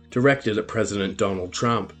song directed at President Donald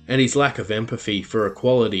Trump and his lack of empathy for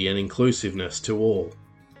equality and inclusiveness to all.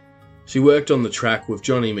 She worked on the track with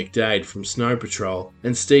Johnny McDade from Snow Patrol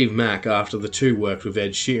and Steve Mack after the two worked with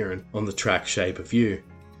Ed Sheeran on the track Shape of You.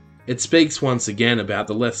 It speaks once again about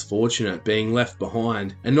the less fortunate being left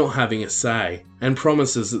behind and not having a say, and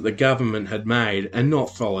promises that the government had made and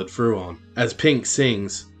not followed through on. As Pink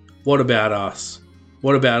sings, "What about us?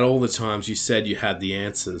 What about all the times you said you had the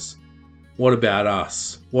answers? What about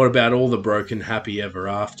us? What about all the broken happy ever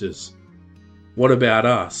afters? What about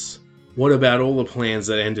us? What about all the plans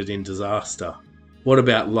that ended in disaster? What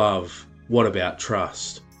about love? What about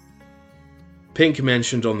trust?" Pink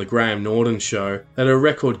mentioned on the Graham Norton show that her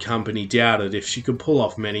record company doubted if she could pull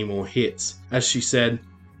off many more hits, as she said,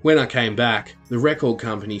 "When I came back, the record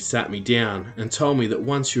company sat me down and told me that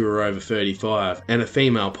once you were over 35 and a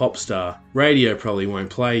female pop star, radio probably won't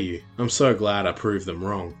play you. I'm so glad I proved them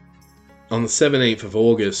wrong." On the 17th of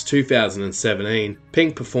August 2017,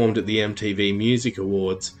 Pink performed at the MTV Music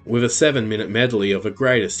Awards with a 7-minute medley of her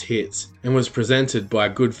greatest hits and was presented by a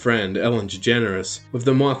good friend Ellen DeGeneres with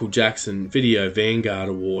the Michael Jackson Video Vanguard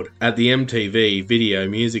Award at the MTV Video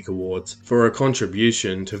Music Awards for her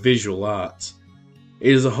contribution to visual arts.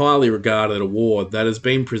 It is a highly regarded award that has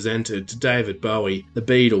been presented to David Bowie, the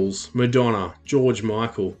Beatles, Madonna, George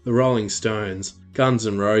Michael, the Rolling Stones, Guns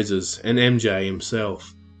N' Roses and MJ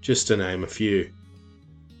himself, just to name a few.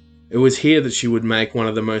 It was here that she would make one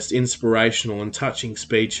of the most inspirational and touching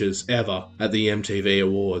speeches ever at the MTV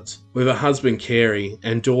Awards. With her husband Carey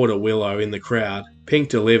and daughter Willow in the crowd, Pink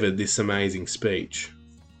delivered this amazing speech.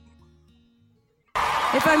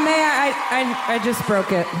 If I may, I just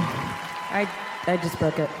broke it. I just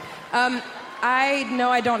broke it. I know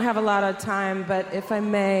I don't have a lot of time, but if I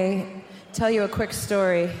may tell you a quick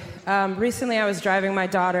story. Recently I was driving my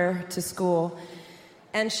daughter to school,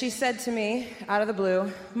 and she said to me, out of the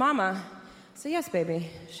blue, "Mama." I said, "Yes, baby."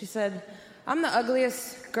 She said, "I'm the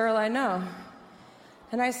ugliest girl I know."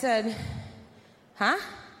 And I said, "Huh?"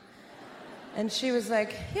 And she was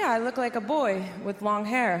like, "Yeah, I look like a boy with long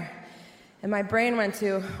hair." And my brain went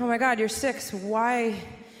to, "Oh my God, you're 6. Why?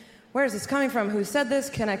 Where is this coming from? Who said this?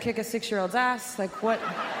 Can I kick a 6-year-old's ass? Like, what?"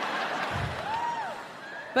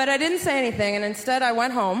 But I didn't say anything, and instead I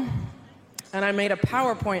went home, and I made a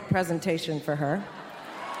PowerPoint presentation for her.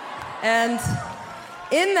 And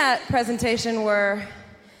in that presentation were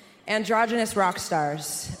androgynous rock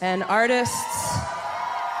stars and artists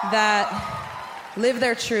that live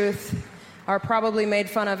their truth, are probably made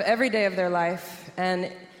fun of every day of their life,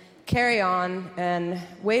 and carry on and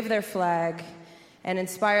wave their flag and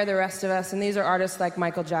inspire the rest of us. And these are artists like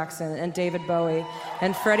Michael Jackson and David Bowie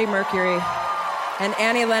and Freddie Mercury and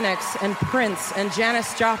Annie Lennox and Prince and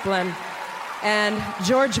Janis Joplin and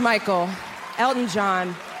George Michael, Elton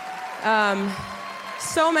John,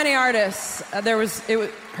 so many artists.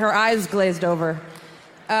 Her eyes glazed over.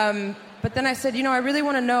 But then I said, I really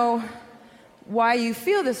want to know why you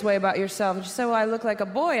feel this way about yourself. And she said, well, I look like a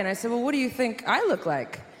boy. And I said, well, what do you think I look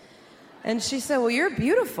like? And she said, well, you're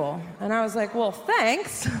beautiful. And I was like, well,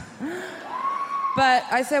 thanks. But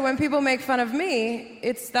I said, when people make fun of me,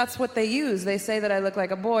 that's what they use. They say that I look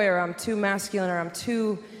like a boy, or I'm too masculine, or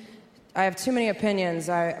I have too many opinions.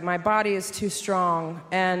 My body is too strong.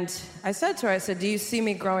 And I said to her, do you see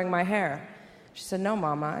me growing my hair? She said, no,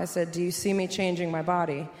 Mama. I said, do you see me changing my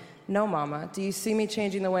body? No, Mama. Do you see me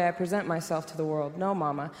changing the way I present myself to the world? No,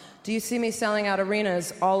 Mama. Do you see me selling out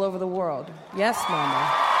arenas all over the world? Yes, Mama.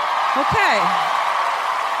 Okay.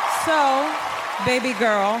 So, baby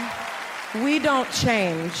girl, we don't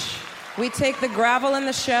change. We take the gravel in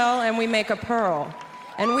the shell and we make a pearl.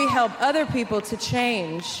 And we help other people to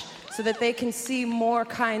change so that they can see more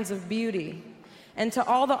kinds of beauty. And to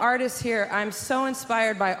all the artists here, I'm so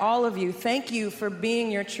inspired by all of you. Thank you for being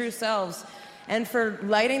your true selves and for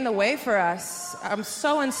lighting the way for us. I'm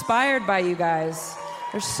so inspired by you guys.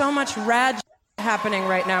 There's so much rad happening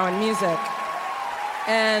right now in music.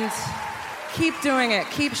 And keep doing it.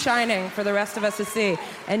 Keep shining for the rest of us to see.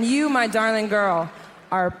 And you, my darling girl,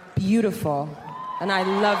 are beautiful. And I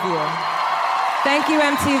love you. Thank you,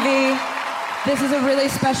 MTV. This is a really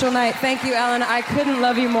special night. Thank you, Ellen. I couldn't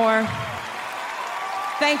love you more.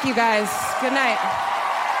 Thank you, guys. Good night.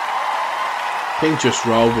 Pink just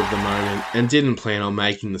rolled with the moment and didn't plan on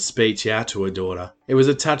making the speech out to her daughter. It was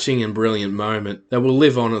a touching and brilliant moment that will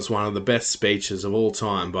live on as one of the best speeches of all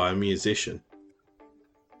time by a musician.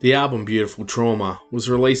 The album Beautiful Trauma was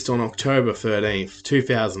released on October 13th,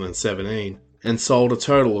 2017 and sold a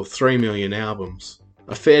total of 3 million albums.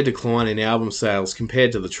 A fair decline in album sales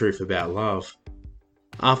compared to The Truth About Love.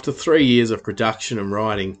 After 3 years of production and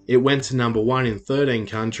writing, it went to number 1 in 13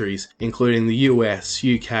 countries, including the US,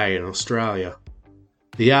 UK and Australia.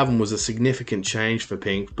 The album was a significant change for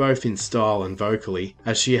Pink, both in style and vocally,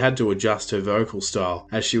 as she had to adjust her vocal style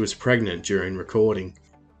as she was pregnant during recording.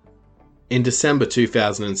 In December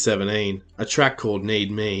 2017, a track called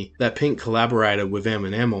Need Me, that Pink collaborated with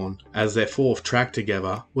Eminem on as their 4th track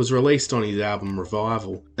together, was released on his album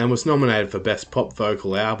Revival and was nominated for Best Pop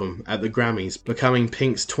Vocal Album at the Grammys, becoming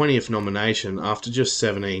Pink's 20th nomination after just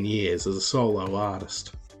 17 years as a solo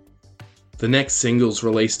artist. The next singles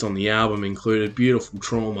released on the album included Beautiful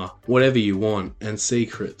Trauma, Whatever You Want and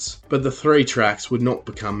Secrets, but the 3 tracks would not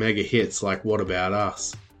become mega hits like What About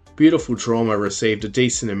Us. Beautiful Trauma received a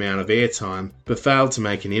decent amount of airtime, but failed to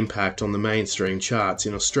make an impact on the mainstream charts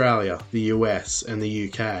in Australia, the US and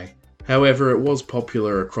the UK. However, it was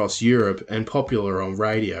popular across Europe and popular on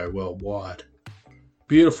radio worldwide.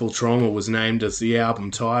 Beautiful Trauma was named as the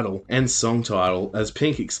album title and song title, as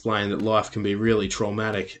Pink explained that life can be really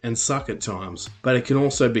traumatic and suck at times, but it can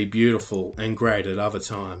also be beautiful and great at other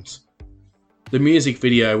times. The music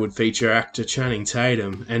video would feature actor Channing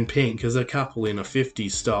Tatum and Pink as a couple in a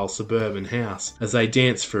 50s-style suburban house as they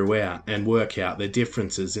dance throughout and work out their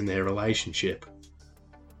differences in their relationship.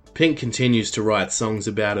 Pink continues to write songs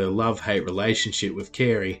about her love-hate relationship with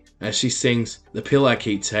Carey as she sings The Pill I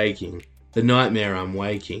Keep Taking, The Nightmare I'm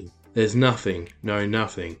Waking, There's Nothing, No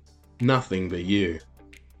Nothing, Nothing But You,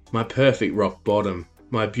 My Perfect Rock Bottom,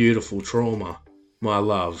 My Beautiful Trauma, My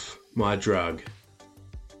Love, My Drug.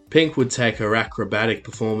 Pink would take her acrobatic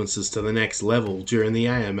performances to the next level during the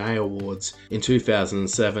AMA Awards in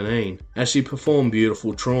 2017 as she performed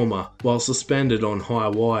Beautiful Trauma while suspended on high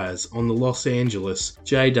wires on the Los Angeles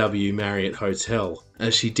JW Marriott Hotel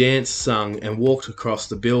as she danced, sung and walked across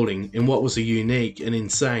the building in what was a unique and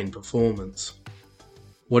insane performance.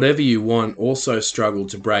 Whatever You Want also struggled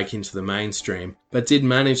to break into the mainstream, but did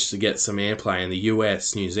manage to get some airplay in the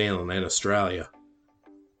US, New Zealand and Australia.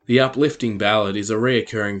 The uplifting ballad is a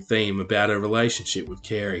reoccurring theme about her relationship with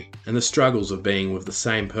Carey and the struggles of being with the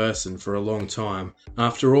same person for a long time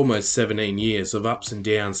after almost 17 years of ups and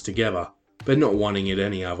downs together, but not wanting it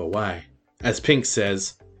any other way. As Pink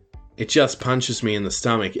says, "It just punches me in the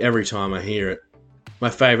stomach every time I hear it. My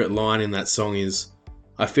favourite line in that song is,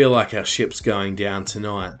 I feel like our ship's going down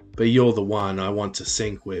tonight, but you're the one I want to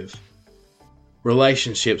sink with."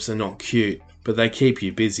 Relationships are not cute, but they keep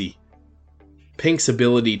you busy. Pink's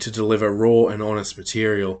ability to deliver raw and honest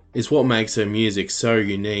material is what makes her music so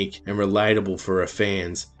unique and relatable for her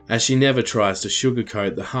fans, as she never tries to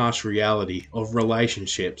sugarcoat the harsh reality of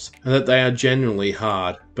relationships and that they are genuinely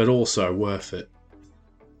hard but also worth it.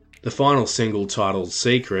 The final single, titled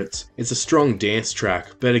Secrets, is a strong dance track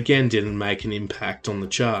but again didn't make an impact on the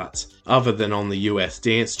charts, other than on the US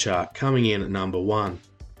dance chart coming in at number 1.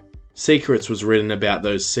 Secrets was written about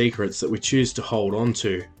those secrets that we choose to hold on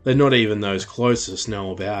to, that not even those closest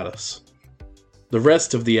know about us. The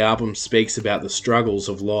rest of the album speaks about the struggles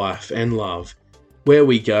of life and love, where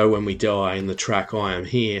we go when we die in the track I Am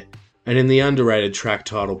Here, and in the underrated track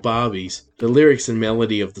titled Barbies, the lyrics and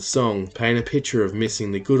melody of the song paint a picture of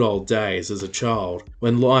missing the good old days as a child,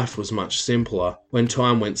 when life was much simpler, when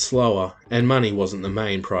time went slower, and money wasn't the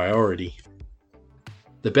main priority.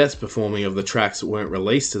 The best performing of the tracks that weren't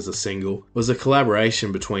released as a single was a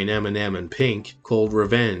collaboration between Eminem and Pink called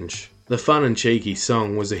Revenge. The fun and cheeky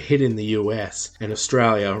song was a hit in the US and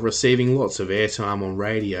Australia, receiving lots of airtime on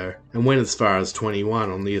radio, and went as far as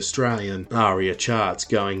 21 on the Australian ARIA charts,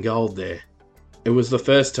 going gold there. It was the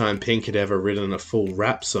first time Pink had ever written a full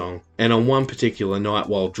rap song, and on one particular night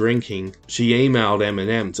while drinking, she emailed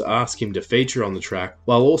Eminem to ask him to feature on the track,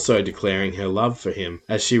 while also declaring her love for him,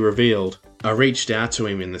 as she revealed, "I reached out to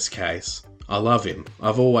him in this case. I love him.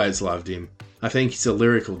 I've always loved him. I think he's a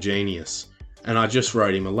lyrical genius. And I just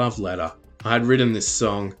wrote him a love letter. I had written this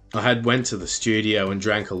song, I had went to the studio and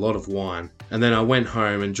drank a lot of wine, and then I went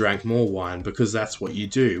home and drank more wine because that's what you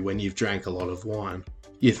do when you've drank a lot of wine.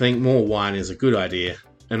 You think more wine is a good idea,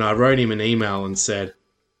 and I wrote him an email and said,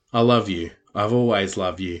 I love you, I've always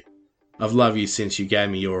loved you. I've loved you since you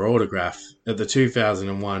gave me your autograph at the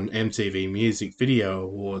 2001 MTV Music Video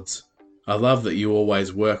Awards. I love that you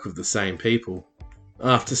always work with the same people."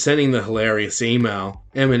 After sending the hilarious email,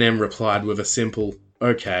 Eminem replied with a simple,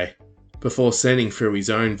 "Okay," before sending through his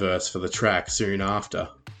own verse for the track soon after.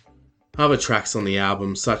 Other tracks on the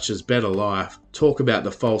album, such as Better Life, talk about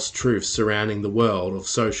the false truths surrounding the world of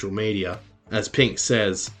social media. As Pink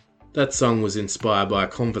says, "That song was inspired by a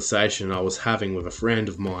conversation I was having with a friend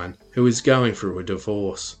of mine who is going through a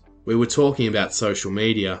divorce. We were talking about social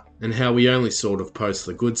media and how we only sort of post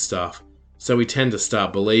the good stuff, so we tend to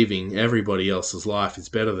start believing everybody else's life is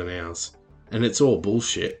better than ours, and it's all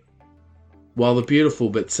bullshit." While the beautiful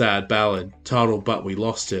but sad ballad, titled But We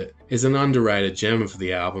Lost It, is an underrated gem of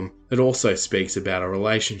the album, it also speaks about a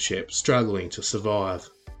relationship struggling to survive.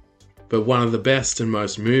 But one of the best and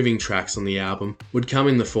most moving tracks on the album would come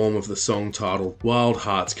in the form of the song titled Wild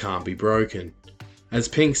Hearts Can't Be Broken, as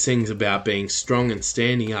Pink sings about being strong and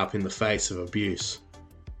standing up in the face of abuse.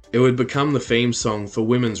 It would become the theme song for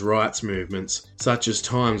women's rights movements such as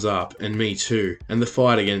Time's Up and Me Too, and the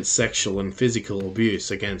fight against sexual and physical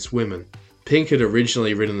abuse against women. Pink had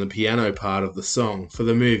originally written the piano part of the song for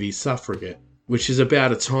the movie Suffragette, which is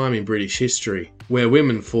about a time in British history where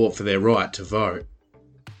women fought for their right to vote.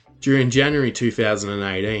 During January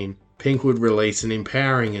 2018, Pink would release an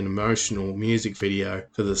empowering and emotional music video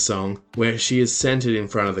for the song where she is centered in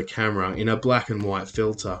front of the camera in a black and white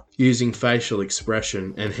filter, using facial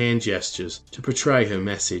expression and hand gestures to portray her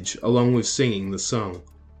message along with singing the song.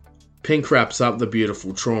 Pink wraps up the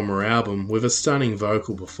beautiful Trauma album with a stunning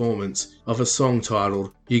vocal performance of a song titled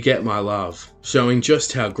You Get My Love, showing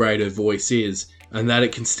just how great her voice is and that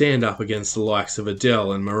it can stand up against the likes of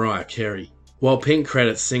Adele and Mariah Carey, while Pink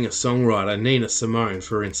credits singer-songwriter Nina Simone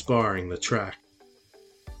for inspiring the track.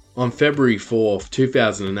 On February 4,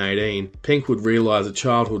 2018, Pink would realise a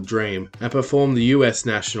childhood dream and perform the US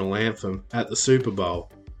national anthem at the Super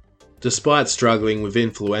Bowl. Despite struggling with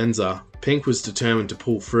influenza, Pink was determined to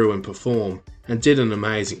pull through and perform, and did an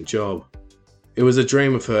amazing job. It was a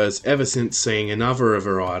dream of hers ever since seeing another of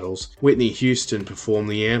her idols, Whitney Houston, perform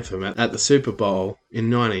the anthem at the Super Bowl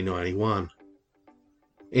in 1991.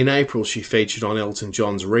 In April, she featured on Elton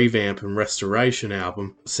John's revamp and restoration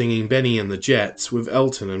album, singing Benny and the Jets with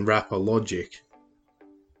Elton and rapper Logic.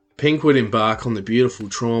 Pink would embark on the beautiful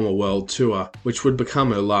Trauma World Tour, which would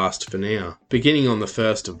become her last for now, beginning on the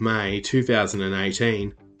 1st of May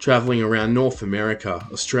 2018, travelling around North America,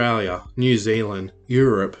 Australia, New Zealand,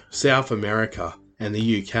 Europe, South America, and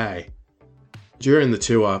the UK. During the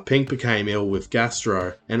tour, Pink became ill with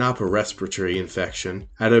gastro and upper respiratory infection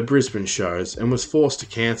at her Brisbane shows and was forced to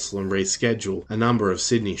cancel and reschedule a number of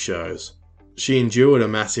Sydney shows. She endured a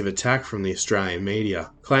massive attack from the Australian media,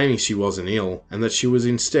 claiming she wasn't ill and that she was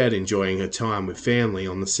instead enjoying her time with family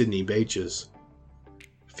on the Sydney beaches.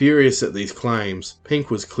 Furious at these claims, Pink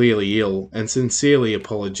was clearly ill and sincerely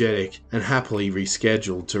apologetic and happily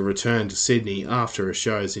rescheduled to return to Sydney after her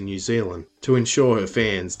shows in New Zealand to ensure her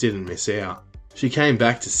fans didn't miss out. She came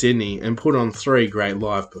back to Sydney and put on 3 great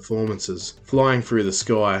live performances, flying through the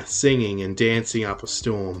sky, singing and dancing up a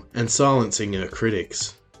storm, and silencing her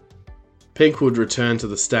critics. Pink would return to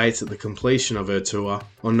the States at the completion of her tour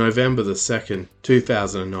on November 2,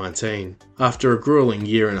 2019, after a grueling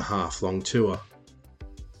year-and-a-half long tour.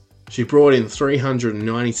 She brought in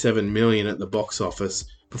 $397 million at the box office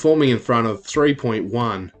performing in front of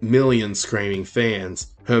 3.1 million screaming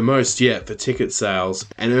fans, her most yet for ticket sales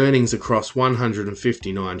and earnings across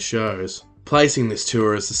 159 shows, placing this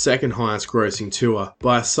tour as the second highest grossing tour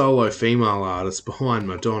by a solo female artist behind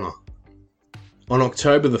Madonna. On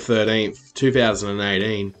October the 13th,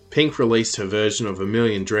 2018, Pink released her version of A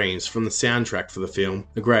Million Dreams from the soundtrack for the film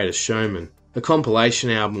The Greatest Showman. The compilation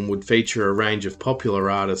album would feature a range of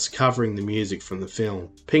popular artists covering the music from the film.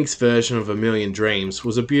 Pink's version of A Million Dreams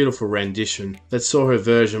was a beautiful rendition that saw her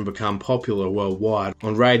version become popular worldwide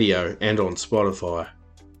on radio and on Spotify.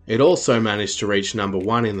 It also managed to reach number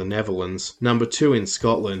 1 in the Netherlands, number 2 in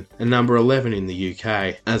Scotland, and number 11 in the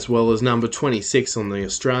UK, as well as number 26 on the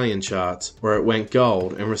Australian charts, where it went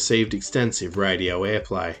gold and received extensive radio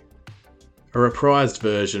airplay. A reprised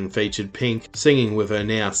version featured Pink singing with her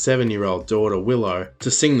now 7-year-old daughter Willow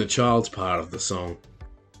to sing the child's part of the song.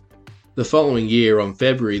 The following year, on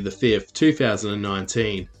February the 5th,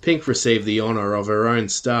 2019, Pink received the honour of her own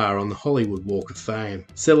star on the Hollywood Walk of Fame,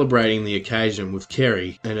 celebrating the occasion with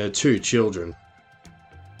Kerry and her 2 children.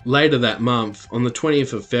 Later that month, on the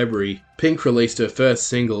 20th of February, Pink released her first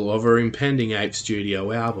single of her impending 8th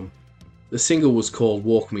studio album. The single was called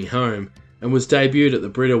Walk Me Home and was debuted at the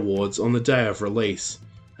Brit Awards on the day of release,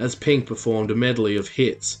 as Pink performed a medley of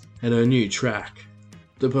hits and her new track.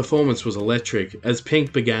 The performance was electric as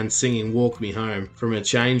Pink began singing Walk Me Home from her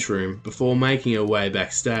change room before making her way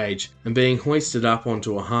backstage and being hoisted up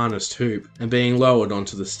onto a harnessed hoop and being lowered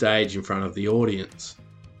onto the stage in front of the audience.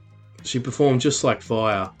 She performed Just Like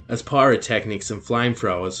Fire as pyrotechnics and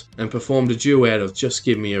flamethrowers and performed a duet of Just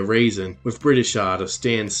Give Me a Reason with British artist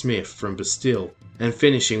Dan Smith from Bastille, and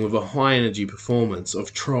finishing with a high energy performance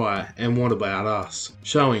of Try and What About Us,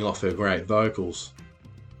 showing off her great vocals.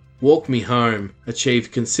 Walk Me Home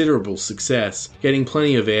achieved considerable success, getting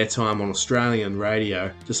plenty of airtime on Australian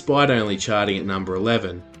radio, despite only charting at number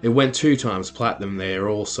 11. It went 2 times platinum there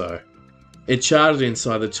also. It charted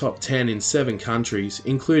inside the top 10 in 7 countries,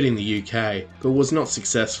 including the UK, but was not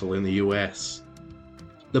successful in the US.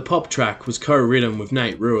 The pop track was co-written with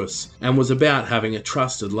Nate Ruess and was about having a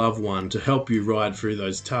trusted loved one to help you ride through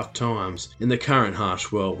those tough times in the current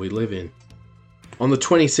harsh world we live in. On the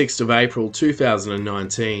 26th of April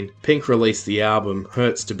 2019, Pink released the album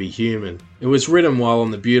Hurts to Be Human. It was written while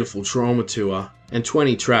on the Beautiful Trauma tour, and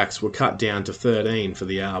 20 tracks were cut down to 13 for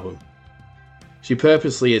the album. She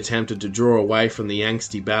purposely attempted to draw away from the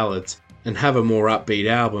angsty ballads and have a more upbeat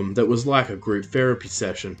album that was like a group therapy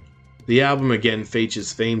session. The album again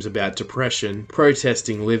features themes about depression,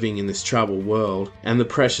 protesting living in this troubled world, and the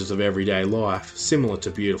pressures of everyday life, similar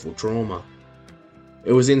to Beautiful Trauma.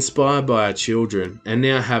 It was inspired by her children and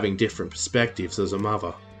now having different perspectives as a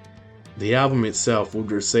mother. The album itself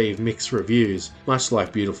would receive mixed reviews, much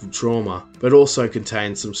like Beautiful Trauma, but also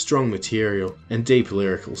contained some strong material and deep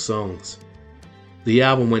lyrical songs. The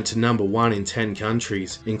album went to number 1 in 10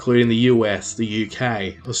 countries, including the US, the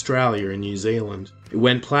UK, Australia and New Zealand. It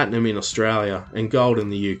went platinum in Australia and gold in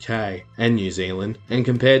the UK and New Zealand, and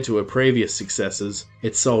compared to her previous successes,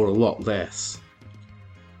 it sold a lot less.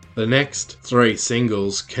 The next 3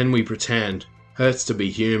 singles, Can We Pretend, Hurts to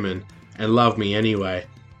Be Human, and Love Me Anyway,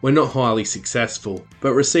 were not highly successful,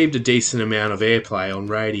 but received a decent amount of airplay on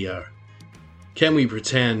radio. Can We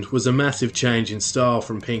Pretend was a massive change in style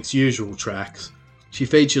from Pink's usual tracks. She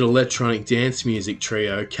featured electronic dance music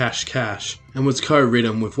trio Cash Cash, and was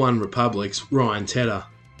co-written with OneRepublic's Ryan Tedder.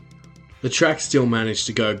 The track still managed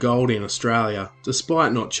to go gold in Australia,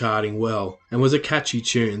 despite not charting well, and was a catchy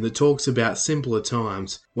tune that talks about simpler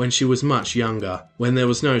times when she was much younger, when there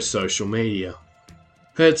was no social media.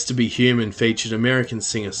 Hurts to Be Human featured American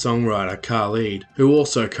singer-songwriter Khalid, who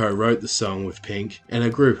also co-wrote the song with Pink and a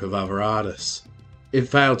group of other artists. It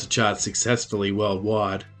failed to chart successfully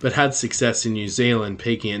worldwide, but had success in New Zealand,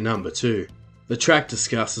 peaking at number 2. The track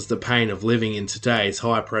discusses the pain of living in today's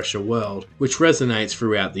high-pressure world, which resonates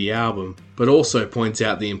throughout the album, but also points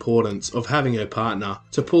out the importance of having her partner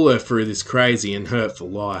to pull her through this crazy and hurtful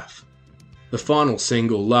life. The final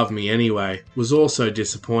single, Love Me Anyway, was also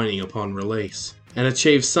disappointing upon release, and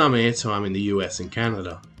achieved some airtime in the US and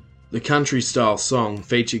Canada. The country-style song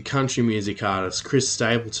featured country music artist Chris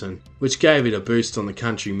Stapleton, which gave it a boost on the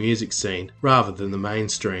country music scene rather than the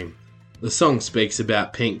mainstream. The song speaks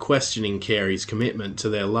about Pink questioning Carey's commitment to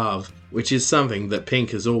their love, which is something that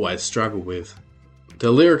Pink has always struggled with.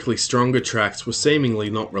 The lyrically stronger tracks were seemingly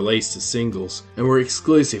not released as singles and were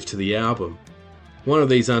exclusive to the album. One of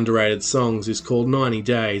these underrated songs is called 90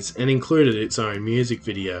 Days and included its own music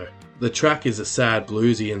video. The track is a sad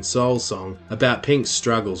bluesy and soul song about Pink's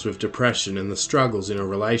struggles with depression and the struggles in a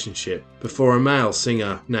relationship before a male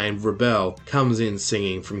singer named Rebel comes in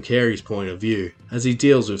singing from Carey's point of view as he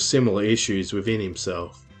deals with similar issues within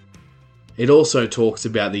himself. It also talks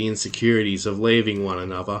about the insecurities of leaving one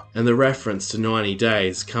another, and the reference to 90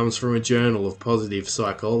 days comes from a journal of positive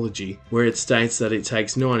psychology where it states that it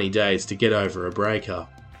takes 90 days to get over a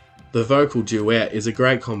breakup. The vocal duet is a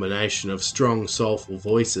great combination of strong, soulful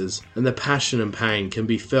voices, and the passion and pain can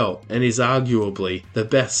be felt and is arguably the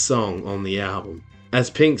best song on the album. As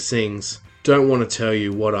Pink sings, "Don't want to tell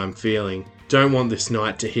you what I'm feeling, don't want this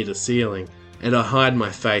night to hit a ceiling, and I hide my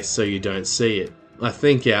face so you don't see it. I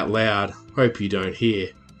think out loud, hope you don't hear.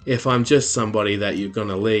 If I'm just somebody that you're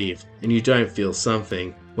gonna leave, and you don't feel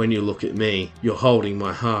something, when you look at me, you're holding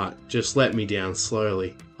my heart, just let me down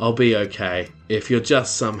slowly. I'll be okay. If you're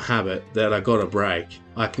just some habit that I gotta break,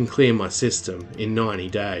 I can clear my system in 90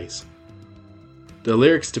 days. The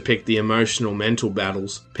lyrics depict the emotional mental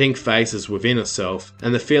battles Pink faces within herself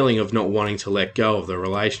and the feeling of not wanting to let go of the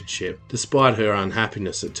relationship, despite her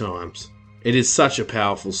unhappiness at times. It is such a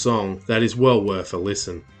powerful song that is well worth a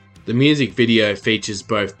listen. The music video features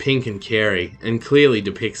both Pink and Carey and clearly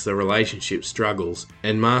depicts the relationship struggles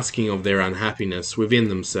and masking of their unhappiness within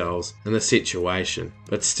themselves and the situation,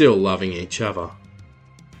 but still loving each other.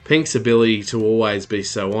 Pink's ability to always be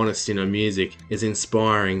so honest in her music is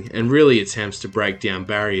inspiring and really attempts to break down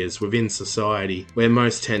barriers within society where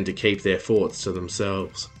most tend to keep their thoughts to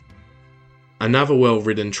themselves. Another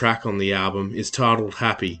well-written track on the album is titled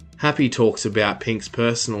Happy. Happy talks about Pink's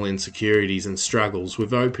personal insecurities and struggles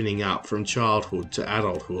with opening up from childhood to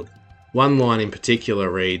adulthood. One line in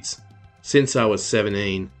particular reads, "Since I was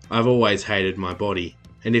 17, I've always hated my body,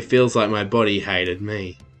 and it feels like my body hated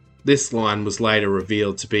me." This line was later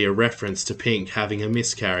revealed to be a reference to Pink having a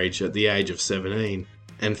miscarriage at the age of 17,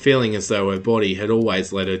 and feeling as though her body had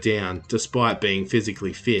always let her down despite being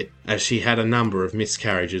physically fit, as she had a number of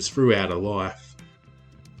miscarriages throughout her life.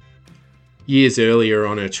 Years earlier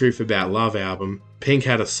on her Truth About Love album, Pink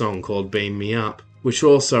had a song called Beam Me Up, which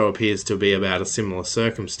also appears to be about a similar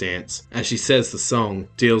circumstance, as she says the song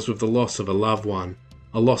deals with the loss of a loved one,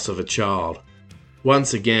 a loss of a child.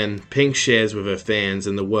 Once again, Pink shares with her fans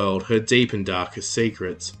and the world her deep and darkest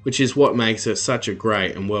secrets, which is what makes her such a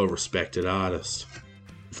great and well-respected artist.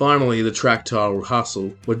 Finally, the track titled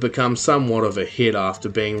Hustle would become somewhat of a hit after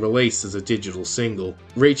being released as a digital single,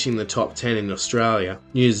 reaching the top 10 in Australia,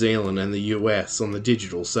 New Zealand and the US on the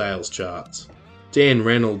digital sales charts. Dan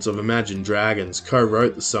Reynolds of Imagine Dragons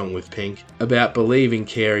co-wrote the song with Pink about believing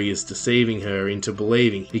Carey is deceiving her into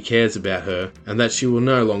believing he cares about her and that she will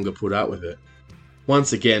no longer put up with it.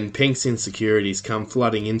 Once again, Pink's insecurities come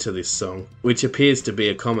flooding into this song, which appears to be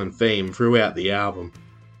a common theme throughout the album.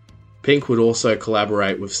 Pink would also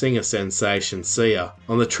collaborate with singer sensation Sia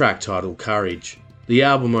on the track titled Courage. The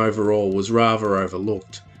album overall was rather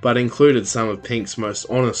overlooked, but included some of Pink's most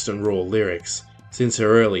honest and raw lyrics since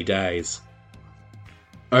her early days.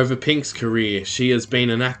 Over Pink's career, she has been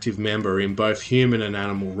an active member in both human and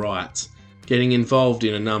animal rights, getting involved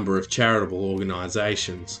in a number of charitable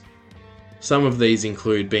organisations. Some of these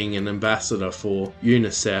include being an ambassador for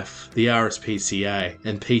UNICEF, the RSPCA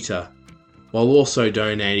and PETA, while also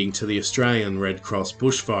donating to the Australian Red Cross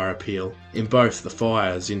bushfire appeal in both the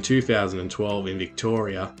fires in 2012 in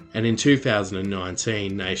Victoria and in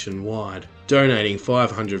 2019 nationwide, donating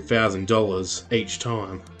 $500,000 each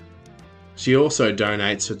time. She also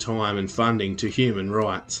donates her time and funding to human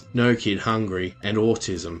rights, No Kid Hungry and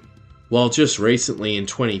autism. While just recently in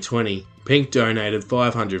 2020, Pink donated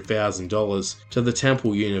 $500,000 to the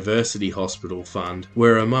Temple University Hospital Fund,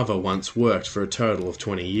 where her mother once worked for a total of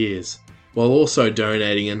 20 years. While also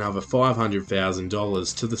donating another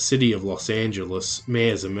 $500,000 to the City of Los Angeles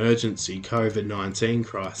Mayor's emergency COVID-19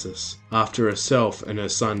 crisis after herself and her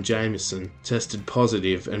son Jameson tested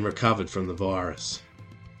positive and recovered from the virus.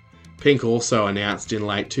 Pink also announced in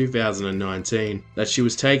late 2019 that she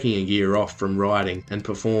was taking a year off from writing and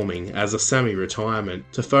performing as a semi-retirement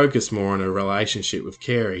to focus more on her relationship with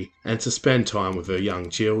Carey and to spend time with her young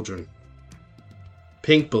children.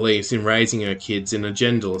 Pink believes in raising her kids in a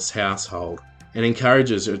genderless household and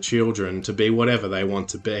encourages her children to be whatever they want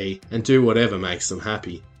to be and do whatever makes them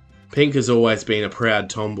happy. Pink has always been a proud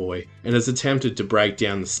tomboy and has attempted to break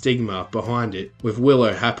down the stigma behind it, with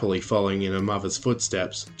Willow happily following in her mother's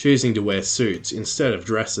footsteps, choosing to wear suits instead of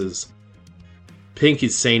dresses. Pink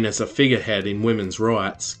is seen as a figurehead in women's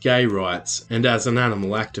rights, gay rights, and as an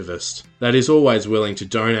animal activist that is always willing to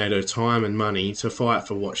donate her time and money to fight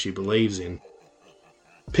for what she believes in.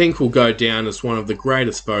 Pink will go down as one of the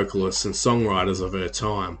greatest vocalists and songwriters of her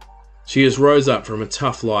time. She has rose up from a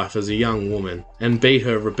tough life as a young woman and beat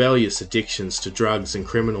her rebellious addictions to drugs and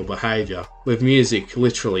criminal behaviour, with music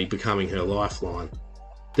literally becoming her lifeline.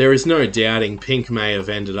 There is no doubting Pink may have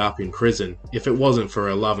ended up in prison if it wasn't for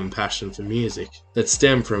her love and passion for music that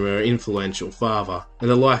stemmed from her influential father and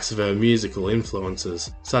the likes of her musical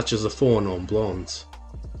influences, such as the Four Non Blondes.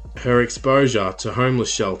 Her exposure to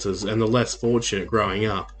homeless shelters and the less fortunate growing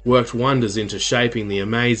up worked wonders into shaping the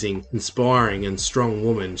amazing, inspiring and strong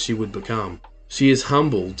woman she would become. She is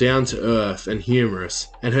humble, down to earth and humorous,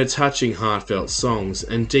 and her touching heartfelt songs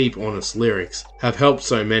and deep honest lyrics have helped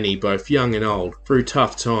so many, both young and old, through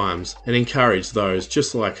tough times and encouraged those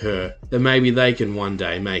just like her that maybe they can one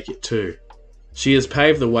day make it too. She has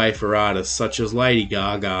paved the way for artists such as Lady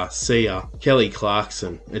Gaga, Sia, Kelly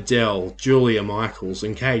Clarkson, Adele, Julia Michaels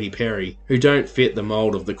and Katy Perry, who don't fit the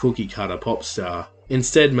mould of the cookie-cutter pop star,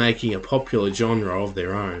 instead making a popular genre of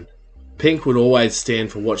their own. Pink would always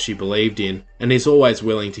stand for what she believed in, and is always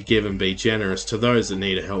willing to give and be generous to those that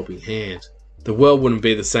need a helping hand. The world wouldn't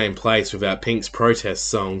be the same place without Pink's protest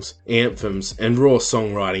songs, anthems, and raw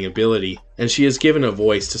songwriting ability, and she has given a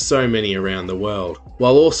voice to so many around the world,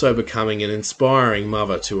 while also becoming an inspiring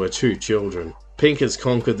mother to her 2 children. Pink has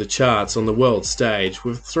conquered the charts on the world stage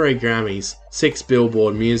with 3 Grammys, 6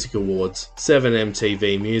 Billboard Music Awards, 7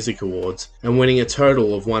 MTV Music Awards, and winning a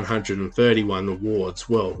total of 131 awards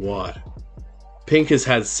worldwide. Pink has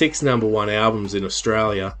had 6 number 1 albums in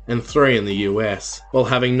Australia and 3 in the US, while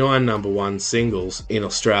having 9 number 1 singles in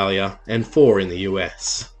Australia and 4 in the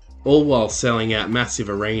US. All while selling out massive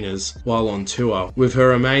arenas while on tour with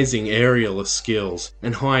her amazing aerialist skills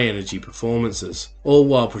and high energy performances, all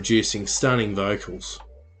while producing stunning vocals.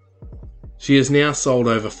 She has now sold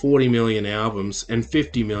over 40 million albums and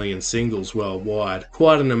 50 million singles worldwide,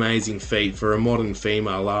 quite an amazing feat for a modern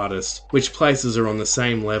female artist, which places her on the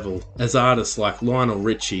same level as artists like Lionel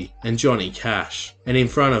Richie and Johnny Cash, and in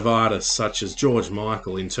front of artists such as George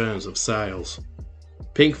Michael in terms of sales.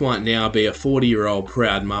 Pink might now be a 40-year-old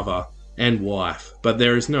proud mother and wife, but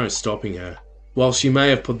there is no stopping her. While she may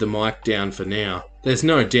have put the mic down for now, there's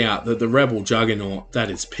no doubt that the rebel juggernaut that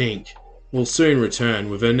is Pink will soon return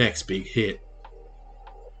with her next big hit.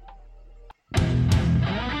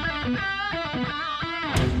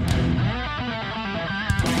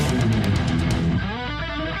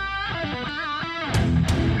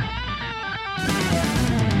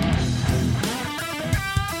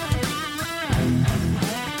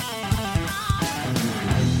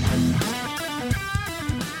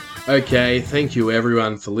 Okay, thank you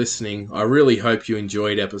everyone for listening. I really hope you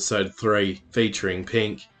enjoyed episode 3 featuring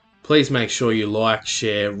Pink. Please make sure you like,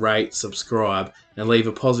 share, rate, subscribe, and leave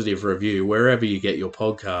a positive review wherever you get your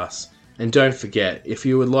podcasts. And don't forget, if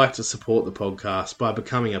you would like to support the podcast by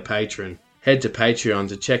becoming a patron, head to Patreon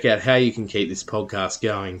to check out how you can keep this podcast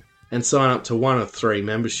going, and sign up to one of 3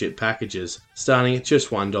 membership packages, starting at just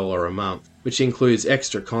 $1 a month, which includes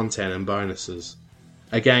extra content and bonuses.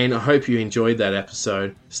 Again, I hope you enjoyed that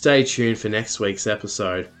episode. Stay tuned for next week's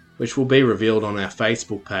episode, which will be revealed on our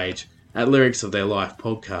Facebook page at Lyrics of Their Life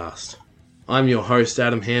podcast. I'm your host,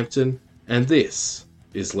 Adam Hampton, and this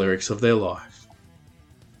is Lyrics of Their Life.